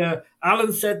think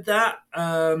Alan said that.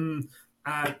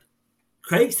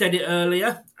 Craig said it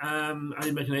earlier. I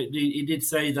didn't make it. He did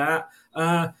say that.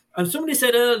 And somebody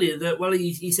said earlier that, well,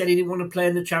 he said he didn't want to play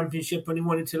in the Championship and he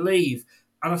wanted to leave.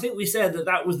 And I think we said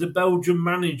that was the Belgian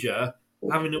manager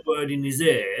having a word in his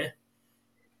ear.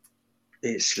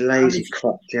 It's lazy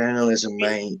crap journalism,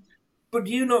 mate. But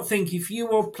do you not think if you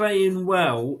are playing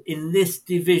well in this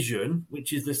division,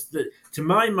 which is to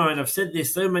my mind, I've said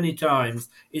this so many times,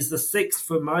 is the 6th,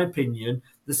 for my opinion,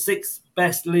 the 6th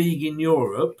best league in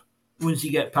Europe, once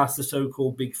you get past the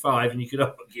so-called Big Five, and you could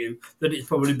argue that it's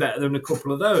probably better than a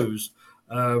couple of those.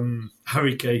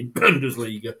 Hurricane,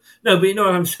 Bundesliga. No, but you know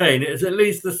what I'm saying? It's at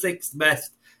least the 6th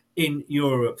best in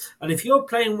Europe. And if you're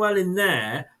playing well in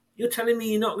there, you're telling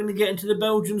me you're not going to get into the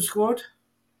Belgian squad?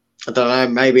 I don't know.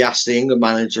 Maybe ask the England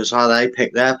managers how they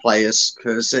pick their players,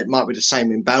 because it might be the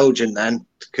same in Belgium then.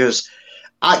 Because,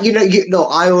 I've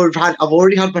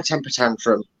already had my temper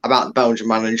tantrum about the Belgian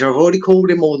manager. I've already called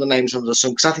him all the names under the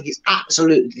sun because I think it's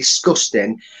absolutely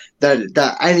disgusting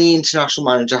that any international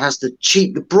manager has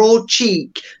the broad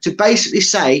cheek to basically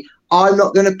say, I'm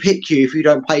not going to pick you if you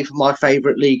don't play for my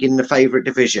favourite league in the favourite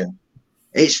division.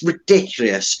 It's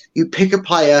ridiculous. You pick a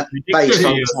player based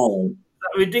on talent.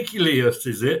 Ridiculous,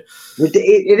 is it?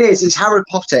 It is. It's Harry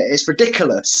Potter. It's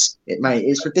ridiculous, mate.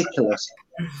 It's ridiculous.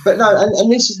 But no, and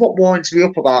this is what winds me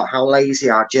up about how lazy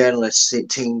our journalists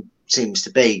team seems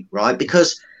to be, right?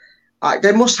 Because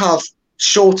they must have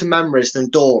shorter memories than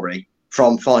Dory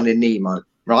from Finding Nemo,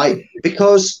 right?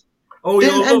 Because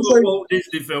Walt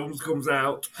Disney films comes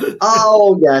out.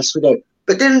 Oh yes, we do.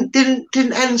 But didn't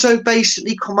Enzo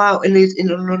basically come out in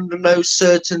under no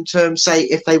certain terms say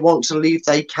if they want to leave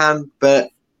they can,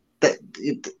 but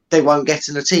they won't get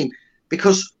in the team?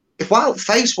 Because if Wild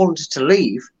Face wanted to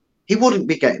leave, he wouldn't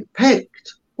be getting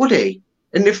picked, would he?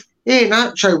 And if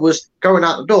Iheanacho was going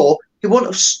out the door, he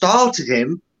wouldn't have started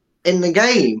him in the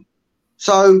game.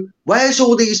 So where's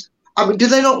all these? I mean, do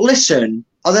they not listen?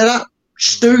 Are they that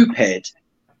stupid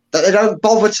that they don't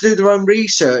bother to do their own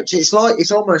research? It's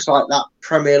almost like that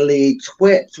Premier League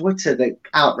Twitter that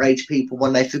outraged people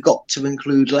when they forgot to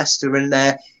include Leicester in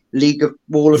their League of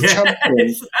Wall of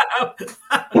Champions.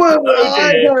 Well,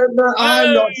 I don't know.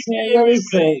 I'm not saying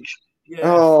anything. Yes.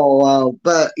 Oh well,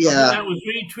 but yeah, that was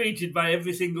retweeted by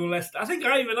every single Leicester. I think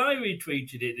I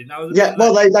retweeted it. Didn't I?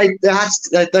 Well,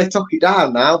 they took it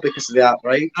down now because of the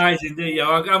outbreak. I indeed. Yeah,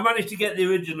 I managed to get the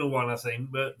original one, I think,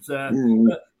 but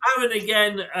Aaron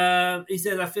again. He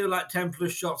says, "I feel like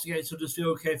Templars shots against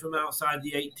Huddersfield came from outside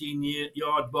the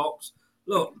 18-yard box.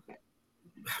 Look,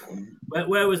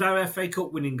 where was our FA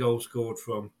Cup winning goal scored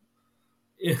from?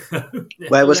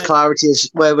 Where was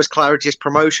Claridge's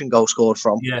promotion goal scored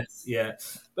from? Yes, yeah.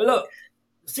 But look,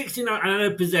 69. And I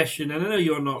know possession, and I know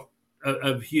you're not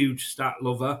a huge stat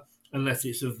lover, unless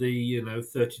it's of the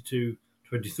 32,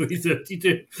 23,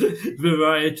 32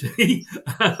 variety.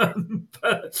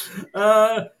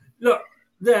 Look,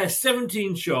 there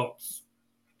 17 shots,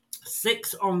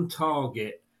 6 on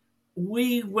target.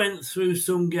 We went through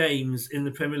some games in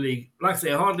the Premier League, like I say,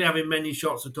 hardly having many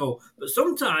shots at all. But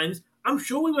sometimes, I'm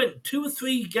sure we went 2 or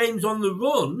 3 games on the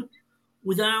run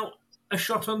without a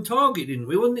shot on target, didn't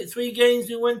we? Wasn't it 3 games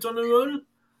we went on a run?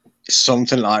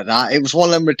 Something like that. It was one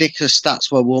of them ridiculous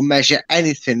stats where we'll measure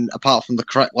anything apart from the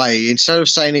correct way. Instead of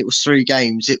saying it was 3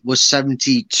 games, it was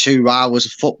 72 hours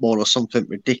of football or something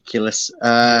ridiculous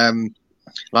like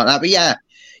that. But yeah,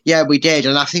 we did.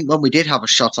 And I think when we did have a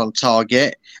shot on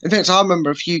target, in fact, I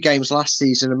remember a few games last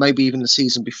season and maybe even the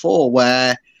season before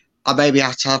where I maybe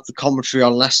had to have the commentary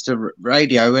on Leicester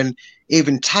radio, and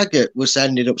even Taggart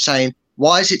ended up saying,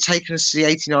 "Why is it taking us to the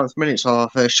 89th minute to have our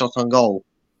first shot on goal?"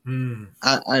 And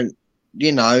that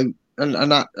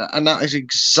is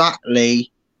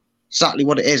exactly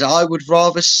what it is. I would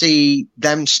rather see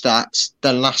them stats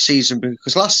than last season,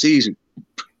 because last season,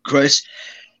 Chris,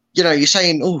 you're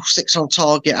saying 6 on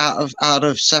target out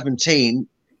of 17.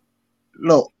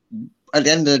 Look, at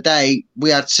the end of the day, we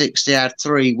had 6, they had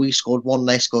 3, we scored 1,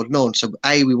 they scored none. So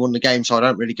we won the game, so I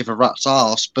don't really give a rat's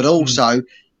arse. But also,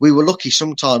 we were lucky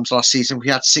sometimes last season. We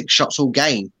had 6 shots all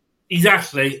game.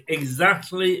 Exactly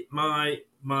my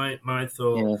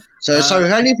thought. Yeah. So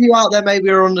if any of you out there maybe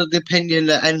are under the opinion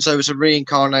that Enzo is a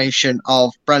reincarnation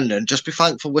of Brendan, just be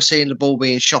thankful we're seeing the ball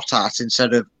being shot at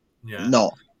instead of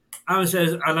not. Aaron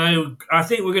says, and I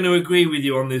think we're going to agree with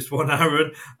you on this one,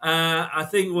 Aaron. I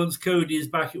think once Cody is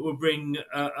back, it will bring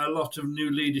a lot of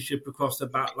new leadership across the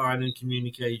back line and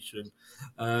communication.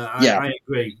 I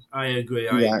agree.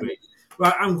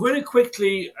 Right, I'm going to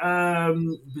quickly,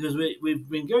 because we've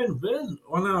been going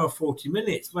 1 hour, 40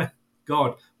 minutes. My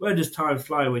God, where does time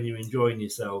fly when you're enjoying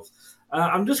yourself?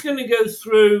 I'm just going to go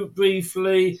through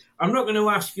briefly. I'm not going to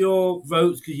ask your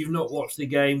votes because you've not watched the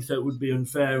game, so it would be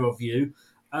unfair of you.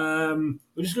 We're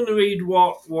just going to read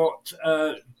what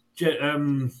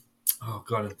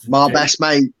my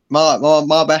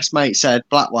best mate said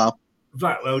Blackwell,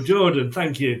 Jordan.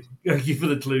 Thank you for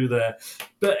the clue there.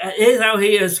 But here's how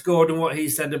he has scored and what he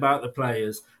said about the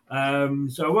players.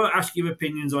 So I won't ask your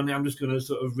opinions on it. I'm just going to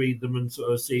sort of read them and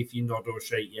sort of see if you nod or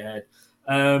shake your head.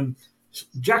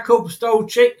 Jakub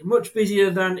Stolczyk, much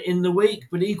busier than in the week,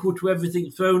 but equal to everything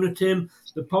thrown at him.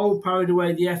 The pole parried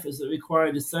away the efforts that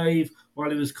required a save, while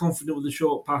he was confident with the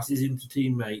short passes into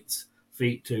teammates'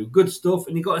 feet too. Good stuff,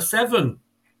 and he got a 7.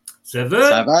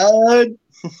 7.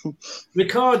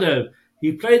 Ricardo,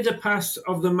 he played the pass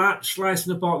of the match,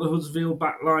 slicing apart the Huddersfield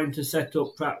back line to set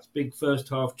up Pratt's big first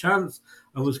half chance,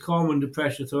 and was calm under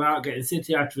pressure throughout, getting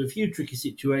City out of a few tricky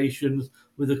situations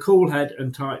with a cool head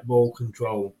and tight ball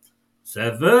control.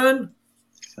 7.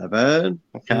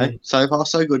 Okay. So far,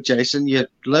 so good, Jason. You're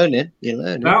learning.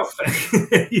 Well,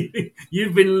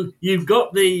 you've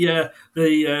got the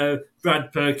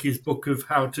Brad Perkins book of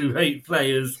how to hate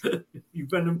players. You've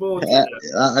been on board. That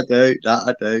I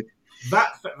do.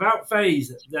 That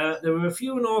phase, there were a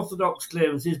few unorthodox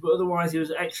clearances, but otherwise he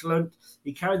was excellent.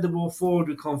 He carried the ball forward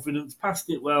with confidence, passed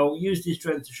it well, used his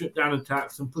strength to shut down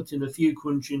attacks, and put in a few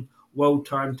crunching,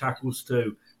 well-timed tackles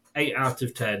too. 8 out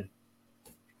of 10.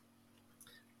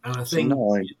 And I think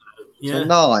 9. Yeah.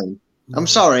 9. I'm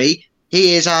sorry.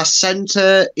 He is our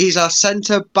centre. He's our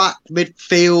centre back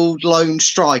midfield lone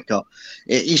striker.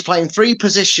 He's playing 3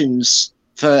 positions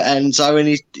for Enzo, and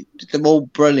he's did them all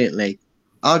brilliantly.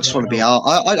 I just want to be.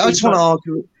 I just want to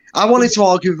argue. I wanted to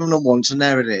argue with him once, and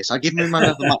there it is. I give him man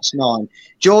of the match 9.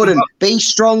 Jordan, be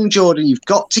strong, Jordan. You've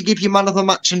got to give your man of the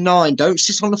match a 9. Don't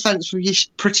sit on the fence with your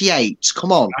pretty 8s.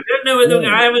 Come on. I don't know whether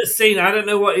I haven't seen. I don't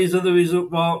know what his other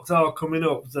result marks are coming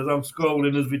up. As I'm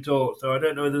scrolling as we talk, so I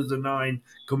don't know whether there's a 9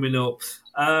 coming up.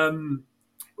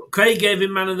 Craig gave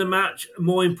him man of the match.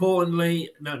 More importantly,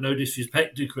 no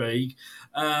disrespect to Craig,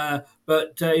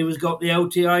 but he was got the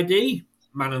LTID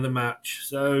man of the match.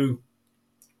 So.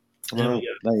 There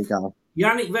you go.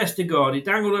 Yannick Vestergaard, he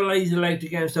dangled a lazy leg to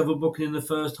get himself a booking in the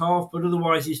first half, but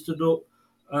otherwise he stood up.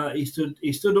 He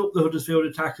stood up the Huddersfield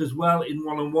attack as well in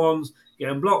one-on-ones,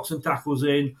 getting blocks and tackles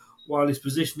in, while his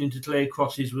positioning to clear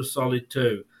crosses was solid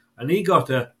too. And he got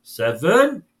a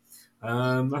 7.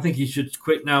 I think he should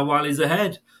quit now while he's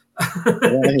ahead.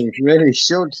 Yeah, he really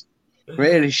should.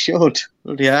 Really should.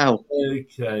 Bloody hell.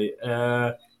 Okay.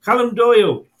 Callum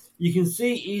Doyle. You can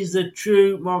see he's a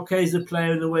true Marquesa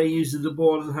player in the way he uses the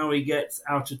ball and how he gets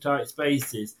out of tight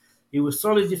spaces. He was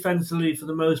solid defensively for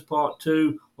the most part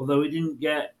too, although he didn't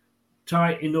get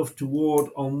tight enough to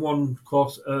ward on one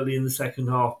cross early in the second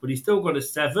half. But he still got a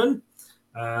 7.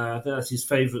 I think that's his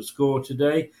favourite score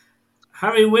today.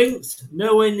 Harry Winks,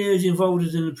 nowhere near as involved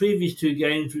as in the previous 2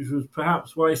 games, which was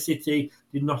perhaps why City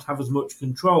did not have as much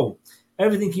control.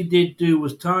 Everything he did do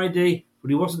was tidy, but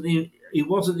he wasn't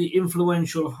the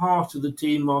influential heart of the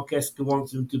team Marquesca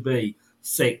wants him to be.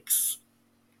 6.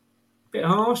 Bit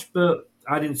harsh, but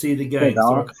I didn't see the game, so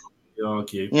I can't really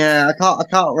argue. Yeah, I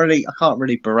can't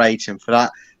really berate him for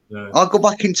that. No. I'll go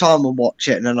back in time and watch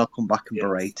it, and then I'll come back and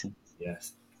berate him.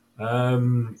 Yes.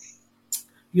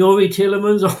 Yuri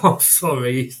Tillemans, oh,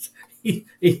 sorry. He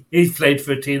played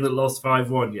for a team that lost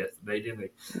 5-1 yesterday,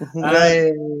 didn't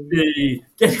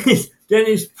he?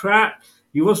 Dennis Pratt,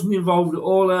 he wasn't involved at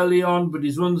all early on, but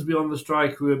his runs beyond the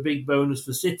striker were a big bonus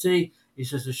for City. It's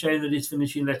just a shame that his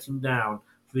finishing let him down.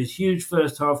 For his huge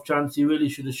first half chance, he really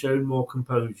should have shown more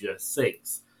composure.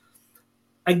 6.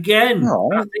 Again,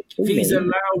 I think if he's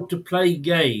allowed to play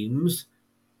games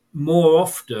more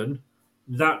often,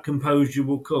 that composure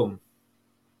will come.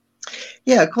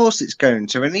 Yeah, of course it's going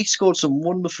to, and he scored some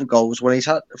wonderful goals when he's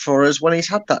had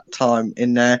that time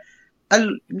in there.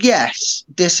 And yes,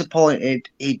 disappointed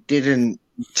he didn't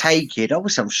take it.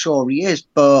 Obviously, I'm sure he is,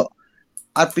 but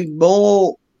I'd be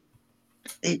more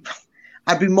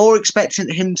expecting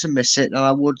him to miss it than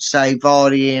I would say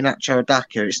Vardy and Nacho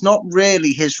Daka. It's not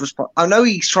really his response. I know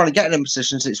he's trying to get in them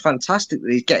positions. It's fantastic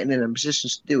that he's getting in them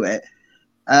positions to do it.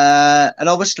 And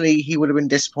obviously, he would have been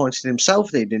disappointed himself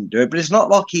that he didn't do it. But it's not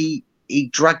like he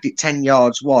dragged it 10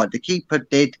 yards wide. The keeper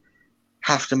did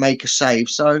have to make a save.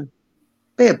 So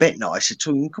be a bit nicer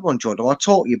to him. Come on, Jordan. I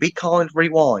taught you. Be kind.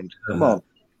 Rewind. Come on.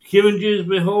 Kieran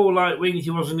Dewsbury Hall, like Winks,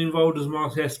 he wasn't involved as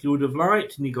Marquesca would have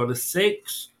liked, and he got a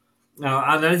 6. Now,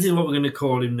 and this is what we're going to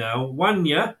call him now.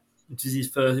 Wanya, which is his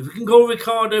first. If we can call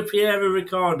Ricardo Piera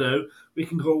Ricardo, we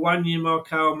can call Wanya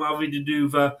Marcao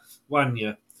Malvidaduva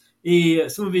Wanya.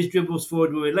 Some of his dribbles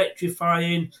forward were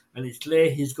electrifying, and it's clear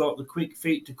he's got the quick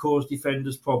feet to cause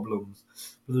defenders problems.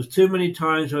 But there's too many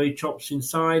times where he chops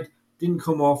inside, didn't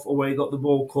come off, or where he got the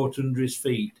ball caught under his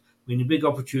feet. Meaning big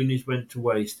opportunities went to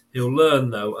waste. He'll learn,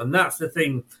 though, and that's the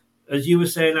thing. As you were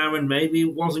saying, Aaron, maybe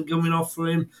it wasn't coming off for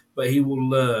him, but he will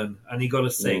learn, and he got a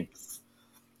 6.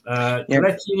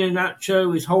 Coletti and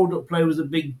Nacho, his hold-up play was a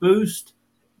big boost.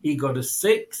 He got a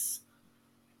 6.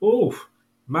 Oh,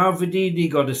 Malvidini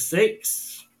got a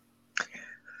 6.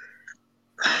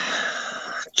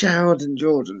 Jordan,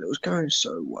 it was going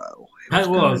so well. It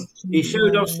was. He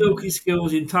showed off silky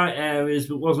skills in tight areas,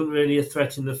 but wasn't really a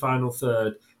threat in the final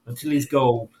third until his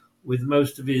goal, with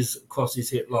most of his crosses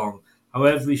hit long.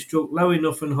 However, he struck low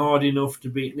enough and hard enough to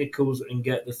beat Nichols and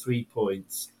get the 3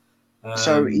 points.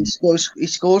 So he scores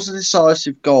the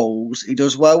decisive goals. He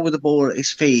does well with the ball at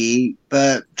his feet,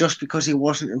 but just because he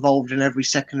wasn't involved in every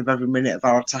second of every minute of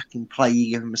our attacking play,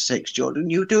 you give him a 6.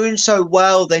 Jordan, you're doing so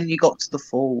well, then you got to the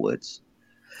forwards.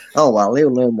 Oh, well,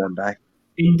 he'll learn one day.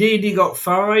 Indeed, he got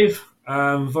 5.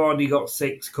 Vardy got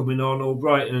 6 coming on. All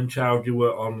Brighton and Chowdhury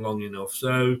were on long enough.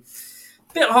 So,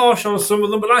 a bit harsh on some of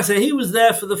them. But like I say, he was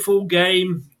there for the full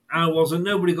game. I wasn't.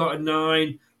 Nobody got a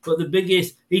 9. But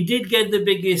he did get the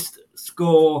biggest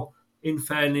score, in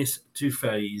fairness to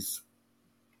FaZe.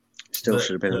 Still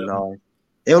should have been a 9.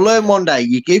 He'll learn one day.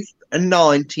 You give a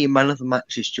 9 to your man of the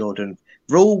matches, Jordan.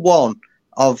 Rule 1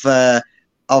 of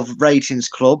Ratings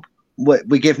Club.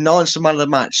 We give 9 to man of the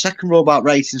match. Second rule about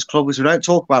Ratings Club is we don't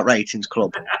talk about Ratings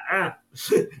Club.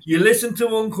 You listen to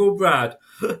Uncle Brad.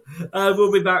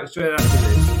 We'll be back straight after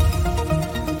this.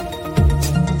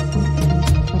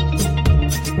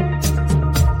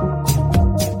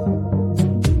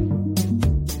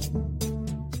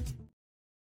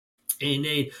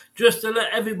 Indeed. Just to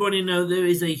let everybody know, there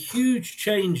is a huge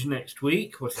change next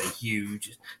week. Well, I say huge,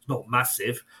 it's not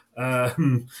massive.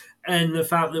 And the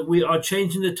fact that we are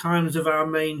changing the times of our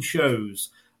main shows.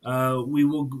 We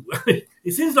will.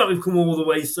 It seems like we've come all the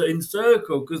way in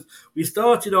circle because we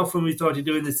started off when we started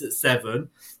doing this at 7.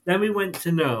 Then we went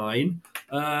to 9.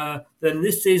 Then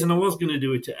this season I was going to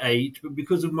do it at 8, but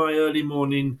because of my early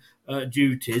morning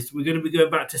duties, we're going to be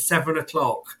going back to 7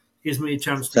 o'clock Gives me a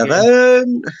chance to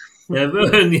Seven.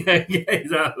 yeah,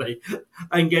 exactly,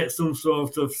 and get some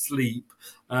sort of sleep.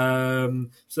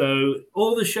 So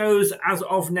all the shows as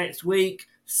of next week,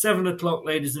 7 o'clock,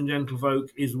 ladies and gentlefolk,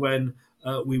 is when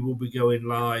we will be going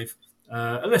live.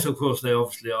 Unless, of course, they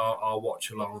obviously are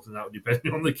watch-alongs, and that would depend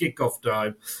on the kickoff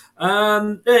time.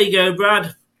 There you go,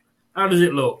 Brad. How does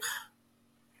it look?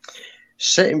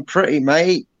 Sitting pretty,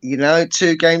 mate.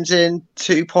 2 games in,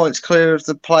 2 points clear of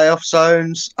the playoff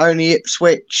zones. Only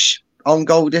Ipswich on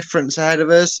goal difference ahead of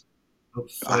us.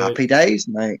 Happy days,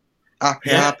 mate.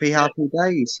 Happy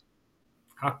days.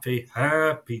 Happy,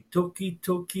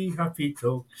 talky, happy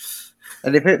talk.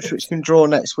 And if Ipswich can draw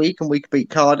next week and we can beat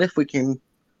Cardiff, we can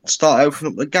start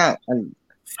opening up the gap. And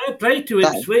fair play to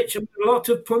Ipswich. A lot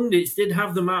of pundits did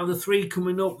have them out of the 3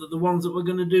 coming up, that the ones that were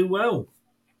going to do well.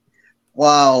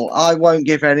 Well, I won't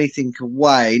give anything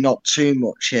away, not too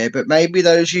much here, but maybe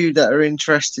those of you that are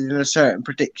interested in a certain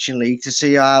prediction league to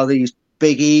see how these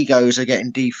big egos are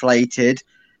getting deflated,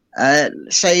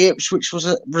 say Ipswich was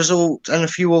a result and a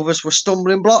few others were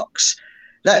stumbling blocks.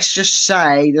 Let's just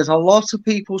say there's a lot of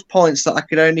people's points that I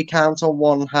could only count on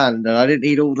one hand, and I didn't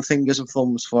need all the fingers and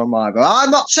thumbs for them either.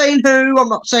 I'm not saying who, I'm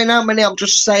not saying how many, I'm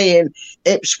just saying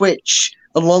Ipswich,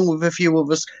 along with a few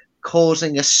others,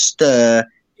 causing a stir.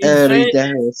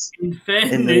 In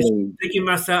fairness, digging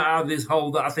myself out of this hole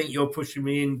that I think you're pushing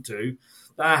me into,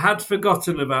 I had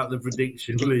forgotten about the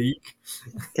prediction league.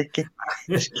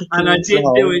 And I did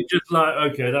do it just like,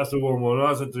 okay, that's a 1-1,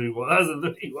 that's a 2-1, that's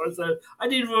a 3-1. So I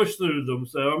did rush through them,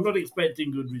 so I'm not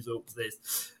expecting good results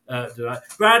this tonight.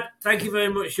 Brad, thank you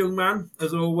very much, young man,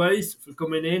 as always, for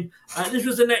coming in. This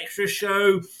was an extra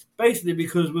show, basically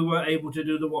because we weren't able to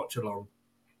do the watch-along.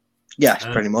 Yes,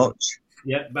 pretty much.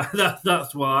 Yeah,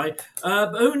 that's why.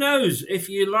 But who knows? If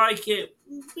you like it,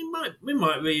 we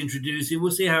might reintroduce it. We'll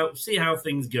see how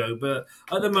things go. But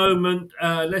at the moment,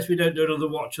 unless we don't do another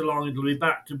watch along, it'll be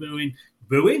back to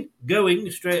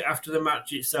going straight after the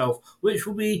match itself, which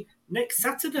will be next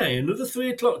Saturday. Another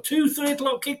 3 o'clock, 3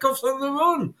 o'clock kickoffs on the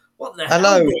run. What the hell?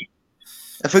 Hello.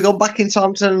 If we go back in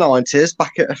time to the 90s,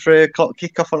 back at a 3 o'clock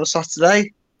kickoff on a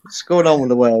Saturday, what's going on with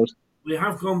the world? We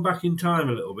have gone back in time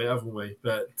a little bit, haven't we?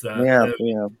 But yeah.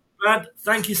 Brad,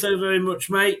 thank you so very much,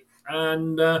 mate.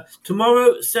 And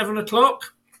tomorrow, 7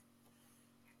 o'clock,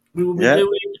 we will be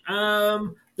doing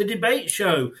the debate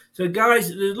show. So, guys,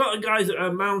 there's a lot of guys that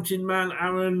are Mountain Man,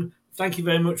 Aaron. Thank you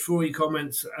very much for all your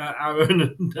comments,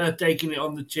 Aaron, and taking it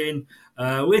on the chin.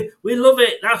 We love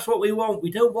it. That's what we want.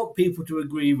 We don't want people to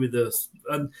agree with us.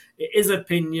 And it is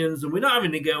opinions, and we're not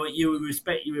having to go at you. We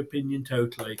respect your opinion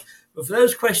totally. But for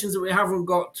those questions that we haven't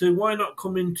got to, why not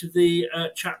come into the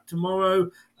chat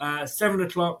tomorrow, 7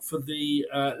 o'clock for the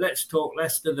Let's Talk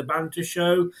Leicester, the banter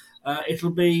show.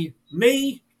 It'll be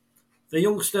me, the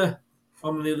youngster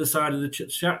on the other side of the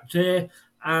chat here,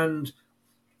 and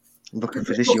I'm looking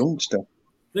for this youngster.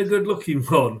 The good-looking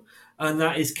one, and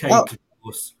that is Kate, of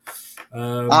course.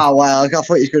 Well, I thought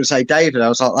he was going to say David. I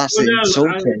was like, that's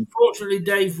insulting. Unfortunately,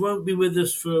 Dave won't be with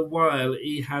us for a while.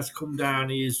 He has come down.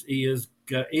 He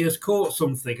has caught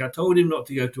something. I told him not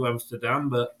to go to Amsterdam,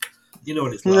 but you know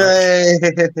what it's like.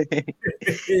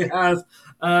 He has.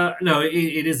 No,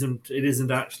 it isn't. It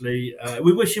isn't actually.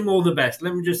 We wish him all the best.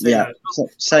 Let me just say that.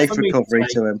 Safe recovery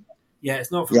to him. Yeah,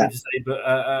 it's not for me to say, but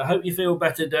I hope you feel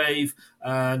better, Dave.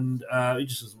 And he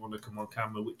just doesn't want to come on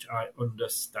camera, which I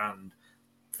understand.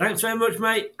 Thanks very much,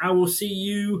 mate. I will see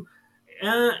you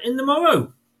in the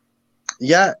morrow.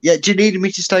 Yeah. Do you need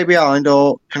me to stay behind,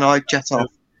 or can I jet off?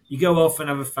 You go off and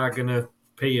have a fag and a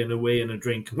pee and a wee and a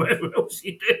drink and whatever else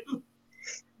you do.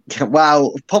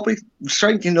 Well, probably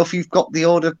strange enough, you've got the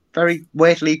order very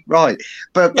weirdly right.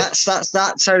 But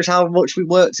that shows how much we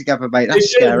work together, mate.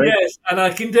 That's scary. Yes, and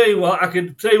I can tell you what. I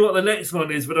can tell you what the next one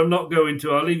is, but I'm not going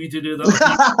to. I'll leave you to do that.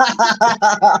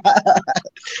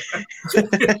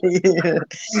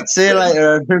 See you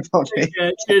later, everybody.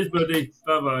 Yeah, cheers, buddy.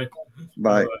 Bye-bye.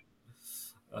 Bye.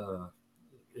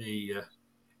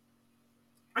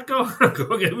 I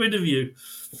can't get rid of you.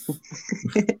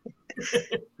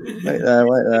 Wait there.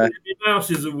 My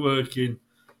mouse isn't working.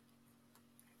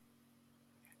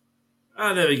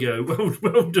 There we go.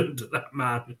 Well done to that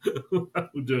man. Well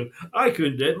done. I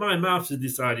couldn't do it. My mouse has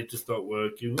decided to stop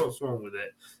working. What's wrong with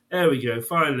it? There we go.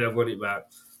 Finally, I've got it back.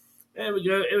 There we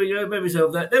go. Here we go. Made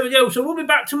myself that. There we go. So we'll be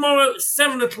back tomorrow at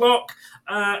 7 o'clock.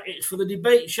 It's for the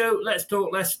debate show. Let's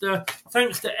Talk Leicester.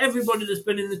 Thanks to everybody that's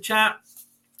been in the chat.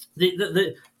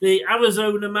 The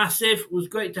Arizona Massive was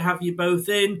great to have you both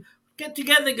in. Get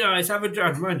together, guys. Have a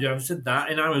drive. Mind you, I've said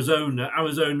that in Arizona.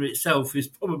 Arizona itself is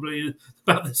probably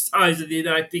about the size of the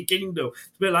United Kingdom.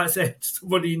 It's a bit like saying to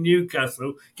somebody in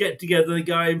Newcastle, get together a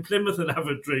guy in Plymouth and have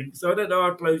a drink. So I don't know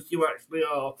how close you actually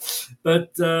are.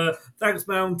 But thanks,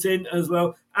 Mountain, as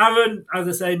well. Aaron, as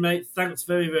I say, mate, thanks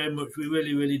very, very much. We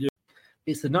really, really do.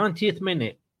 It's the 90th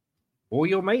minute. All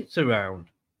your mates around.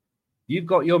 You've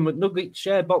got your McNugget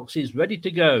share boxes ready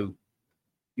to go.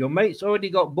 Your mates already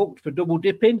got booked for double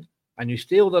dipping, and you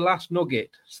steal the last nugget,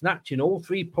 snatching all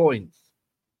 3 points.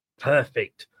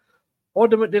 Perfect.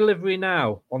 Order McDelivery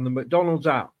now on the McDonald's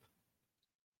app.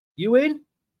 You in?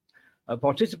 At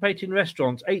participating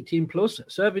restaurants, 18 plus,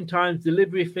 serving times,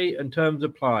 delivery fee and terms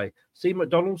apply. See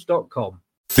mcdonalds.com.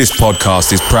 This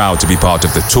podcast is proud to be part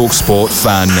of the TalkSport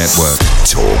Fan Network.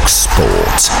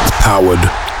 TalkSport.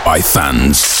 Powered by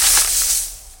fans.